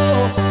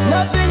before.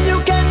 Nothing you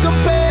can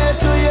compare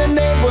to your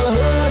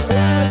neighborhood.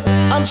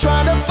 I'm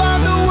trying to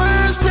find the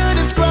words to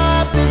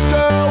describe this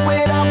girl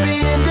without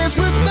being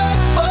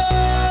disrespectful.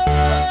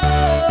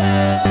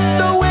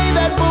 The way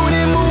that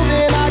booty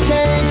moving, I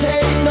can't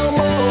take no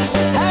more.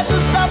 Had to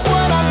stop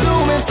what I'm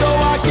doing so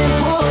I can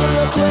pull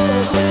her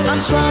close.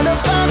 I'm trying to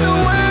find the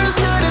words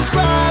to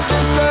describe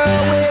this girl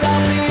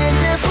without being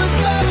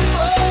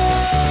disrespectful.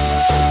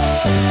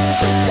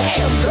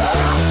 Damn girl,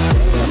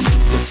 damn,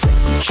 you's a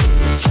sexy chick,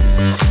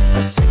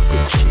 a sexy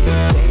chick.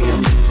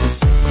 Damn, you's a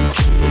sexy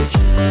chick.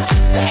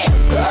 Damn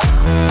girl,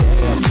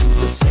 damn,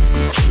 you's a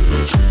sexy chick,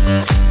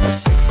 a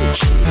sexy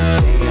chick.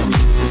 Damn,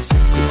 you's a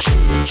sexy chick.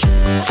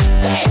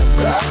 Damn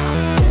girl,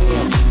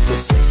 damn, you's a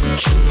sexy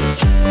chick,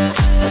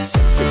 a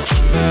sexy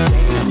chick.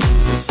 Damn,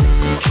 you's a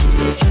sexy chick.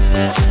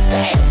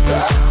 Damn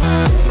girl,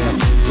 damn,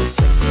 you's a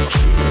sexy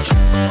chick,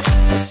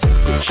 a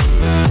sexy chick.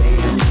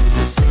 Damn, you's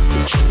a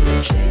sexy chick.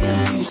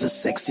 Damn, you's a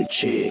sexy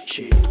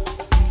chick.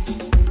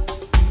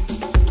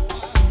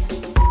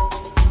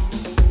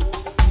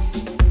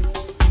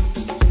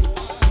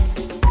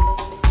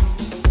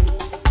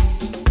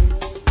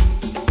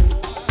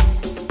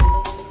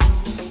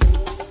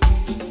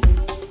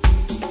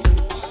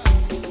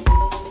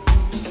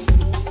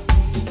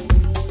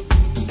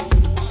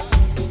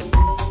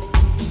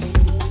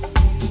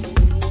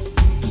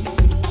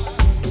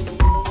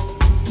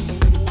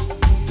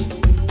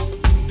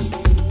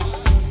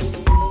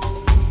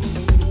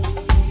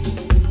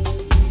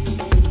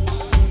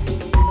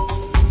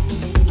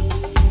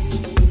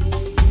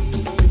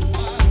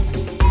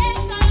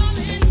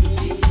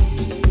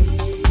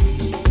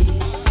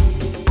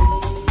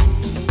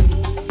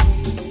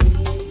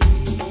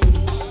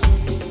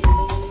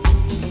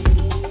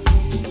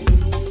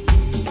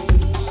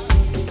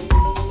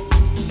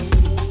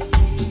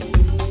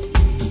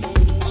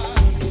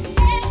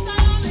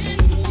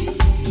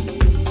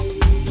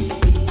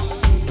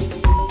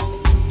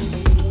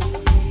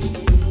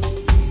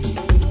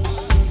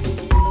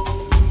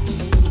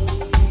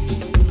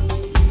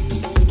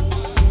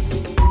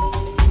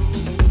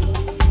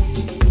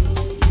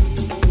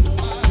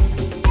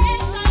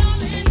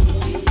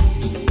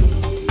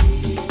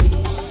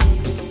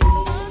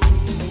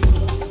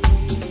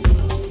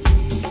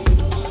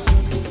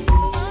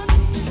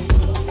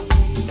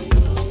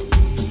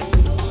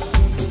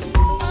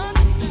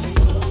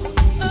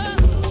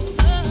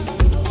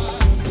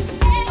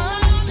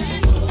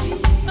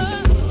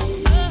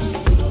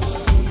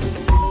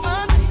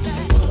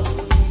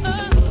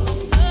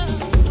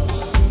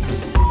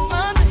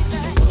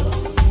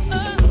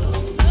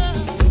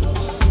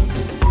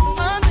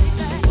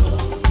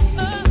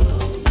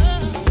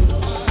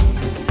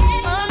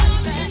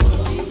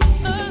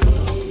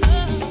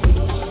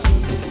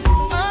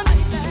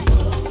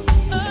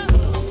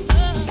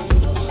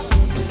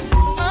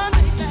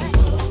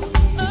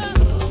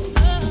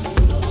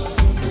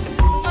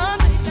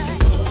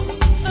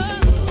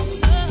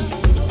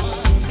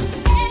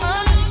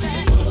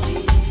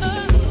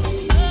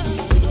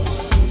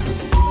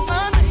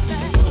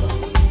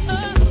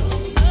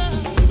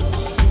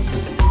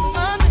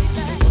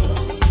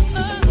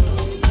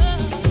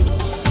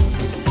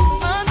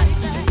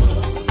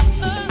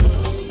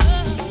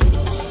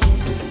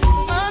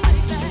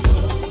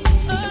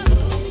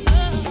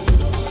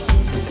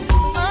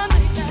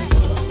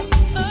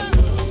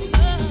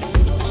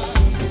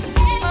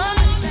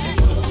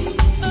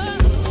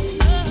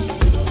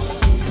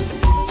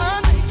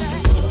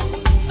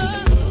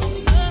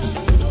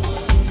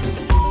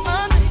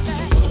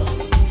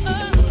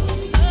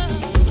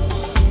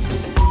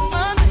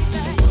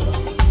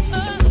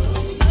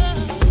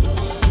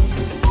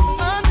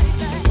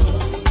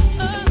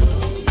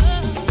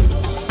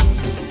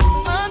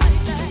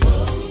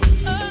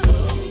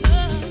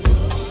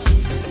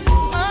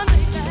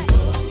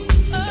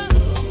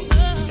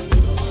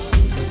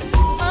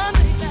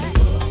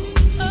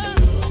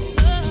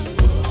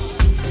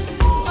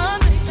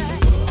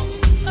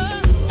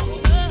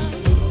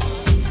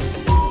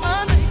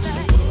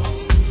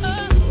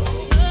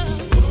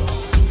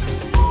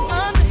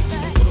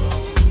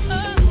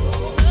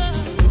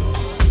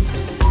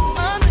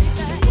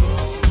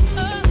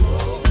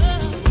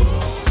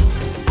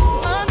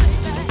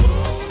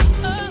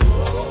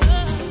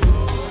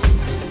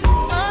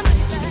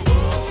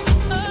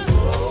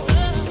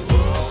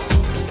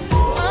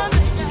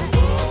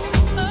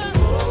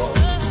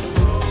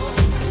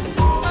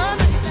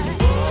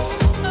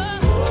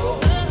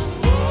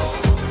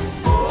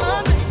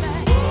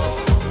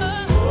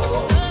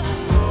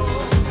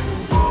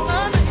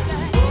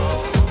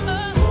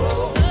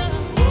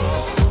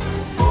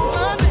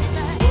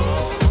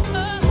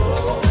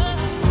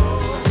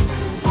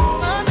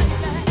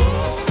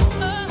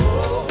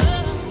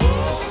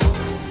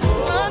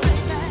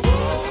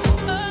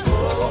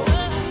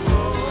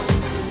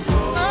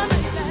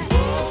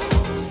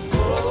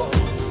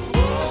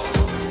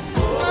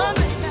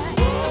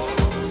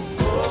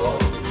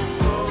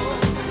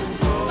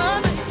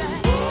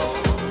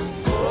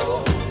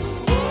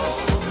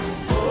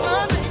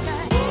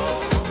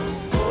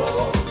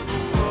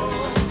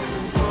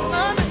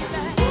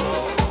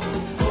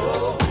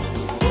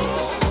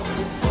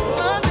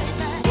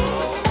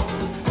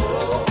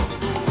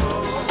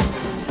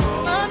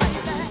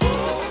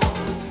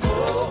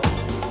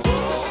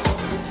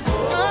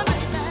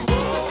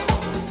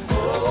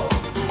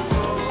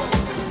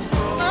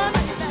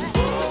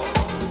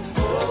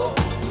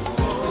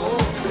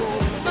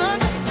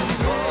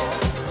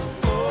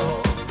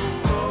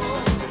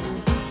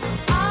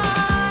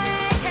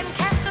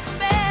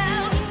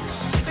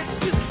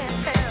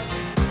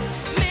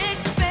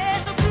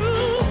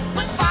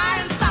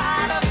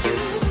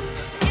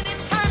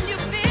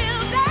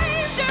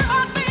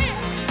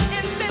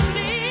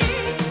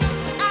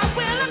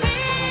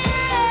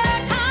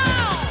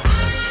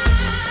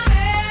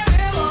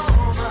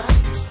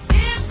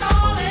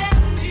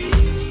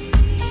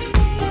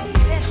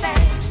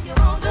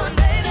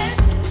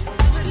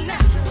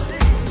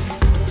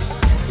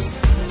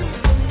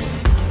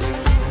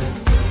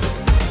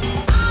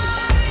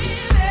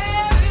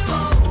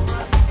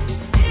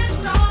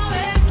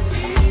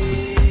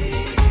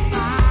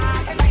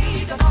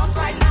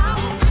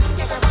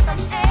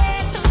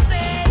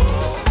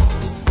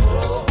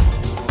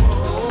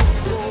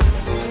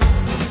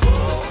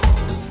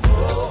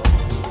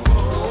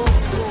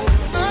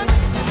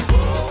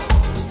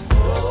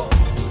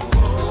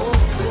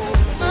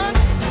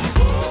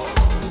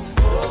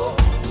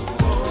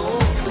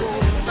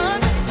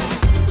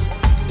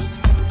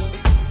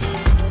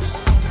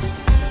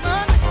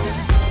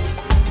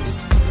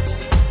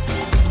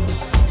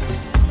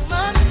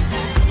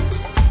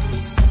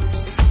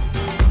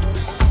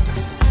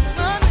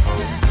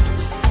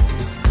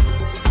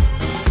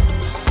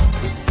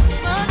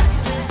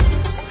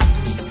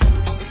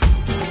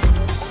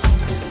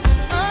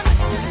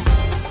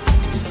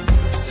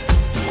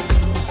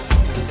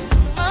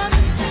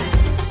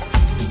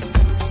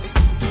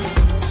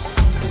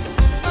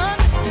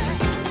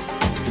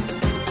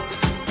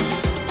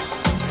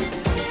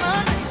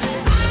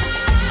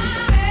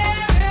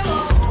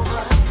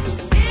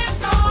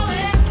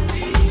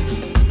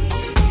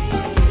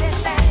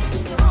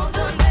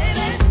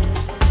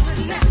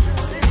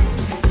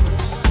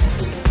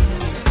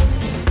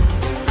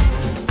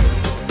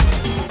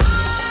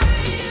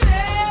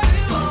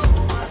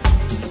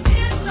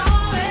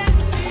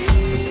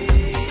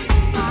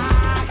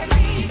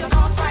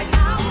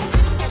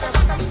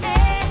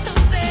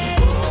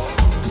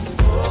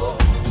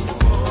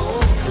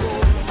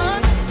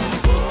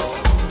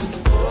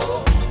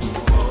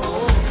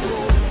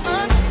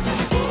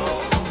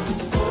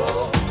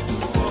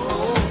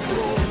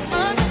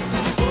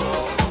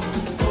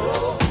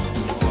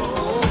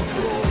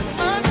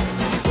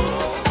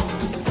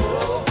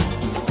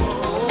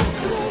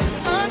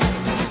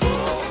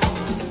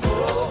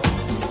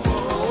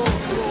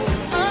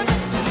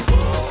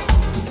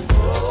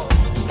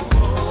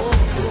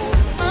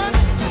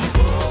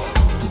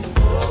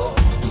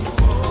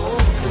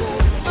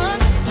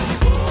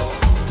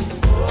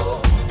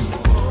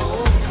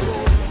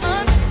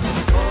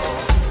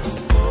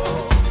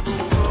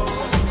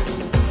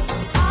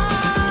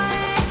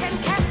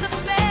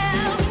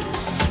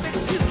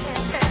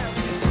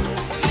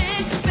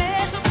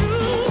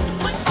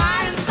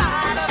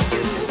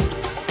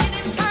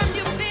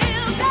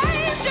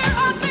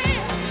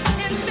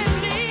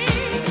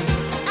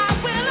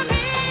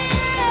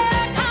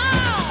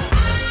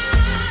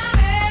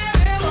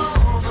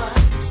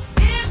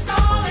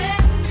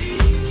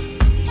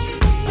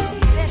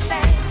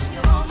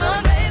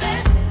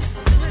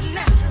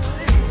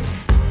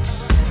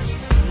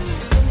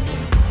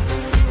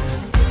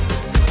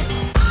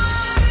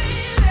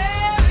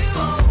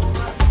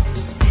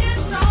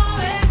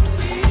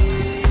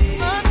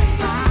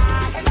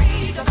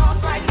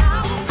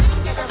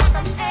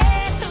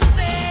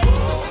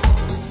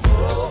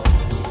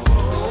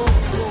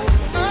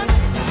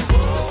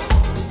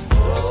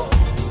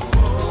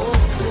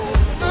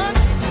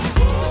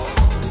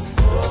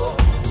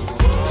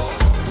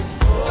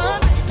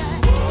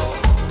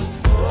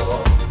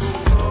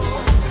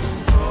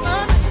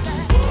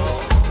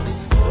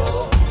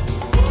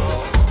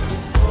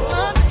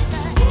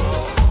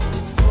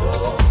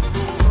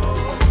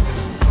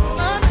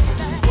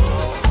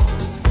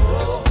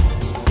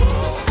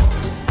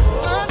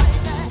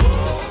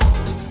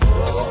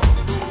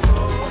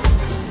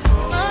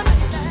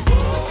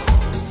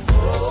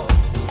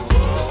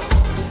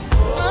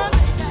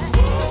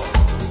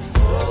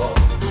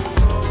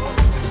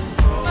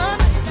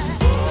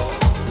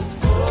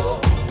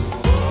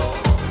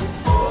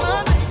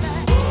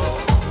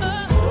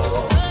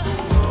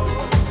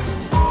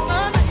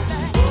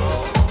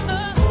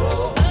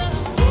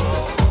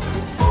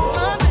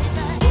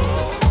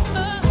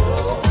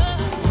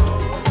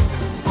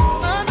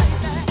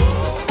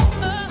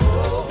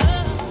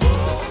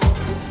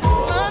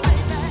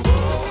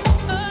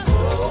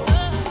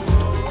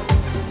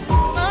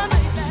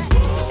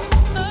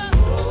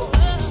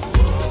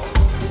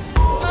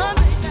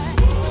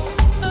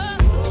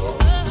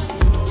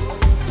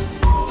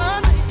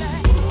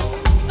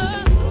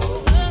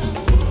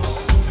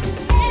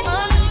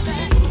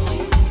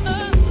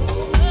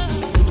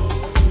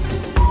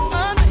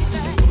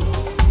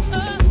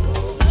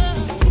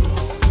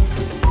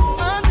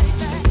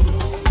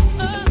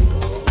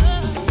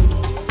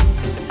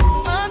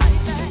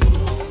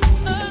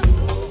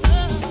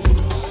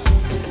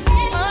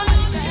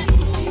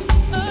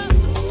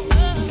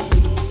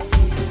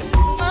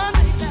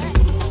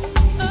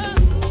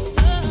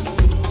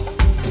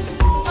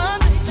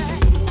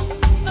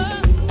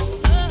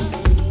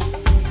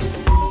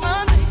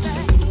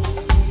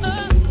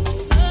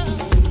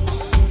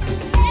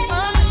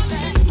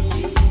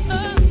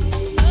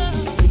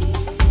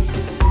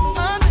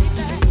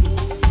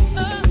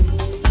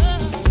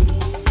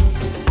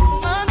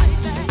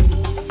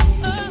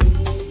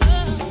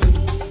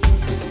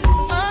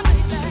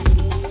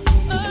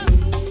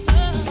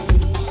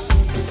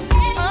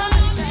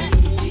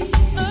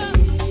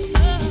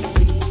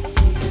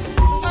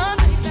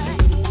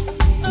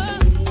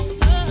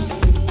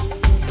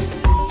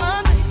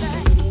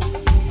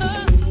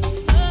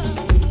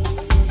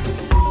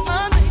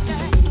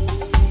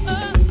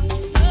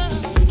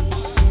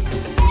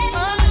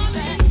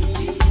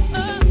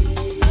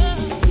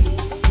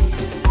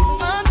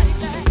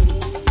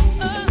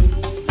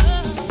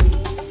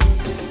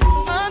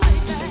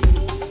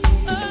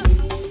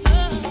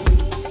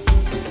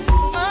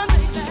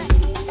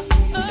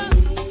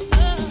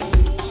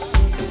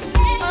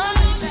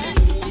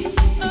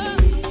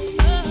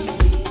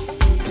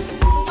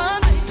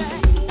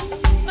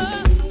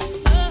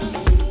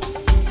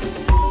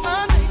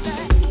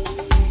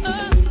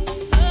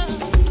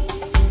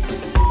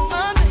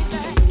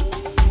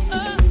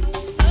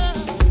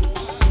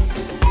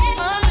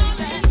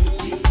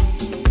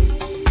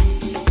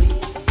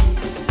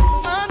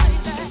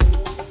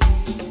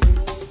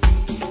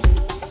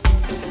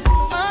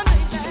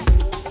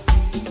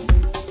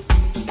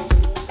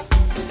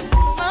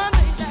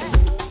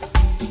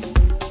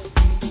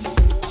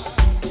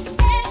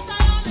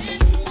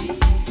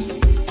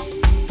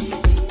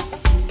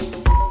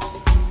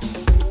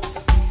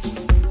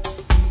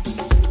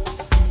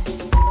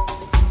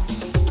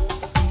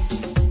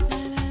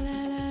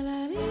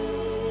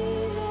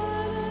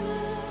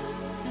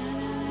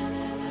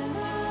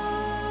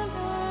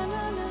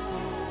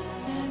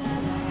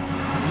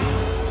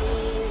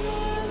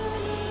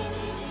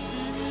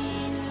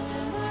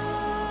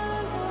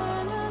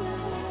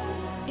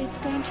 It's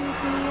going to be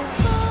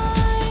a